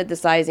expanded the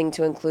sizing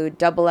to include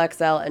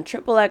XXL and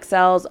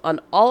XXLs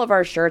on all of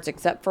our shirts,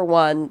 except for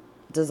one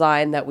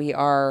design that we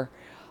are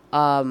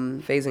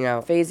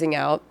phasing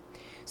out.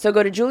 So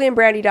go to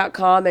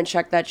julieandbrandy.com and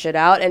check that shit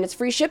out, and it's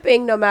free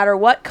shipping no matter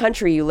what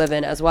country you live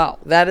in as well.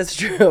 That is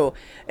true.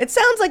 It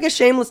sounds like a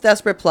shameless,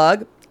 desperate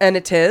plug, and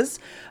it is,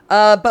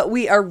 but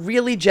we are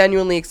really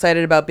genuinely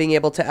excited about being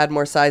able to add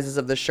more sizes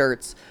of the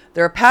shirts.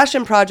 They're a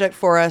passion project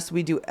for us.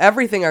 We do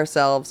everything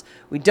ourselves.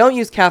 We don't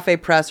use cafe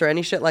press or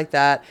any shit like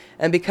that,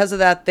 and because of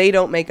that, they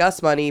don't make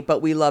us money,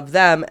 but we love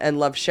them and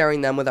love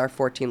sharing them with our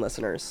 14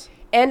 listeners.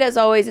 And as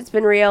always, it's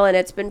been real and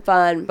it's been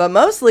fun. But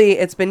mostly,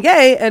 it's been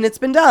gay and it's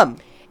been dumb.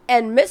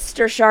 And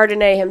Mr.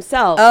 Chardonnay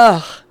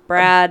himself,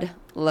 Brad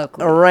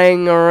Lockley.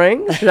 Ring,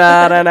 ring,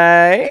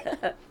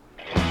 Chardonnay.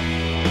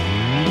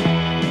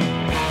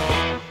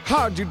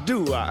 How'd you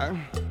do, I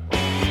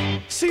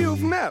see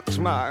you've met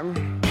my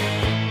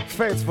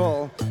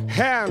faithful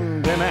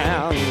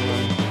hand-in-hand.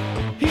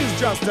 He's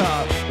just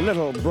a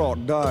little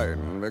brought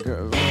down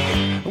because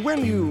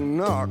when you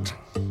knocked,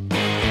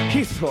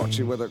 he thought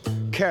you were the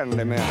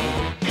candy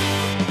man.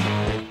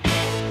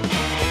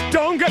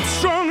 Don't get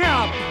strung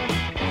up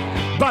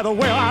by the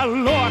way I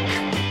look.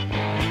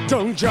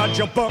 Don't judge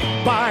a book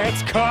by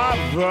its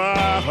cover.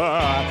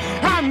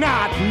 I'm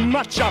not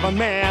much of a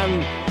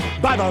man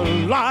by the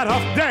light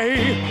of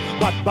day,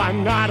 but by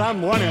night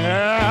I'm one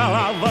hell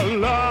of a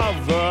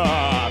lover.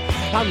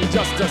 I'm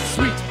just a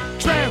sweet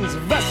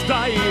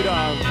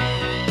transvestite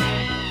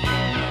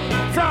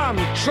from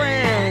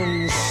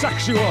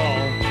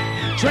transsexual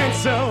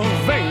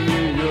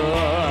Transylvania.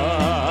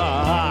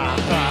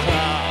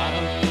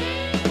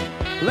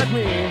 Let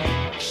me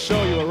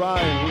show you a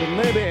rhyme and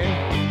maybe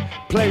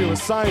play you a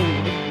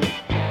sign.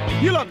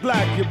 You look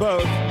like you're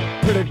both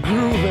pretty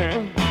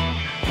groovy.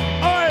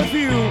 Or if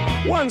you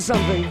want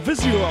something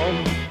visual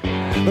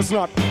that's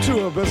not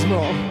too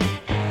abysmal,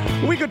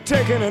 we could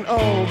take in an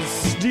old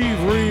Steve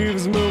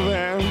Reeves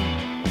movie.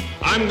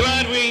 I'm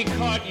glad we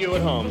caught you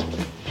at home.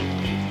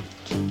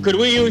 Could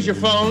we use your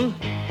phone?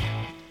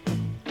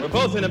 We're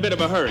both in a bit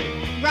of a hurry.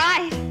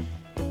 Right.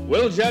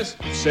 We'll just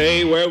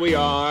say where we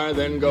are,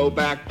 then go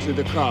back to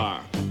the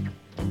car.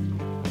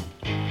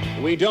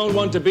 We don't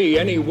want to be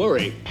any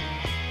worry.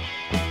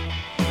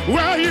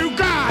 Well, you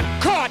got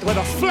caught with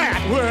a flat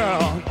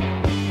world.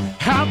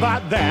 How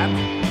about that?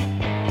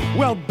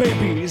 Well,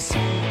 babies,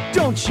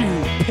 don't you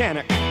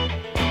panic.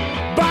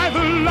 By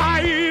the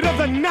light of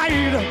the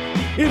night,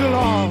 it'll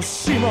all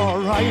seem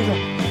alright.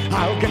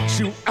 I'll get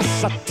you a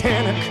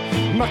satanic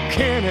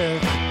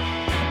mechanic.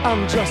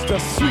 I'm just a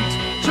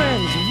sweet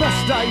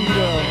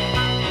transvestite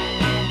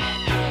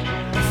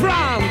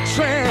from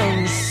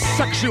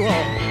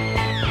transsexual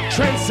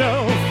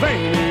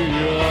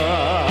Transylvania.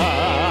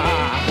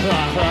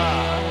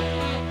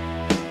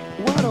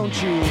 Why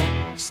don't you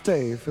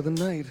stay for the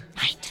night?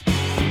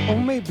 Or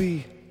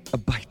maybe a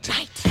bite.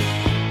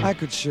 I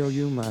could show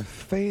you my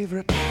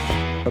favorite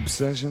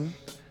obsession.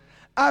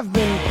 I've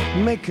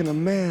been making a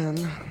man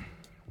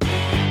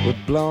with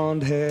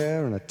blonde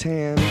hair and a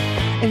tan,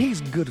 and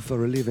he's good for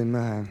relieving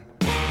my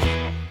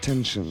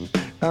tension.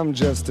 I'm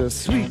just a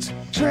sweet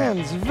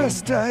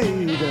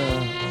transvestite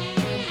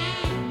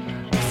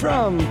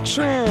from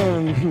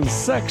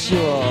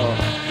transsexual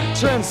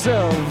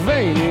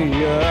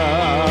Transylvania.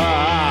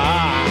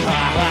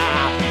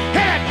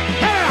 Hey,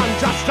 I'm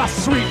just a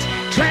sweet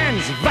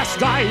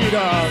transvestite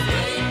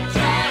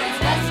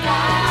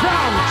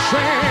from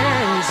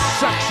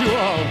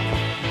transsexual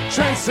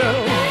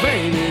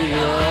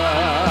Transylvania.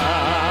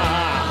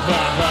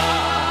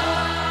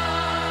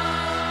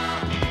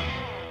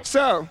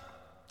 So,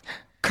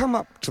 come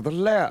up to the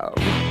lab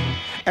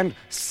and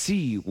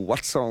see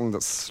what's on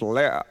the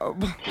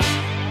slab.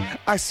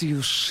 I see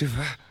you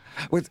shiver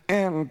with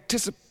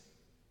anticipation.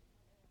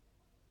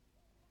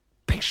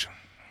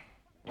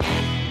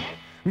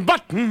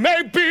 But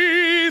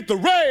maybe the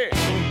rain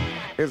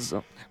is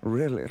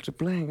really to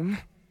blame.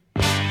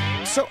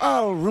 So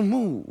I'll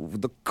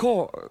remove the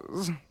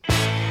cause.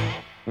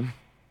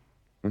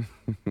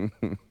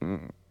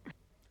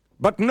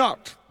 But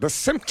not the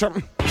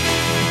symptom.